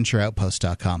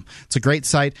ManVentureOutpost.com. It's a great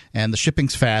site, and the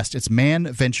shipping's fast. It's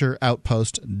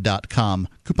ManVentureOutpost.com.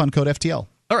 Coupon code FTL.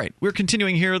 All right, we're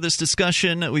continuing here this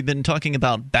discussion. We've been talking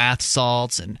about bath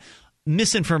salts and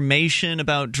misinformation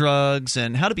about drugs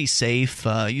and how to be safe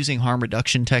using harm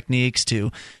reduction techniques to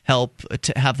help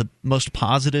to have the most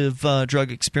positive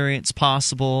drug experience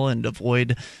possible and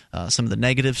avoid some of the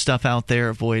negative stuff out there,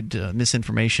 avoid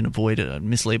misinformation, avoid a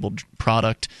mislabeled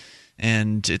product.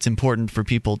 And it's important for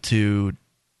people to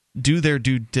do their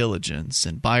due diligence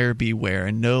and buyer beware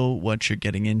and know what you're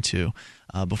getting into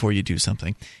before you do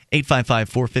something.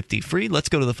 855-450-FREE. Let's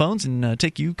go to the phones and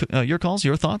take your calls,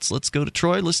 your thoughts. Let's go to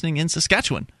Troy listening in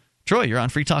Saskatchewan. Troy, you're on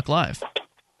Free Talk Live.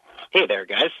 Hey there,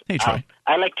 guys. Hey, Troy.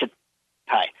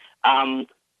 Hi.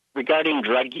 Regarding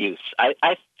drug use,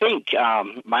 I think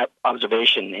my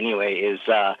observation anyway is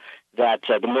that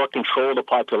the more controlled the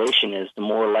population is, the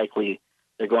more likely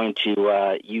they're going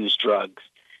to use drugs.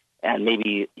 And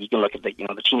maybe you can look at the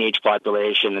teenage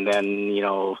population, and then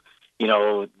the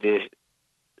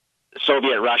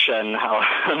Soviet Russia and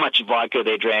how much vodka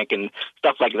they drank and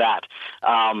stuff like that.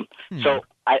 So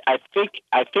I think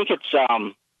it's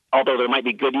although there might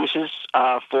be good uses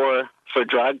for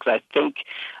drugs, I think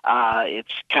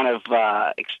it's kind of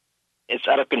it's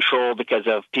out of control because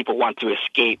of people want to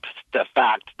escape the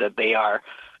fact that they are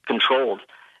controlled.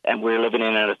 And we're living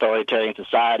in an authoritarian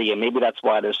society, and maybe that's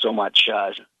why there's so much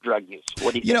drug use.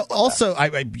 What do you think? Also,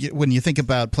 when you think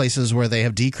about places where they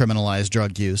have decriminalized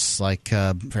drug use, like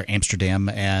for Amsterdam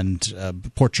and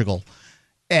Portugal,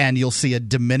 and you'll see a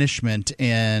diminishment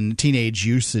in teenage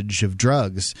usage of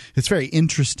drugs. It's very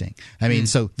interesting. I mean,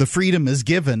 so the freedom is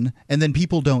given, and then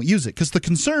people don't use it. Because the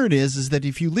concern is that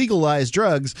if you legalize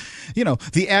drugs,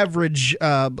 the average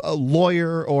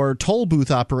lawyer or toll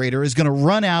booth operator is going to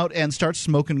run out and start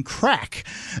smoking crack,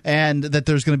 and that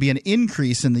there's going to be an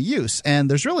increase in the use. And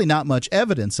there's really not much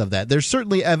evidence of that. There's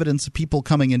certainly evidence of people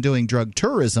coming and doing drug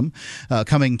tourism,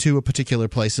 coming to a particular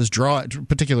place,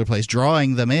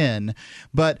 drawing them in,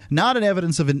 but not an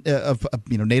evidence of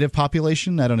native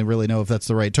population. I don't really know if that's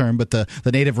the right term, but the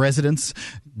native residents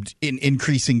in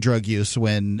increasing drug use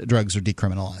when drugs are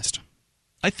decriminalized.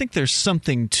 I think there's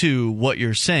something to what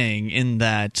you're saying in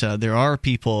that there are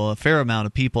a fair amount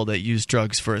of people that use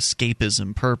drugs for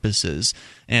escapism purposes.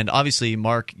 And obviously,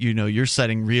 Mark, you're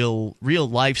citing real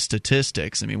life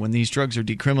statistics. I mean, when these drugs are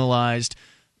decriminalized,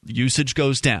 usage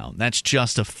goes down. That's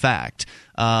just a fact.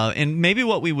 And maybe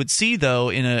what we would see, though,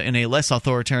 in a less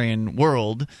authoritarian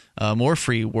world, more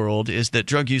free world, is that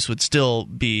drug use would still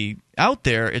be out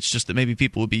there. It's just that maybe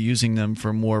people would be using them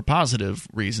for more positive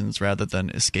reasons rather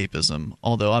than escapism.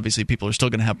 Although, obviously, people are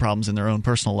still going to have problems in their own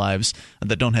personal lives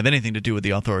that don't have anything to do with the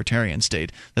authoritarian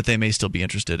state that they may still be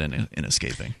interested in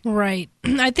escaping. Right.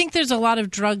 I think there's a lot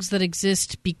of drugs that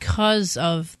exist because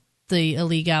of the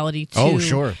illegality too. Oh,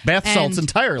 sure. Bath salts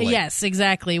entirely. Yes,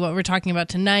 exactly. What we're talking about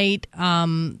tonight.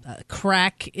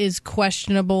 Crack is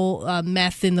questionable.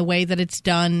 Meth, in the way that it's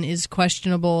done, is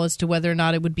questionable as to whether or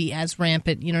not it would be as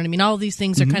rampant. You know what I mean? All of these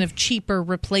things are kind of cheaper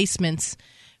replacements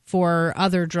for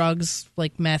other drugs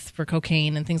like meth, for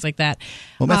cocaine and things like that.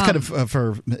 Well, meth kind of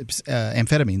for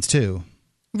amphetamines too.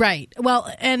 Right. Well,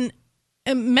 and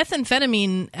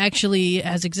methamphetamine actually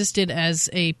has existed as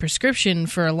a prescription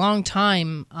for a long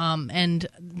time, and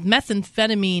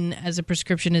methamphetamine as a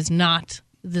prescription is not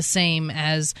the same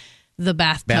as the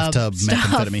bathtub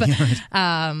stuff.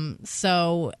 Methamphetamine.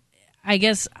 So I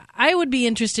guess I would be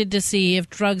interested to see if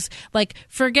drugs,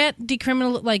 forget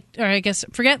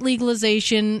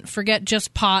legalization, forget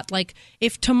just pot. Like,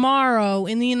 if tomorrow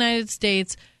in the United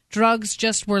States drugs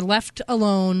just were left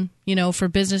alone, for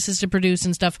businesses to produce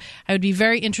and stuff, I would be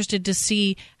very interested to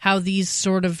see how these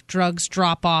sort of drugs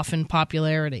drop off in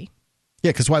popularity.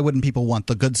 Yeah, because why wouldn't people want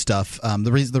the good stuff?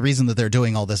 The reason that they're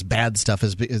doing all this bad stuff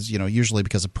is usually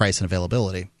because of price and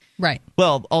availability. Right.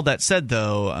 Well, all that said,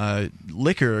 though,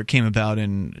 liquor came about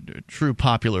in true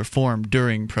popular form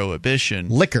during Prohibition.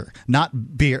 Liquor,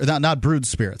 not beer, not brewed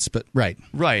spirits, but right.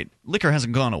 Right. Liquor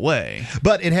hasn't gone away.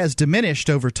 But it has diminished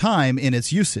over time in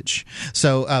its usage.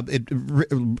 So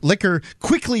liquor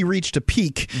quickly reached a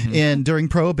peak during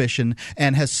Prohibition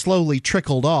and has slowly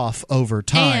trickled off over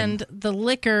time. And the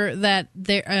liquor that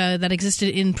existed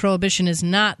in Prohibition is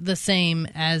not the same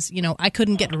as, I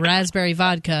couldn't get raspberry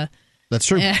vodka. That's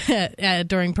true.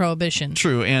 During Prohibition.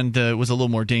 True, and it was a little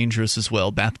more dangerous as well.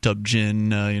 Bathtub gin,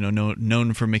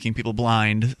 known for making people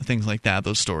blind, things like that,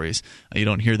 those stories. You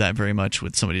don't hear that very much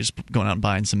with somebody just going out and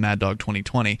buying some Mad Dog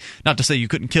 2020. Not to say you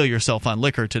couldn't kill yourself on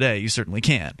liquor today. You certainly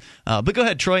can. But go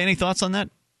ahead, Troy, any thoughts on that?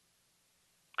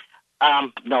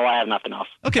 No, I have nothing else.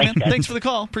 Okay, man. Thanks for the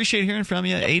call. Appreciate hearing from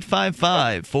you.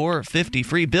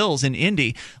 855-450-FREE. Bill's in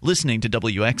Indy, listening to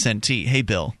WXNT. Hey,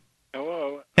 Bill.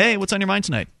 Hello. Hey, what's on your mind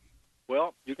tonight?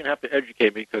 Well, you're going to have to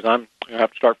educate me because I'm going to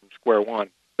have to start from square one.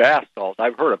 Bath salts.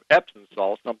 I've heard of Epsom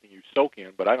salt, something you soak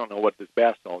in, but I don't know what this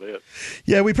bath salt is.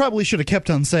 Yeah, we probably should have kept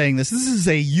on saying this. This is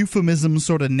a euphemism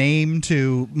sort of name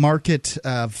to market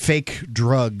fake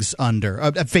drugs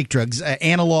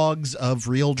analogs of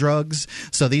real drugs.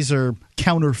 So these are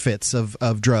counterfeits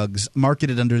of drugs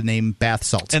marketed under the name bath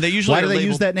salts. And they usually Why do they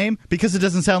use that name? Because it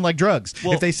doesn't sound like drugs.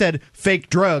 Well, if they said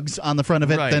fake drugs on the front of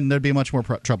it, then there'd be much more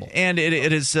trouble. And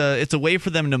it's a way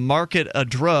for them to market a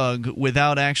drug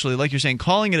without actually, like you're saying,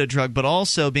 calling it a drug, but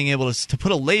also being able to put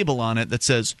a label on it that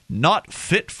says not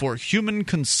fit for human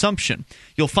consumption.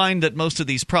 You'll find that most of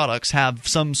these products have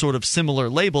some sort of similar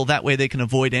label. That way they can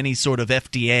avoid any sort of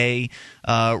FDA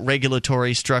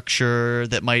regulatory structure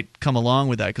that might come along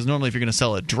with that. Because normally if you're going to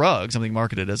sell a drug, something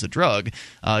marketed as a drug,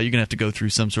 you're going to have to go through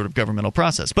some sort of governmental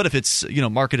process. But if it's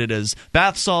marketed as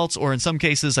bath salts, or in some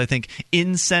cases I think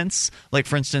incense, like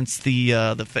for instance the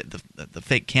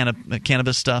fake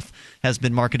cannabis stuff has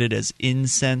been marketed as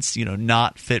incense,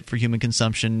 not fit for human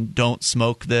consumption, don't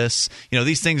smoke this.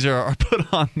 These things are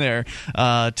put on there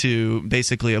to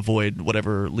basically avoid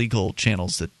whatever legal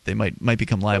channels that they might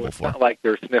become liable for. It's not like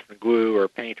they're sniffing glue or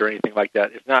paint or anything like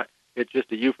that. It's not. It's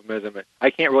just a euphemism.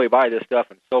 I can't really buy this stuff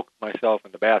and soak myself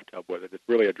in the bathtub with it. It's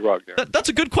really a drug there. That's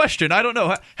a good question. I don't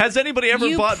know. Has anybody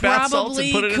ever bought bath salts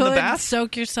and put it in the bath? You probably could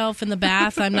soak yourself in the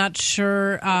bath. I'm not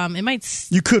sure. It might.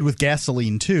 You could with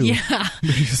gasoline too. Yeah.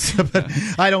 But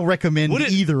I don't recommend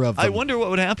either of them. I wonder what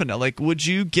would happen now. Like, would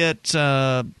you get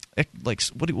what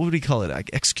would he call it?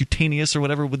 Like excutaneous or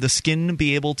whatever? Would the skin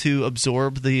be able to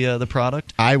absorb the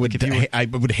product? I would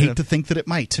hate to think that it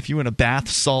might. If you were in a bath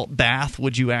salt bath,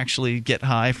 would you actually get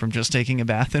high from just taking a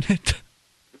bath in it?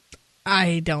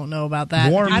 I don't know about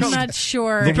that. I'm not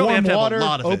sure. The warm water,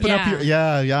 open up your...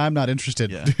 Yeah, I'm not interested.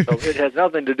 Yeah. So it has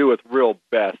nothing to do with real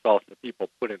bath salts that people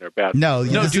put in their bath. No,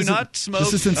 do not smoke.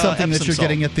 This isn't something that you're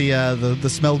getting at the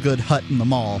Smell Good hut in the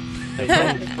mall.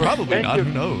 Probably not.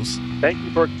 Who knows? Thank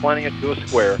you for explaining it to a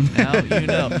square. Now you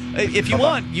know. If you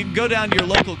want, you can go down to your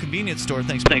local convenience store.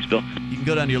 Thanks, Bill. You can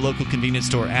go down to your local convenience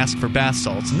store, ask for bath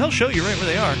salts, and they'll show you right where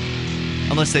they are.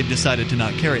 Unless they've decided to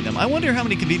not carry them. I wonder how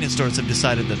many convenience stores have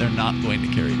decided that they're not going to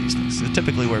carry these things. It's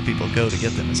typically where people go to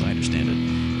get them, as I understand it.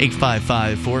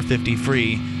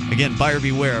 855-450-FREE. Again, buyer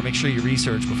beware. Make sure you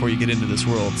research before you get into this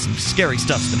world. Some scary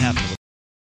stuff's been happening.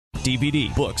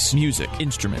 DVD, books, music,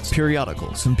 instruments,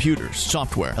 periodicals, computers,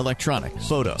 software, electronics,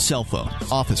 photo, cell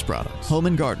phones, office products, home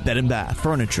and garden, bed and bath,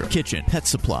 furniture, kitchen, pet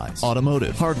supplies,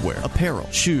 automotive, hardware, apparel,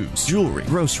 shoes, jewelry,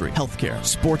 grocery, healthcare,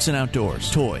 sports and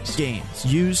outdoors, toys, games,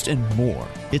 used, and more.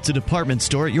 It's a department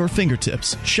store at your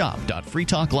fingertips.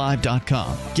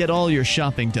 Shop.freetalklive.com. Get all your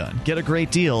shopping done, get a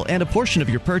great deal, and a portion of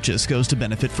your purchase goes to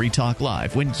benefit Free Talk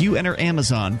Live when you enter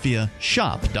Amazon via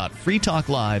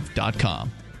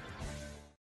shop.freetalklive.com.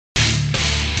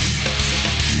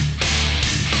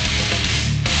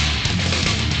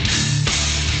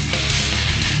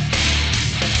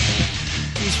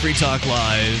 Free Talk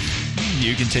Live.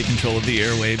 You can take control of the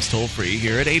airwaves toll-free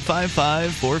here at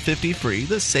 855-450-FREE,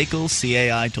 the SACL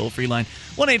CAI toll-free line,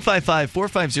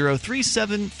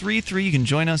 1-855-450-3733. You can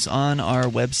join us on our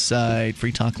website,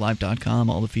 freetalklive.com.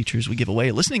 All the features we give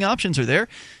away. Listening options are there.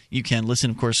 You can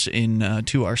listen, of course,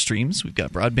 to our streams. We've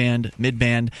got broadband,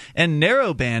 midband, and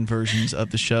narrowband versions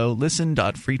of the show.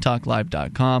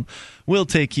 Listen.freetalklive.com will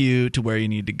take you to where you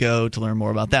need to go to learn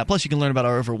more about that. Plus, you can learn about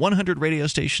our over 100 radio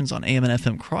stations on AM and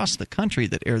FM across the country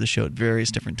that air the show at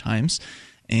various different times.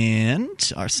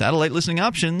 and our satellite listening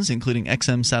options, including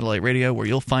XM Satellite Radio, where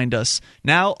you'll find us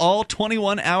now all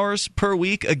 21 hours per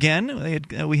week again.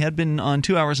 We had been on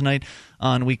 2 hours a night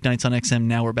on weeknights on XM.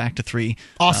 Now we're back to 3.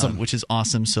 Awesome. Which is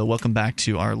awesome. So welcome back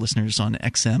to our listeners on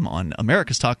XM on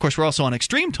America's Talk. Of course, we're also on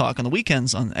Extreme Talk on the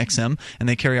weekends on XM, and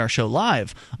they carry our show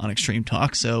live on Extreme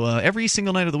Talk. So every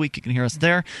single night of the week you can hear us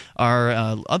there. Our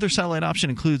other satellite option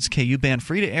includes KU band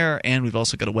free to air, and we've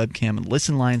also got a webcam and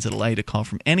listen lines that allow you to call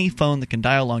from any phone that can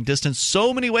dial long distance.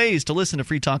 So many ways to listen to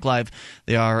Free Talk Live.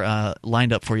 They are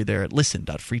lined up for you there at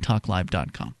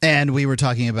listen.freetalklive.com. And we were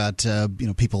talking about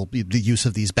people, the use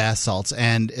of these bath salts,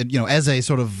 and as a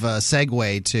sort of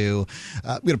segue to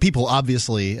people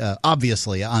obviously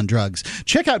on drugs.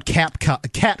 Check out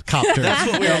Catcopter.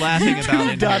 That's what we were laughing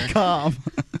about in here. .com.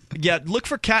 Yeah, look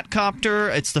for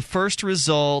Catcopter. It's the first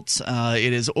result.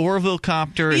 It is Orville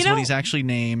Copter is what he's actually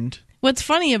named. What's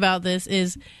funny about this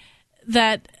is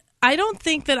that I don't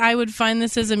think that I would find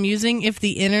this as amusing if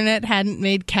the internet hadn't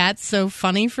made cats so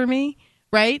funny for me,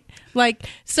 right? Like,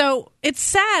 so it's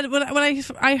sad. When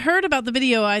I heard about the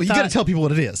video, I thought... you got to tell people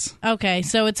what it is. Okay,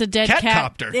 so it's a dead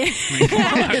cat. Catcopter.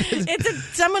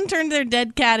 Someone turned their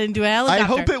dead cat into a helicopter. I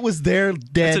hope it was their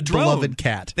dead, beloved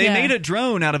cat. They made a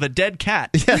drone out of a dead cat.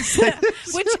 Yes.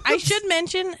 Which I should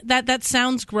mention that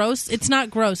sounds gross. It's not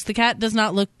gross. The cat does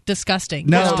not look disgusting.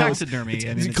 No. It's taxidermy.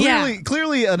 I mean,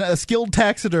 clearly a skilled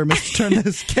taxidermist turned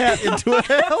this cat into a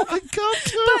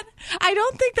helicopter. But I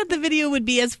don't think that the video would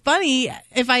be as funny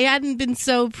if I hadn't been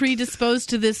so predisposed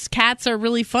to this cats are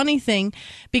really funny thing,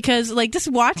 because like just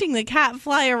watching the cat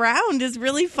fly around is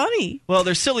really funny. Well,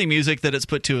 there's silly music that it's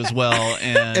put to as well,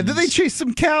 and then they chase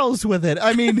some cows with it.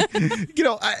 I mean,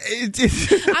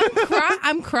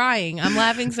 I'm crying. I'm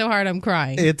laughing so hard I'm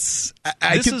crying. It's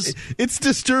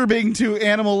disturbing to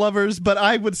animal lovers, but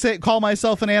I would call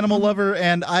myself an animal lover,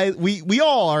 and we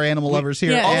all are animal lovers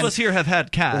here. Yeah. All of us here have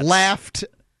had cats.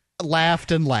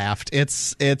 Laughed and laughed.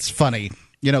 It's funny.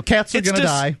 Cats are going to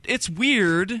die. It's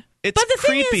weird. It's but the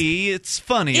creepy. It's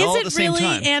funny all at the same time. Is it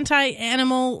really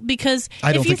anti-animal? Because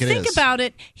I don't if you think it think is. about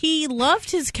it, he loved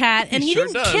his cat, and he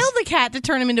didn't kill the cat to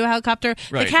turn him into a helicopter.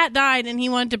 Right. The cat died, and he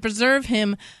wanted to preserve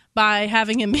him by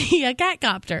having him be a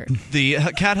catcopter. The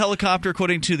cat helicopter,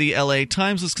 according to the LA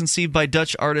Times, was conceived by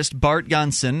Dutch artist Bart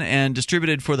Janssen and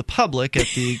distributed for the public at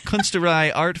the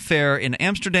Kunsterij Art Fair in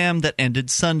Amsterdam that ended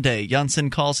Sunday. Janssen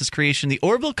calls his creation the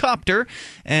Orville Copter,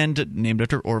 and named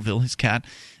after Orville, his cat,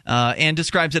 and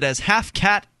describes it as half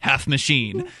cat, half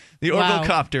machine. The Orville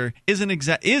Copter is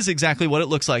exactly what it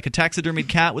looks like, a taxidermied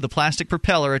cat with a plastic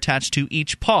propeller attached to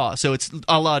each paw. So it's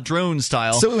a la drone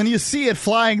style. So when you see it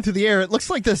flying through the air, it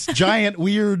looks like this giant,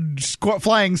 weird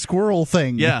flying squirrel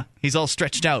thing. Yeah, he's all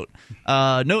stretched out.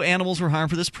 No animals were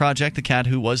harmed for this project. The cat,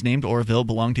 who was named Orville,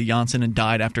 belonged to Janssen and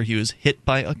died after he was hit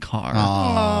by a car.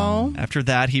 Aww. After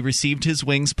that, he received his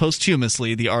wings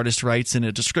posthumously, the artist writes in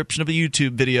a description of a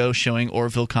YouTube video showing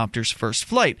Orville Copter's first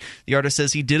flight. The artist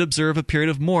says he did observe a period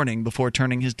of mourning before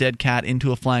turning his dead cat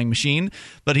into a flying machine,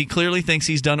 but he clearly thinks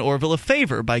he's done Orville a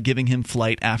favor by giving him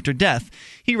flight after death.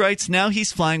 He writes, now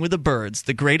he's flying with the birds,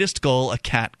 the greatest goal a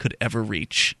cat could ever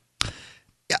reach.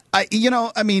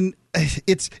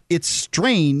 It's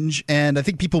strange, and I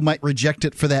think people might reject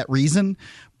it for that reason,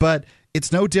 but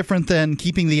it's no different than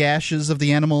keeping the ashes of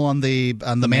the animal on the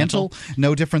mantle.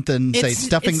 No different than, say,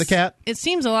 stuffing the cat. It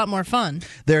seems a lot more fun.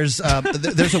 There's a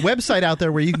website out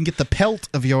there where you can get the pelt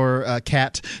of your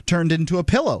cat turned into a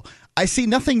pillow. I see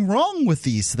nothing wrong with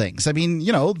these things. I mean,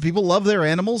 people love their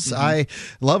animals. Mm-hmm. I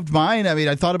loved mine. I mean,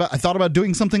 I thought about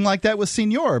doing something like that with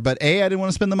Senior, but A, I didn't want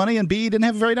to spend the money, and B, didn't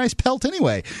have a very nice pelt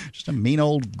anyway. Just a mean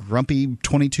old grumpy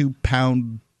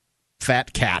 22-pound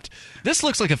fat cat. This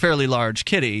looks like a fairly large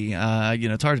kitty.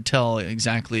 It's hard to tell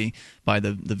exactly by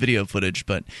the video footage,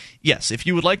 but yes, if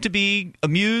you would like to be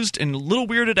amused and a little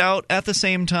weirded out at the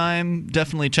same time,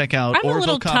 definitely check out I'm Orville a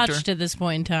little Copter. touched at this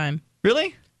point in time.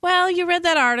 Really? Well, you read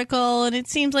that article, and it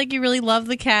seems like you really love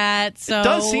the cat. So it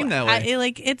does seem that way.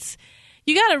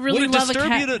 You got to really love a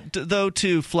cat. Would it disturb you, though,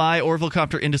 to fly Orville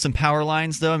Copter into some power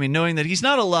lines, though? I mean, knowing that he's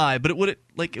not alive, but it would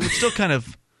still kind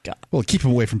of... Well, keep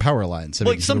him away from power lines. I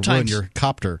mean, sometimes ruin your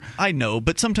copter. I know,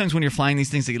 but sometimes when you're flying these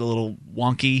things, they get a little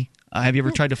wonky. Have you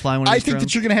ever tried to fly one of these I think drones?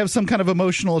 that you're going to have some kind of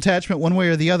emotional attachment one way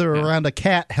or the other around a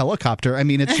cat helicopter. I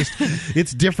mean, it's just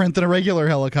it's different than a regular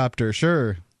helicopter,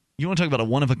 sure. You want to talk about a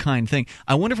one-of-a-kind thing.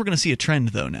 I wonder if we're going to see a trend,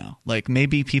 though, now. Like,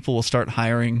 maybe people will start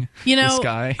hiring this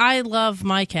guy. I love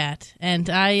my cat, and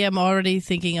I am already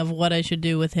thinking of what I should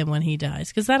do with him when he dies,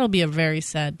 because that'll be a very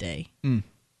sad day.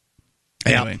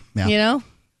 Anyway. Yeah.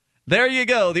 There you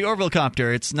go, the Orville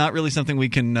copter. It's not really something we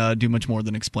can do much more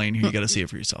than explain here. You got to see it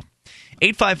for yourself.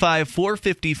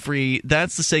 855-450-FREE.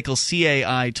 That's the SACL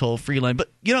CAI toll-free line. But,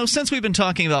 since we've been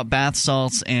talking about bath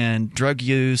salts and drug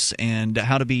use and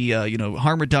how to be,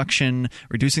 harm reduction,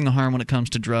 reducing the harm when it comes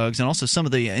to drugs, and also some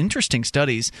of the interesting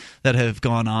studies that have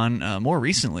gone on more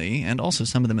recently, and also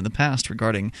some of them in the past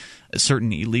regarding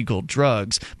certain illegal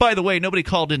drugs. By the way, nobody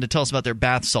called in to tell us about their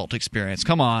bath salt experience.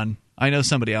 Come on. I know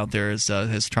somebody out there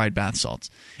has tried bath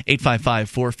salts.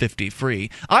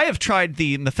 855-450-FREE. I have tried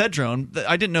the mephedrone.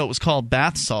 I didn't know it was called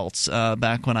bath salts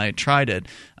back when I tried it.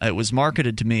 It was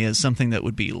marketed to me as something that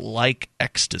would be like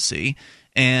ecstasy.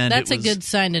 And that's a good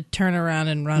sign to turn around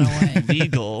and run away.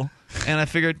 Legal. And I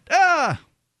figured,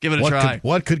 give it a try.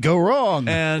 What could go wrong?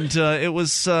 And it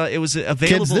was available.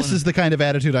 Kids, this is the kind of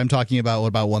attitude I'm talking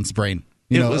about one's brain.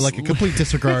 Like a complete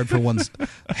disregard for one's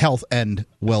health and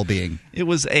well-being. It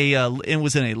was in a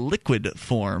liquid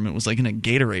form. It was like in a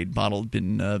Gatorade bottle,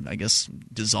 been I guess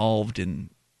dissolved in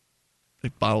a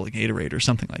bottle of Gatorade or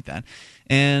something like that,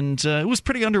 and it was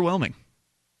pretty underwhelming.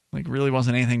 Like, really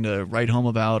wasn't anything to write home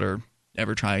about or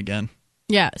ever try again.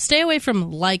 Yeah, stay away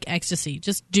from like ecstasy.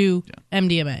 Just do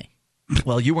MDMA.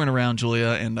 Well, you weren't around,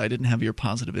 Julia, and I didn't have your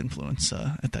positive influence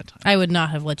at that time. I would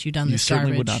not have let you down this garbage.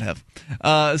 You certainly would not have.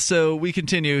 So we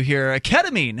continue here.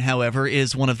 Ketamine, however,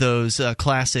 is one of those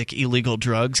classic illegal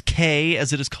drugs, K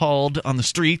as it is called on the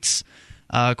streets.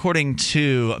 According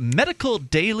to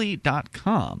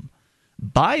medicaldaily.com,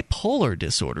 bipolar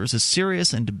disorder is a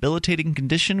serious and debilitating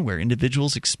condition where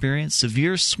individuals experience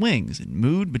severe swings in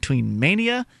mood between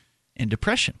mania and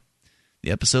depression. The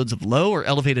episodes of low or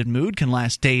elevated mood can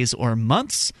last days or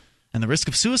months, and the risk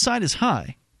of suicide is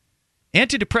high.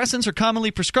 Antidepressants are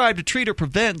commonly prescribed to treat or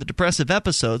prevent the depressive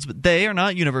episodes, but they are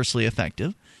not universally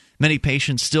effective. Many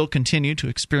patients still continue to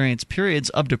experience periods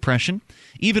of depression,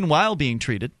 even while being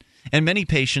treated, and many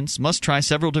patients must try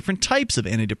several different types of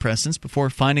antidepressants before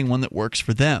finding one that works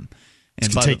for them.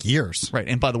 It can take years. Right,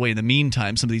 and by the way, in the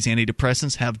meantime, some of these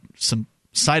antidepressants have some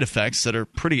side effects that are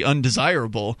pretty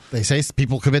undesirable. They say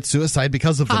people commit suicide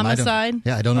because of them. Homicide.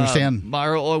 I don't understand.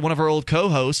 One of our old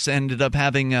co-hosts ended up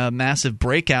having massive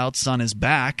breakouts on his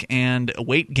back and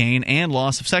weight gain and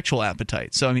loss of sexual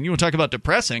appetite. So, I mean, you want to talk about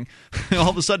depressing.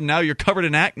 All of a sudden, now you're covered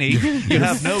in acne. You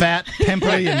have no fat,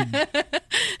 pimply, and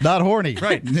not horny.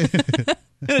 Right.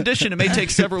 In addition, it may take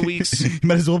several weeks. You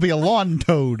might as well be a lawn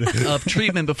toad. Of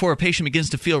treatment before a patient begins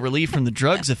to feel relief from the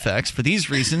drug's effects. For these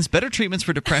reasons, better treatments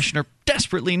for depression are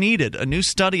desperately needed. A new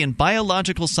study in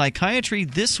Biological Psychiatry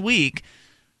this week,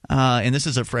 and this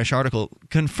is a fresh article,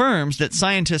 confirms that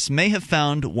scientists may have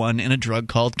found one in a drug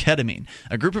called ketamine.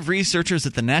 A group of researchers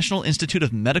at the National Institute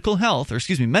of Mental Health,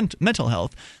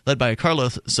 led by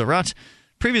Carlos Zarat,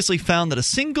 previously found that a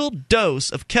single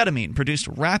dose of ketamine produced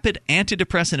rapid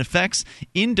antidepressant effects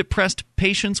in depressed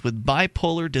patients with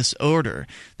bipolar disorder.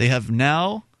 They have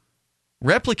now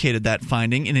replicated that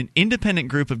finding in an independent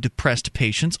group of depressed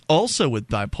patients also with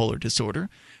bipolar disorder.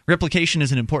 Replication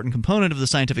is an important component of the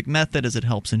scientific method as it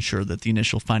helps ensure that the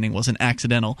initial finding wasn't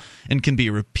accidental and can be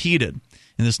repeated.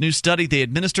 In this new study, they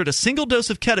administered a single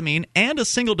dose of ketamine and a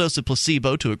single dose of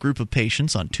placebo to a group of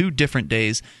patients on 2 different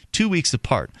days, 2 weeks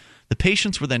apart. The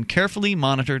patients were then carefully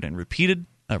monitored and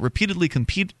repeatedly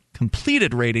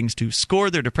completed ratings to score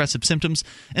their depressive symptoms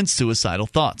and suicidal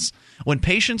thoughts. When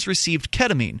patients received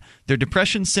ketamine, their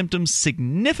depression symptoms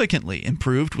significantly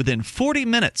improved within 40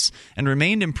 minutes and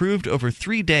remained improved over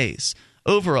 3 days.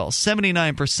 Overall,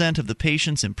 79% of the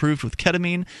patients improved with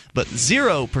ketamine, but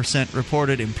 0%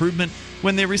 reported improvement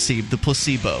when they received the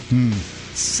placebo.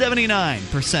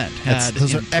 79% had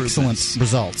Those are excellent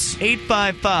results.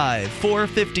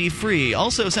 855-450-FREE.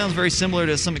 Also sounds very similar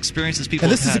to some experiences people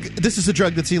have had. This is a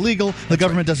drug that's illegal. The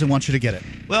government doesn't want you to get it.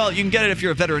 Well, you can get it if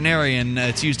you're a veterinarian.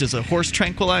 It's used as a horse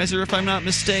tranquilizer, if I'm not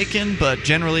mistaken. But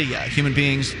generally, human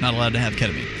beings not allowed to have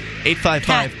ketamine.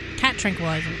 855 Cat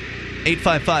tranquilizer.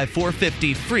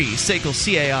 855-450-FREE. SACL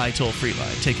CAI toll-free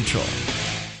line. Take control.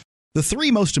 The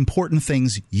 3 most important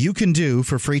things you can do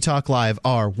for Free Talk Live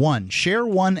are: 1, share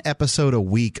 1 episode a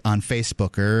week on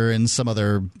Facebook or in some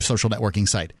other social networking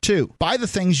site. 2, buy the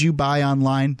things you buy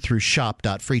online through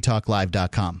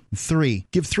shop.freetalklive.com. 3,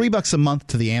 give $3 a month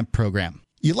to the AMP program.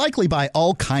 You likely buy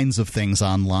all kinds of things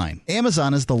online.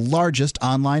 Amazon is the largest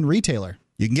online retailer.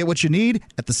 You can get what you need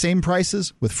at the same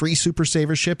prices with free Super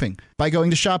Saver shipping by going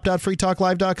to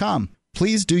shop.freetalklive.com.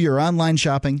 Please do your online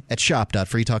shopping at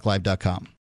shop.freetalklive.com.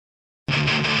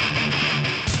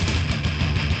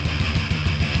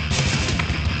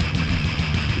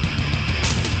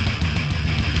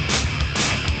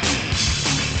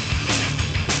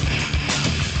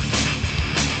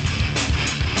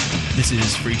 This This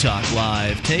is Free Talk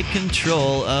Live. Take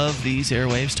control of these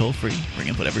airwaves toll-free. Bring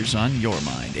up whatever's on your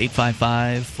mind.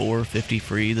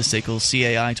 855-450-FREE, the SACL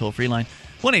CAI toll-free line.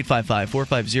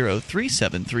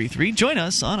 1-855-450-3733. Join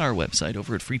us on our website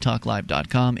over at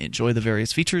freetalklive.com. Enjoy the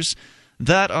various features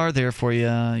that are there for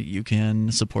you. You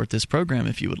can support this program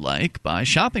if you would like by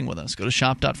shopping with us. Go to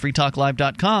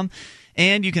shop.freetalklive.com.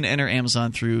 And you can enter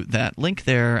Amazon through that link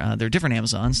there. There are different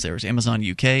Amazons. There's Amazon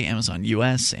UK, Amazon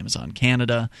US, Amazon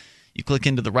Canada. You click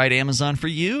into the right Amazon for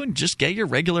you and just get your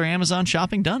regular Amazon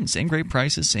shopping done. Same great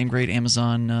prices, same great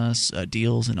Amazon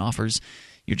deals and offers.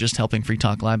 You're just helping Free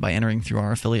Talk Live by entering through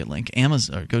our affiliate link.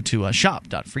 Amazon, or go to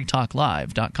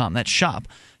shop.freetalklive.com. That's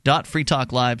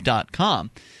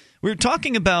shop.freetalklive.com. We're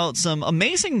talking about some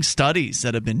amazing studies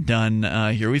that have been done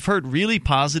here. We've heard really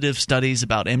positive studies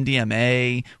about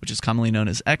MDMA, which is commonly known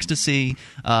as ecstasy.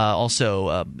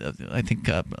 Also, I think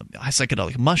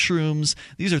psychedelic mushrooms.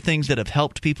 These are things that have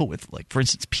helped people with, like, for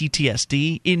instance,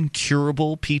 PTSD,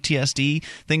 incurable PTSD,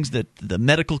 things that the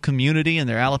medical community and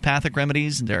their allopathic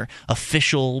remedies and their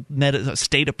official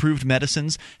state-approved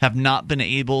medicines have not been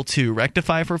able to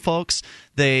rectify for folks.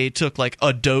 They took like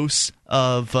a dose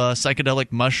of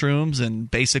psychedelic mushrooms, and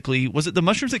basically, was it the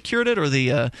mushrooms that cured it, or the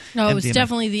no, MDMA? It was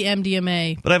definitely the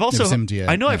MDMA. But I've also I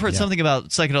know I've heard yeah. something about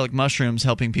psychedelic mushrooms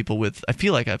helping people with. I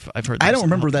feel like I've heard. I don't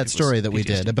remember that story that we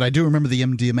did, but I do remember the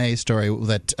MDMA story.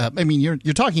 That I mean, you're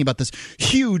talking about this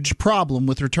huge problem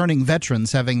with returning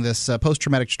veterans having this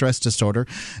post-traumatic stress disorder,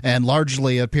 and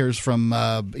largely appears from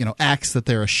acts that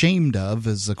they're ashamed of,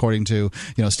 as according to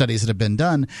studies that have been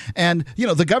done, and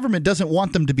the government doesn't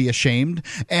want them to be ashamed,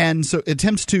 and so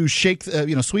attempts to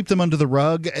sweep them under the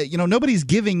rug. Nobody's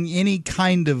giving any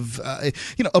kind of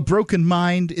a broken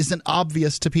mind isn't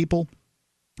obvious to people.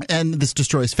 And this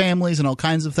destroys families and all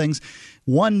kinds of things.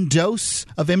 One dose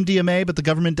of MDMA, but the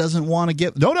government doesn't want to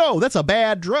give. No, that's a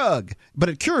bad drug, but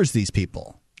it cures these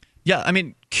people. Yeah, I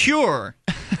mean, cures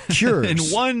in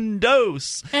one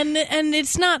dose. And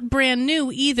it's not brand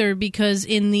new either, because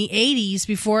in the 80s,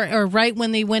 before or right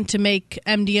when they went to make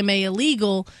MDMA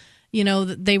illegal,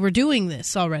 they were doing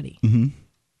this already. Mm-hmm.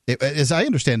 As I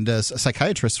understand,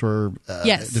 psychiatrists were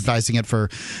advising it for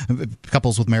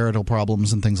couples with marital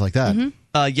problems and things like that.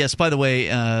 Mm-hmm. Yes. By the way,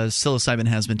 psilocybin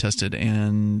has been tested,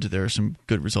 and there are some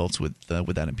good results with that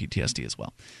in PTSD as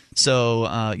well.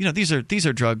 So these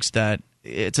are drugs that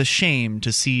it's a shame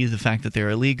to see the fact that they're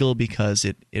illegal, because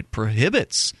it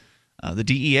prohibits. The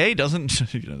DEA doesn't,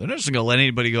 they're not just going to let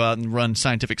anybody go out and run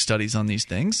scientific studies on these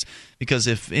things, because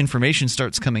if information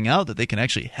starts coming out that they can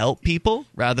actually help people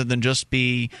rather than just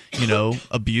be,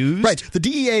 abused. Right. The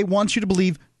DEA wants you to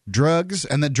believe drugs,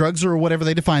 and that drugs, or whatever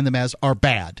they define them as, are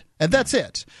bad. And that's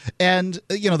it. And,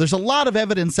 there's a lot of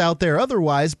evidence out there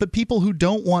otherwise, but people who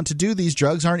don't want to do these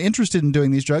drugs aren't interested in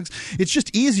doing these drugs. It's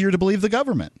just easier to believe the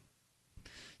government.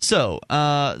 So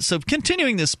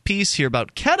continuing this piece here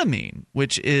about ketamine,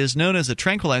 which is known as a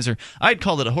tranquilizer. I'd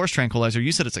called it a horse tranquilizer.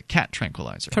 You said it's a cat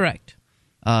tranquilizer. Correct.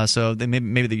 So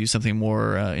maybe they use something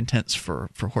more intense for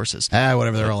horses.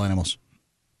 Whatever. They're all animals.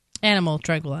 Animal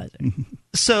tranquilizer.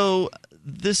 So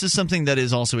this is something that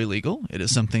is also illegal. It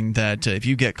is something that if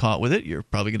you get caught with it, you're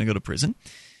probably going to go to prison.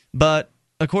 But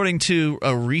according to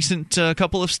a recent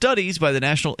couple of studies by the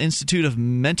National Institute of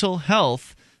Mental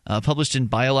Health, published in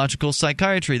Biological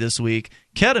Psychiatry this week,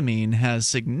 ketamine has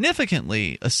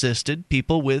significantly assisted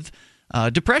people with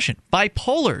depression,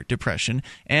 bipolar depression,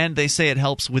 and they say it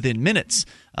helps within minutes.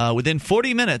 Within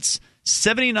 40 minutes,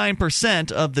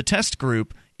 79% of the test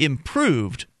group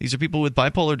improved. These are people with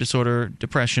bipolar disorder,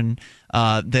 depression.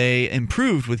 They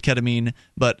improved with ketamine,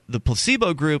 but the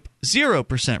placebo group,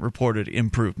 0% reported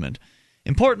improvement.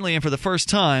 Importantly, and for the first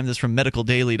time, this is from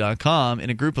medicaldaily.com,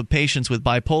 in a group of patients with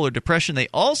bipolar depression, they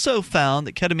also found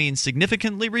that ketamine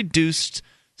significantly reduced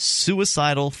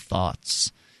suicidal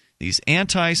thoughts. These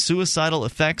anti-suicidal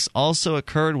effects also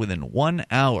occurred within 1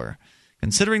 hour.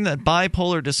 Considering that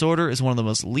bipolar disorder is one of the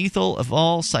most lethal of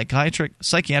all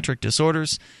psychiatric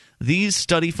disorders, these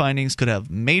study findings could have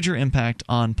major impact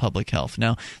on public health.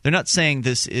 Now, they're not saying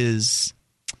this is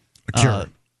a cure.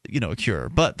 A cure.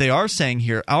 But they are saying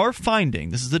here, our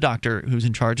finding, this is the doctor who's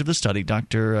in charge of the study,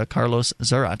 Dr. Carlos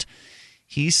Zarat,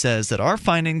 he says that our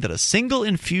finding that a single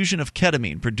infusion of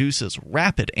ketamine produces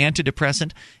rapid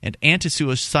antidepressant and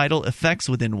antisuicidal effects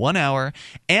within 1 hour,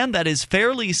 and that is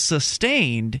fairly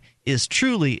sustained, is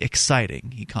truly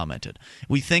exciting, he commented.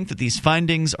 We think that these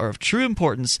findings are of true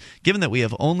importance, given that we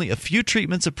have only a few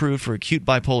treatments approved for acute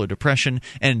bipolar depression,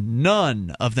 and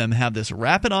none of them have this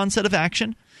rapid onset of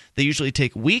action. They usually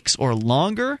take weeks or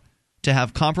longer to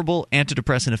have comparable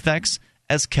antidepressant effects,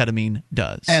 as ketamine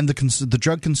does. And the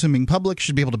drug-consuming public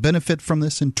should be able to benefit from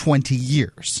this in 20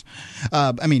 years.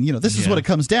 This is what it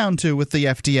comes down to with the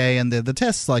FDA and the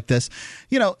tests like this.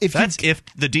 If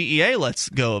the DEA lets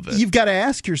go of it. You've got to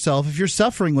ask yourself, if you're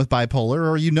suffering with bipolar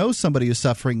or you know somebody who's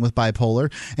suffering with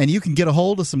bipolar and you can get a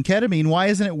hold of some ketamine, why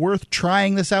isn't it worth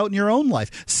trying this out in your own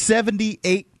life?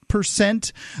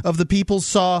 78% of the people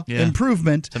saw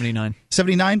improvement.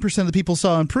 79% of the people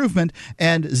saw improvement,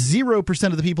 and 0%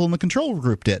 of the people in the control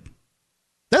group did.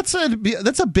 That's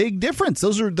a big difference.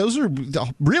 Those are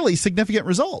really significant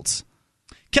results.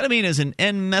 Ketamine is an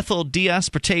N-methyl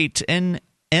deaspartate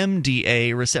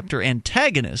NMDA receptor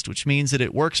antagonist, which means that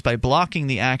it works by blocking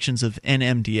the actions of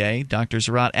NMDA. Dr.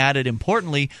 Zarat added,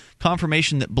 importantly,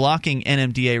 confirmation that blocking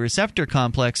NMDA receptor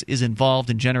complex is involved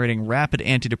in generating rapid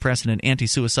antidepressant and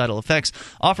anti-suicidal effects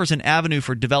offers an avenue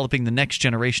for developing the next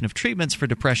generation of treatments for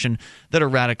depression that are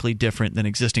radically different than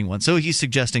existing ones. So he's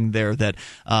suggesting there that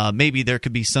maybe there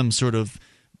could be some sort of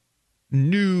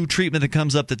new treatment that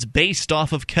comes up that's based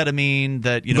off of ketamine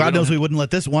that God knows we wouldn't want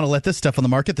to let this stuff on the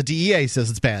market. The DEA says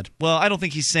it's bad. Well, I don't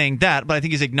think he's saying that, but I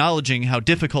think he's acknowledging how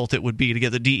difficult it would be to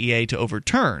get the DEA to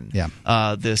overturn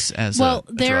this as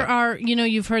there are,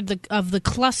 you've heard of the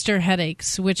cluster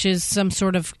headaches, which is some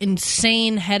sort of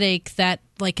insane headache that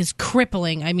is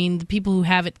crippling. I mean, the people who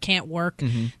have it can't work.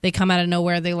 Mm-hmm. They come out of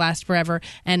nowhere. They last forever.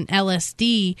 And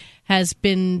LSD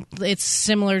it's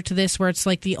similar to this, where it's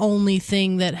the only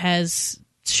thing that has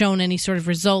shown any sort of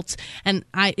results. And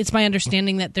it's my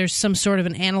understanding that there's some sort of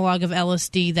an analog of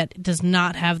LSD that does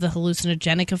not have the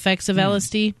hallucinogenic effects of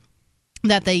LSD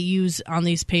that they use on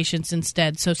these patients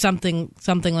instead. So something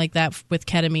like that with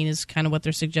ketamine is kind of what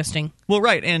they're suggesting. Well,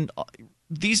 right. And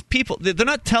these people, they're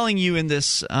not telling you in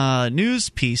this news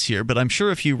piece here, but I'm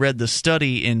sure if you read the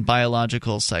study in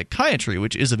Biological Psychiatry,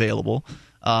 which is available,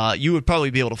 you would probably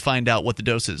be able to find out what the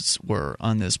doses were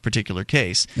on this particular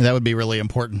case. That would be really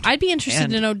important. I'd be interested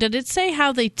to know, did it say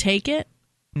how they take it?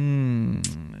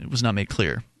 It was not made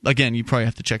clear. Again, you probably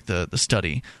have to check the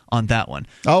study on that one.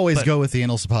 Always go with the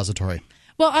anal suppository.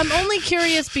 Well, I'm only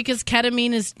curious because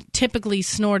ketamine is typically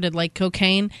snorted like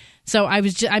cocaine. So I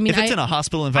was just, if it's in a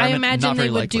hospital environment, I imagine not very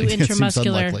they would likely. do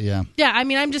intramuscular. Unlikely, yeah. Yeah, I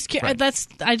mean, I'm just Right.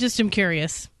 I just am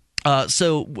curious.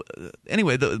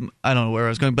 Anyway, I don't know where I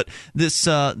was going, but this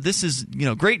is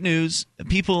great news.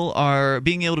 People are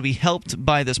being able to be helped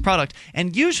by this product,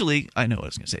 and usually, I know what I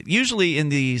was going to say. Usually, in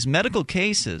these medical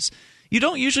cases, you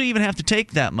don't usually even have to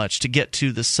take that much to get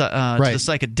to the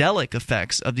psychedelic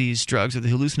effects of these drugs or the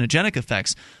hallucinogenic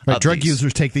effects. Right. Drug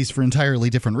users take these for entirely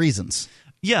different reasons.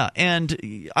 Yeah,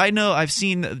 and I know I've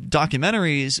seen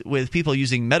documentaries with people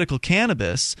using medical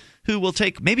cannabis who will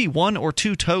take maybe 1 or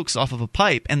 2 tokes off of a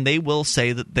pipe, and they will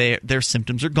say that their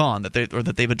symptoms are gone, that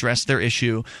they've addressed their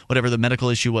issue, whatever the medical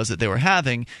issue was that they were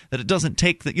having. That it doesn't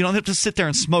take that you don't have to sit there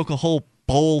and smoke a whole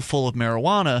bowl full of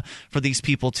marijuana for these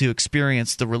people to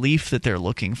experience the relief that they're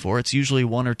looking for. It's usually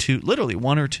 1 or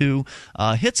 2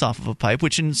 hits off of a pipe,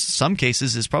 which in some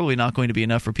cases is probably not going to be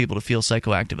enough for people to feel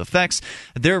psychoactive effects.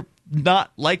 They're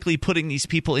not likely putting these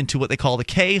people into what they call the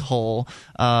K-hole.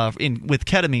 With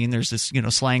ketamine, there's this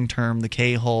slang term, the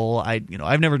K-hole.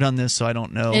 I've never done this, so I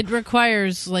don't know. It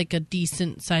requires a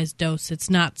decent sized dose. It's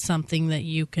not something that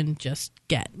you can just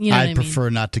get. I prefer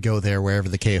not to go there wherever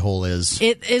the K-hole is.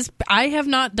 It is. I have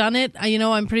not done it.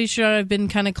 I'm pretty sure I've been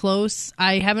kind of close.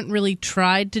 I haven't really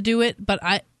tried to do it, but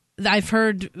I've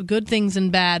heard good things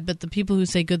and bad, but the people who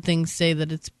say good things say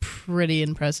that it's pretty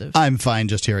impressive. I'm fine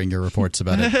just hearing your reports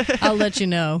about it. I'll let you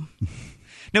know.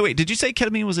 No, wait, did you say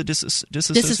ketamine was a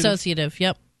disassociative? Disassociative,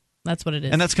 yep. That's what it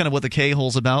is. And that's kind of what the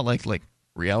K-hole's about, like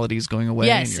reality is going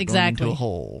away and you're going into a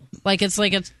hole.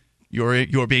 It's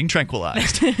You're being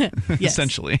tranquilized,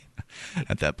 essentially,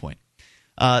 at that point.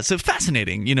 So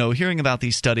fascinating, hearing about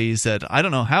these studies that I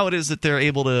don't know how it is that they're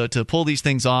able to pull these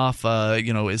things off.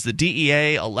 Is the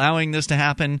DEA allowing this to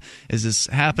happen? Is this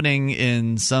happening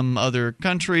in some other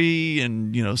country?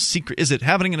 And, secret? Is it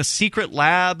happening in a secret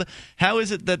lab? How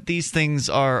is it that these things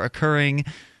are occurring?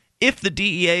 If the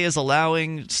DEA is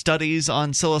allowing studies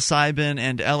on psilocybin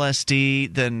and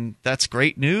LSD, then that's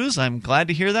great news. I'm glad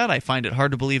to hear that. I find it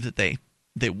hard to believe that they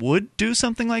would do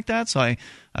something like that. So I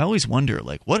always wonder,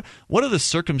 what are the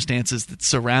circumstances that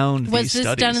surround these studies? Was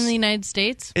this done in the United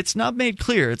States? It's not made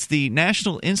clear. It's the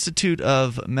National Institute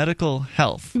of Medical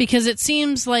Health. Because it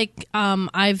seems like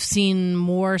I've seen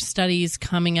more studies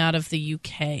coming out of the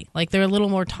UK. They're a little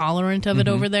more tolerant of it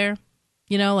over there.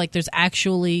 There's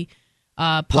actually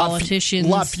politicians. A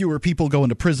lot fewer people go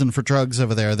into prison for drugs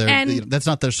over there. That's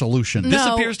not their solution. This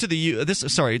appears to be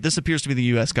the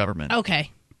U.S. government. Okay.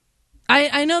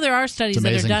 I know there are studies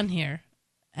that are done here.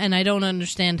 and I don't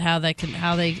understand how they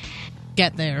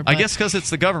get there. I guess because it's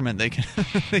the government, they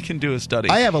can do a study.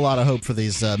 I have a lot of hope for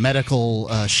these medical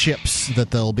ships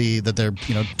that they're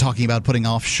talking about putting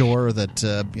offshore. That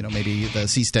maybe the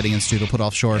Seasteading Institute will put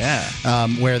offshore,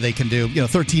 where they can do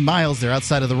 13 miles. They're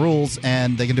outside of the rules,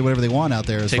 and they can do whatever they want out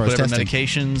there as far as testing. Take whatever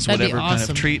medications, That'd whatever kind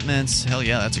of treatments. Hell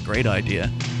yeah, that's a great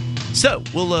idea. So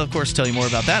we'll of course tell you more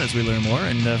about that as we learn more.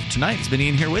 And tonight it's been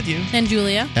Ian here with you, and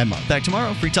Julia, and Mark. Back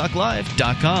tomorrow.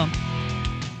 freetalklive.com.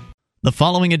 The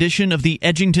following edition of the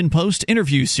Edgington Post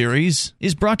interview series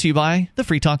is brought to you by the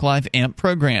Free Talk Live AMP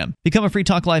program. Become a Free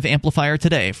Talk Live amplifier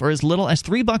today for as little as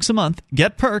 $3 a month.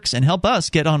 Get perks and help us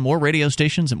get on more radio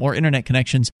stations and more internet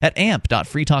connections at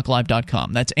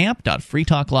amp.freetalklive.com. That's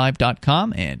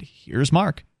amp.freetalklive.com. And here's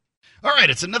Mark. All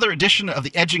right, it's another edition of the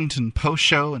Edgington Post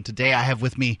Show, and today I have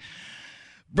with me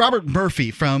Robert Murphy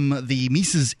from the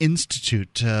Mises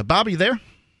Institute. Bob, are you there?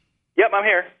 Yep, I'm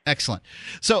here. Excellent.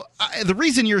 So the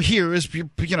reason you're here is,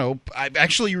 you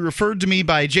referred to me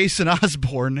by Jason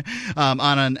Osborne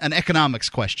on an economics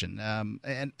question,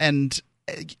 and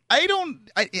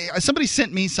somebody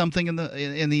sent me something in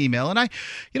the email, and I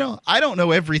don't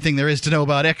know everything there is to know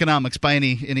about economics by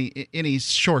any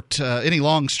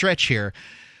long stretch here,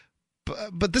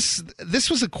 but this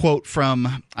was a quote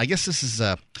from, I guess this is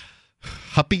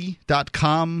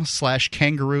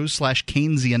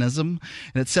Huppy.com/kangaroo/Keynesianism,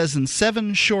 and it says, in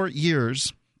 7 short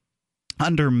years,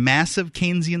 under massive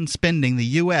Keynesian spending, the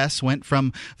U.S. went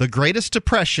from the greatest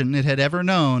depression it had ever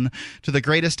known to the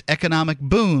greatest economic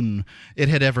boon it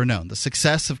had ever known. The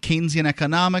success of Keynesian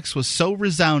economics was so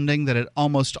resounding that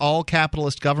almost all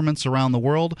capitalist governments around the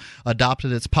world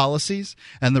adopted its policies,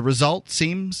 and the result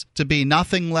seems to be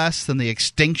nothing less than the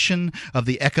extinction of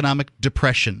the economic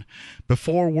depression.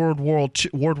 Before World War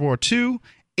II,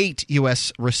 8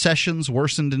 U.S. recessions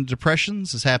worsened into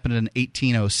depressions. This happened in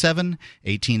 1807,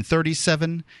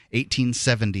 1837,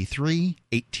 1873,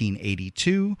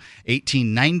 1882,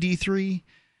 1893,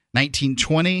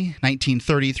 1920,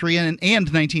 1933, and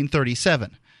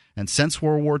 1937. And since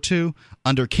World War II,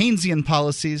 under Keynesian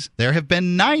policies, there have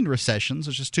been 9 recessions,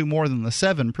 which is 2 more than the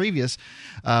 7 previous,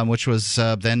 which was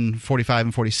then 45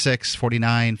 and 46,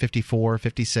 49, 54,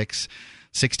 56,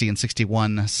 60 and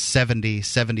 61, 70,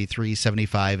 73,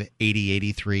 75, 80,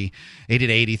 83, 80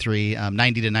 to 83,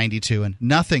 90 to 92, and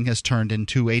nothing has turned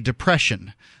into a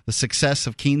depression. The success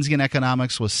of Keynesian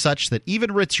economics was such that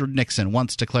even Richard Nixon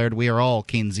once declared, "We are all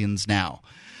Keynesians now."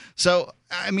 So,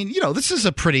 I mean, this is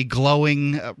a pretty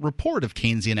glowing report of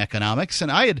Keynesian economics,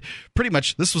 and I had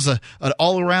this was an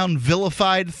all-around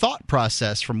vilified thought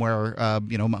process from where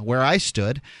I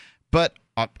stood, but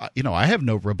I have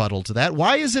no rebuttal to that.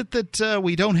 Why is it that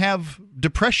we don't have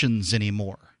depressions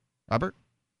anymore, Robert?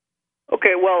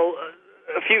 Okay, well,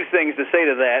 a few things to say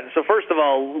to that. So first of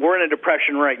all, we're in a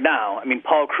depression right now. I mean,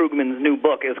 Paul Krugman's new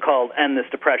book is called End This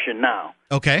Depression Now.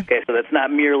 Okay, so that's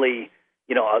not merely,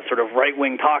 a sort of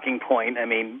right-wing talking point. I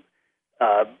mean,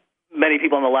 many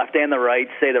people on the left and the right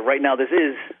say that right now this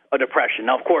is a depression.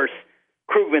 Now, of course,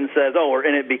 Krugman says, we're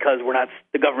in it because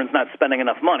the government's not spending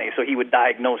enough money, so he would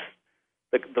diagnose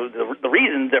the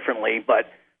reason differently,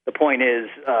 but the point is,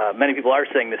 many people are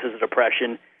saying this is a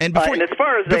depression. And before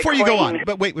you go on,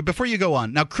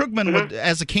 now Krugman would,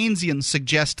 as a Keynesian,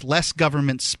 suggest less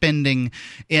government spending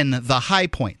in the high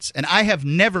points, and I have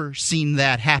never seen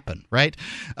that happen. Right?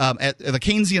 The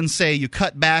Keynesians say you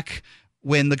cut back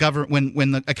when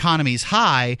the economy's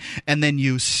high, and then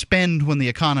you spend when the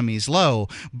economy's low.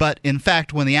 But in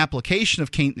fact, when the application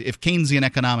of if Keynesian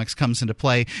economics comes into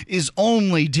play, is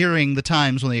only during the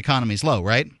times when the economy's low,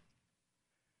 right?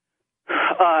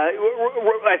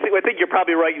 I think you're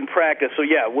probably right in practice. So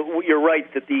yeah, you're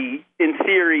right that in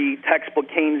theory, textbook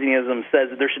Keynesianism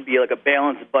says that there should be like a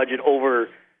balanced budget over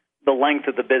the length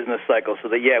of the business cycle. So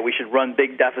that we should run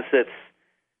big deficits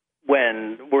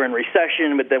when we're in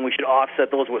recession, but then we should offset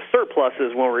those with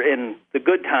surpluses when we're in the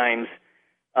good times,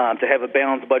 to have a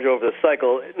balanced budget over the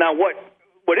cycle. Now, what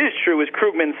is true is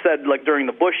Krugman said, like during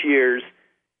the Bush years,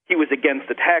 he was against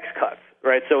the tax cuts,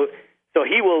 right? So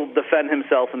he will defend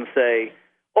himself and say,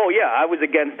 "Oh yeah, I was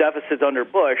against deficits under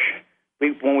Bush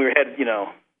when we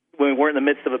were in the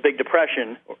midst of a big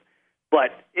depression."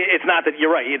 But it's not that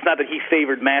you're right. It's not that he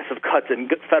favored massive cuts in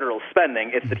federal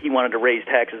spending. It's that he wanted to raise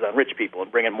taxes on rich people and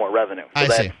bring in more revenue. I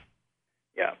see.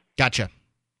 Yeah. Gotcha.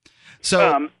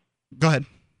 So, go ahead.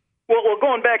 Well,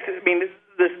 going back to,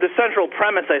 the central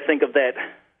premise, I think, of that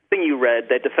thing you read,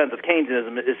 that defense of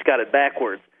Keynesianism, is got it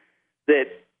backwards. That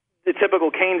the typical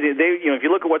Keynesian, if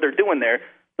you look at what they're doing there,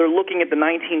 they're looking at the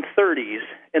 1930s,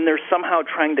 and they're somehow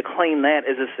trying to claim that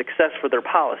as a success for their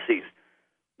policies.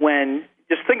 When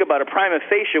just think about it. Prima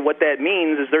facie, what that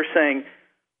means is they're saying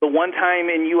the one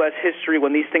time in U.S. history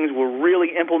when these things were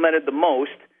really implemented the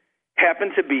most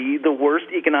happened to be the worst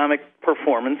economic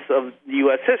performance of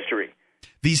U.S. history.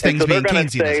 These things so being they're going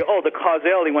to Keynesianism. say, oh, the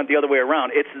causality went the other way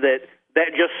around. It's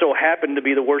that just so happened to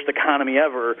be the worst economy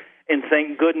ever, and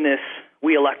thank goodness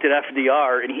we elected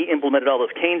FDR and he implemented all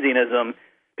this Keynesianism,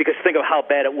 because think of how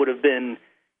bad it would have been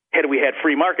had we had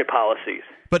free market policies.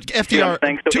 But FDR... You know what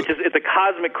I'm saying? So it's a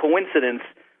cosmic coincidence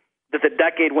that the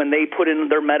decade when they put in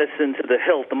their medicine to the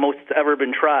hilt, the most that's ever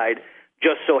been tried,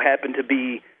 just so happened to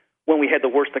be when we had the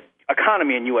worst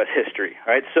economy in U.S. history.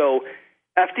 All right, so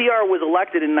FDR was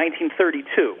elected in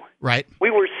 1932. Right.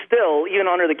 We were still, even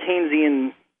under the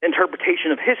Keynesian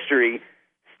interpretation of history,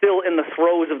 still in the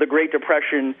throes of the Great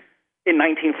Depression in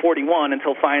 1941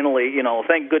 until finally,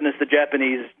 thank goodness the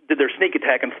Japanese did their sneak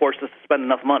attack and forced us to spend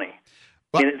enough money.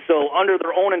 And so under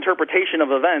their own interpretation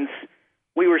of events,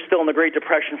 we were still in the Great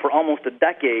Depression for almost a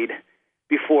decade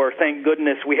before, thank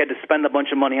goodness, we had to spend a bunch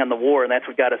of money on the war, and that's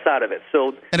what got us out of it.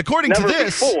 So, and according never to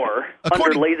this, before,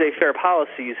 under laissez-faire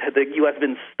policies, had the U.S.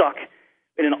 been stuck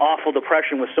in an awful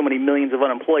depression with so many millions of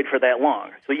unemployed for that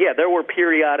long. So, yeah, there were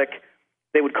periodic,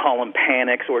 they would call them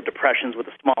panics or depressions with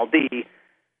a small d,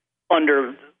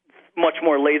 under much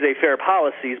more laissez-faire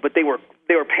policies, but they were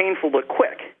painful but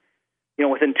quick.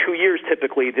 Within 2 years,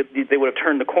 typically, they would have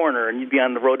turned the corner and you'd be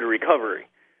on the road to recovery.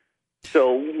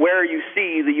 So where you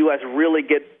see the U.S. really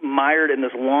get mired in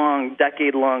this long,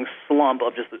 decade-long slump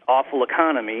of just an awful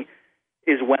economy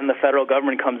is when the federal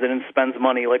government comes in and spends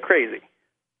money like crazy.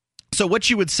 So what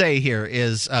you would say here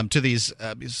is to these,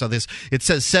 it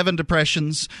says 7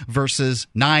 depressions versus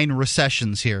 9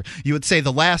 recessions here. You would say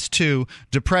the last 2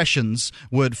 depressions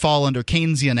would fall under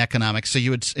Keynesian economics. So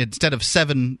you would, instead of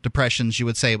 7 depressions, you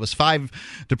would say it was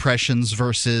 5 depressions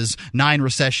versus 9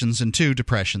 recessions and 2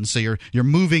 depressions. So you're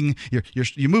moving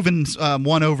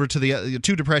one over to the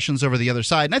 2 depressions over the other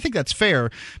side, and I think that's fair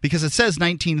because it says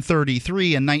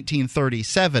 1933 and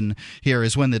 1937 here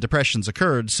is when the depressions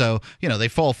occurred. So they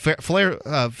fall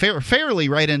fairly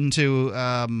right into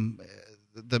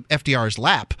the FDR's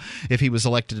lap if he was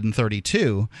elected in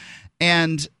 32.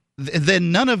 And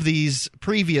then none of these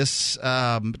previous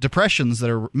depressions that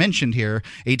are mentioned here,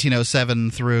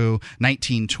 1807 through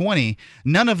 1920,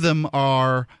 none of them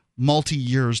are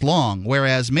multi-years long,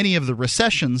 whereas many of the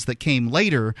recessions that came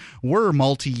later were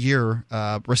multi-year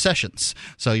recessions.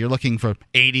 So you're looking for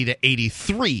 80 to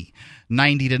 83,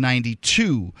 90 to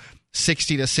 92,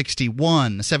 60 to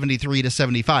 61, 73 to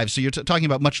 75. So you're talking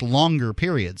about much longer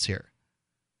periods here.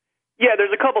 Yeah,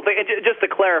 there's a couple things. Just to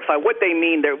clarify, what they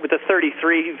mean there with the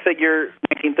 33 figure,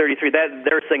 1933, that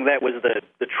they're saying that was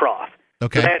the trough.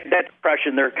 Okay. So that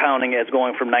depression they're counting as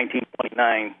going from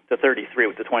 1929 to 33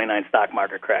 with the 29 stock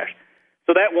market crash.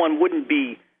 So that one wouldn't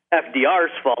be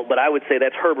FDR's fault, but I would say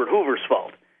that's Herbert Hoover's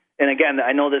fault. And again,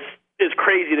 I know this is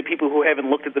crazy to people who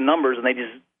haven't looked at the numbers and they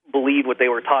just believe what they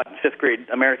were taught in 5th grade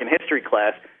American history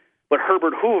class, but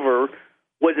Herbert Hoover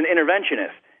was an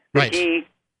interventionist. Right. He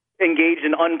engaged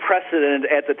in unprecedented,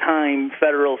 at the time,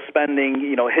 federal spending.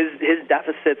 His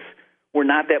deficits were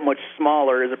not that much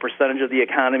smaller as a percentage of the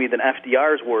economy than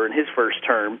FDR's were in his first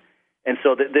term. And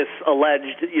so this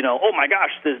alleged, oh my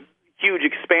gosh, this huge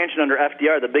expansion under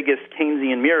FDR, the biggest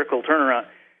Keynesian miracle turnaround.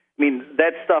 I mean,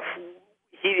 that stuff,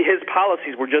 his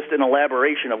policies were just an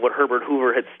elaboration of what Herbert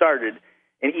Hoover had started.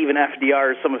 And even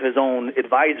FDR, some of his own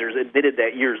advisors, admitted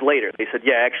that years later. They said,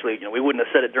 yeah, actually, we wouldn't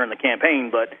have said it during the campaign,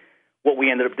 but what we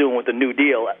ended up doing with the New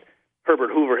Deal, Herbert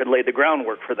Hoover had laid the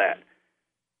groundwork for that.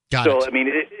 Got it. So, I mean,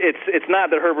 it's not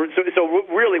that Herbert... So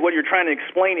really what you're trying to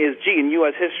explain is, in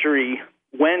U.S. history,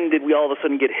 when did we all of a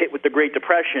sudden get hit with the Great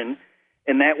Depression?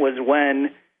 And that was when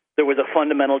there was a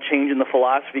fundamental change in the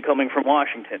philosophy coming from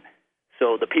Washington.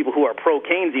 So the people who are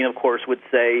pro-Keynesian, of course, would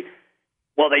say,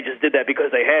 well, they just did that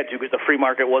because they had to, because the free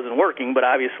market wasn't working. But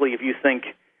obviously, if you think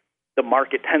the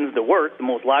market tends to work, the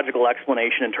most logical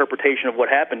explanation, interpretation of what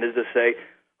happened is to say,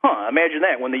 imagine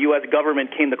that. When the U.S.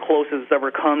 government came the closest it's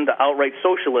ever come to outright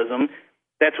socialism,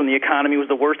 that's when the economy was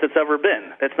the worst it's ever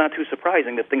been. That's not too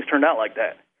surprising that things turned out like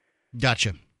that.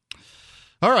 Gotcha.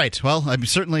 All right. Well,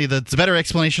 certainly that's a better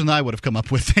explanation than I would have come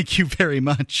up with. Thank you very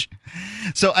much.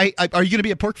 So are you going to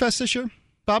be at Porcfest this year,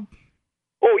 Bob?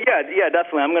 Oh, yeah,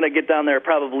 definitely. I'm going to get down there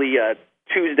probably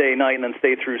Tuesday night and then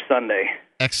stay through Sunday.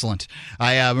 Excellent.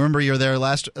 I remember you were there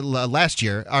last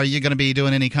year. Are you going to be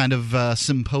doing any kind of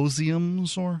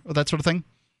symposiums or that sort of thing?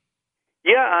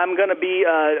 Yeah, I'm going to be,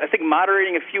 I think,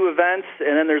 moderating a few events,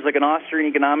 and then there's like an Austrian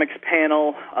economics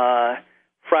panel.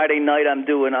 Friday night I'm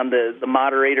the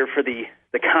moderator for the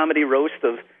comedy roast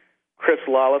of Chris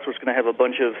Lawless, which is going to have a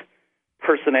bunch of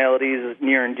personalities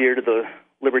near and dear to the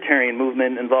libertarian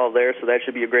movement involved there, so that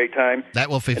should be a great time. That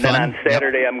will be and fun. Then on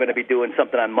Saturday, I'm going to be doing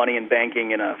something on money and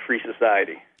banking in a free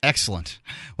society. Excellent.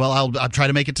 Well, I'll try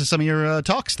to make it to some of your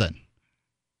talks then.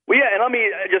 Well, yeah, and let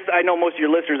me I know most of your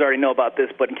listeners already know about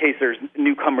this, but in case there's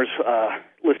newcomers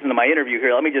listening to my interview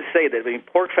here, let me just say that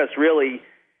Porcfest really,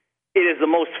 it is the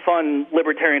most fun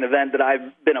libertarian event that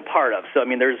I've been a part of. So,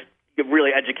 there's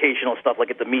really educational stuff like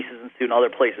at the Mises Institute and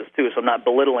other places too, so I'm not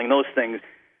belittling those things.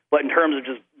 But in terms of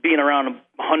just being around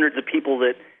hundreds of people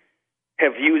that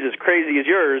have views as crazy as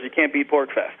yours, you can't beat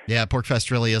Porcfest. Yeah, Porcfest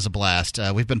really is a blast.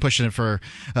 We've been pushing it for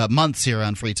months here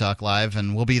on Free Talk Live,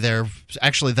 and we'll be there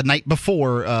actually the night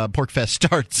before Porcfest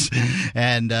starts,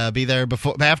 and be there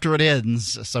after it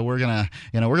ends. So we're gonna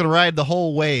ride the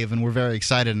whole wave, and we're very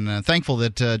excited and thankful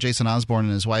that Jason Osborne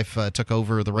and his wife took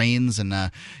over the reins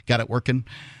and got it working.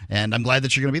 And I'm glad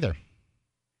that you're going to be there.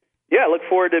 Yeah, I look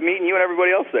forward to meeting you and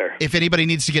everybody else there. If anybody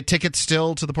needs to get tickets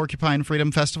still to the Porcupine Freedom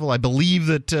Festival, I believe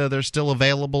that they're still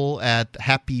available at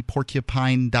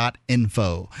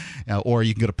happyporcupine.info, or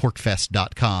you can go to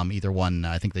porcfest.com. Either one,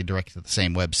 I think they direct to the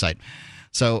same website.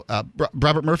 So,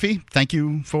 Robert Murphy, thank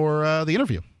you for the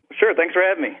interview. Sure, thanks for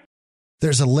having me.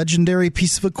 There's a legendary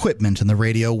piece of equipment in the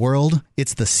radio world.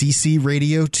 It's the CC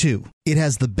Radio 2. It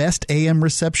has the best AM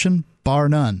reception, bar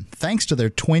none, thanks to their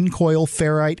twin-coil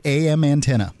ferrite AM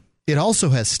antenna. It also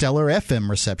has stellar FM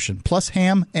reception, plus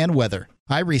ham and weather.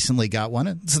 I recently got one.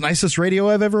 It's the nicest radio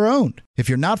I've ever owned. If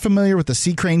you're not familiar with the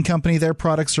C. Crane Company, their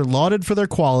products are lauded for their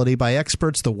quality by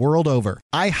experts the world over.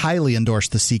 I highly endorse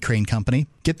the C. Crane Company.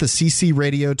 Get the CC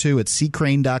Radio 2 at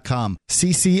ccrane.com,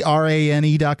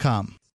 CCRANE.com.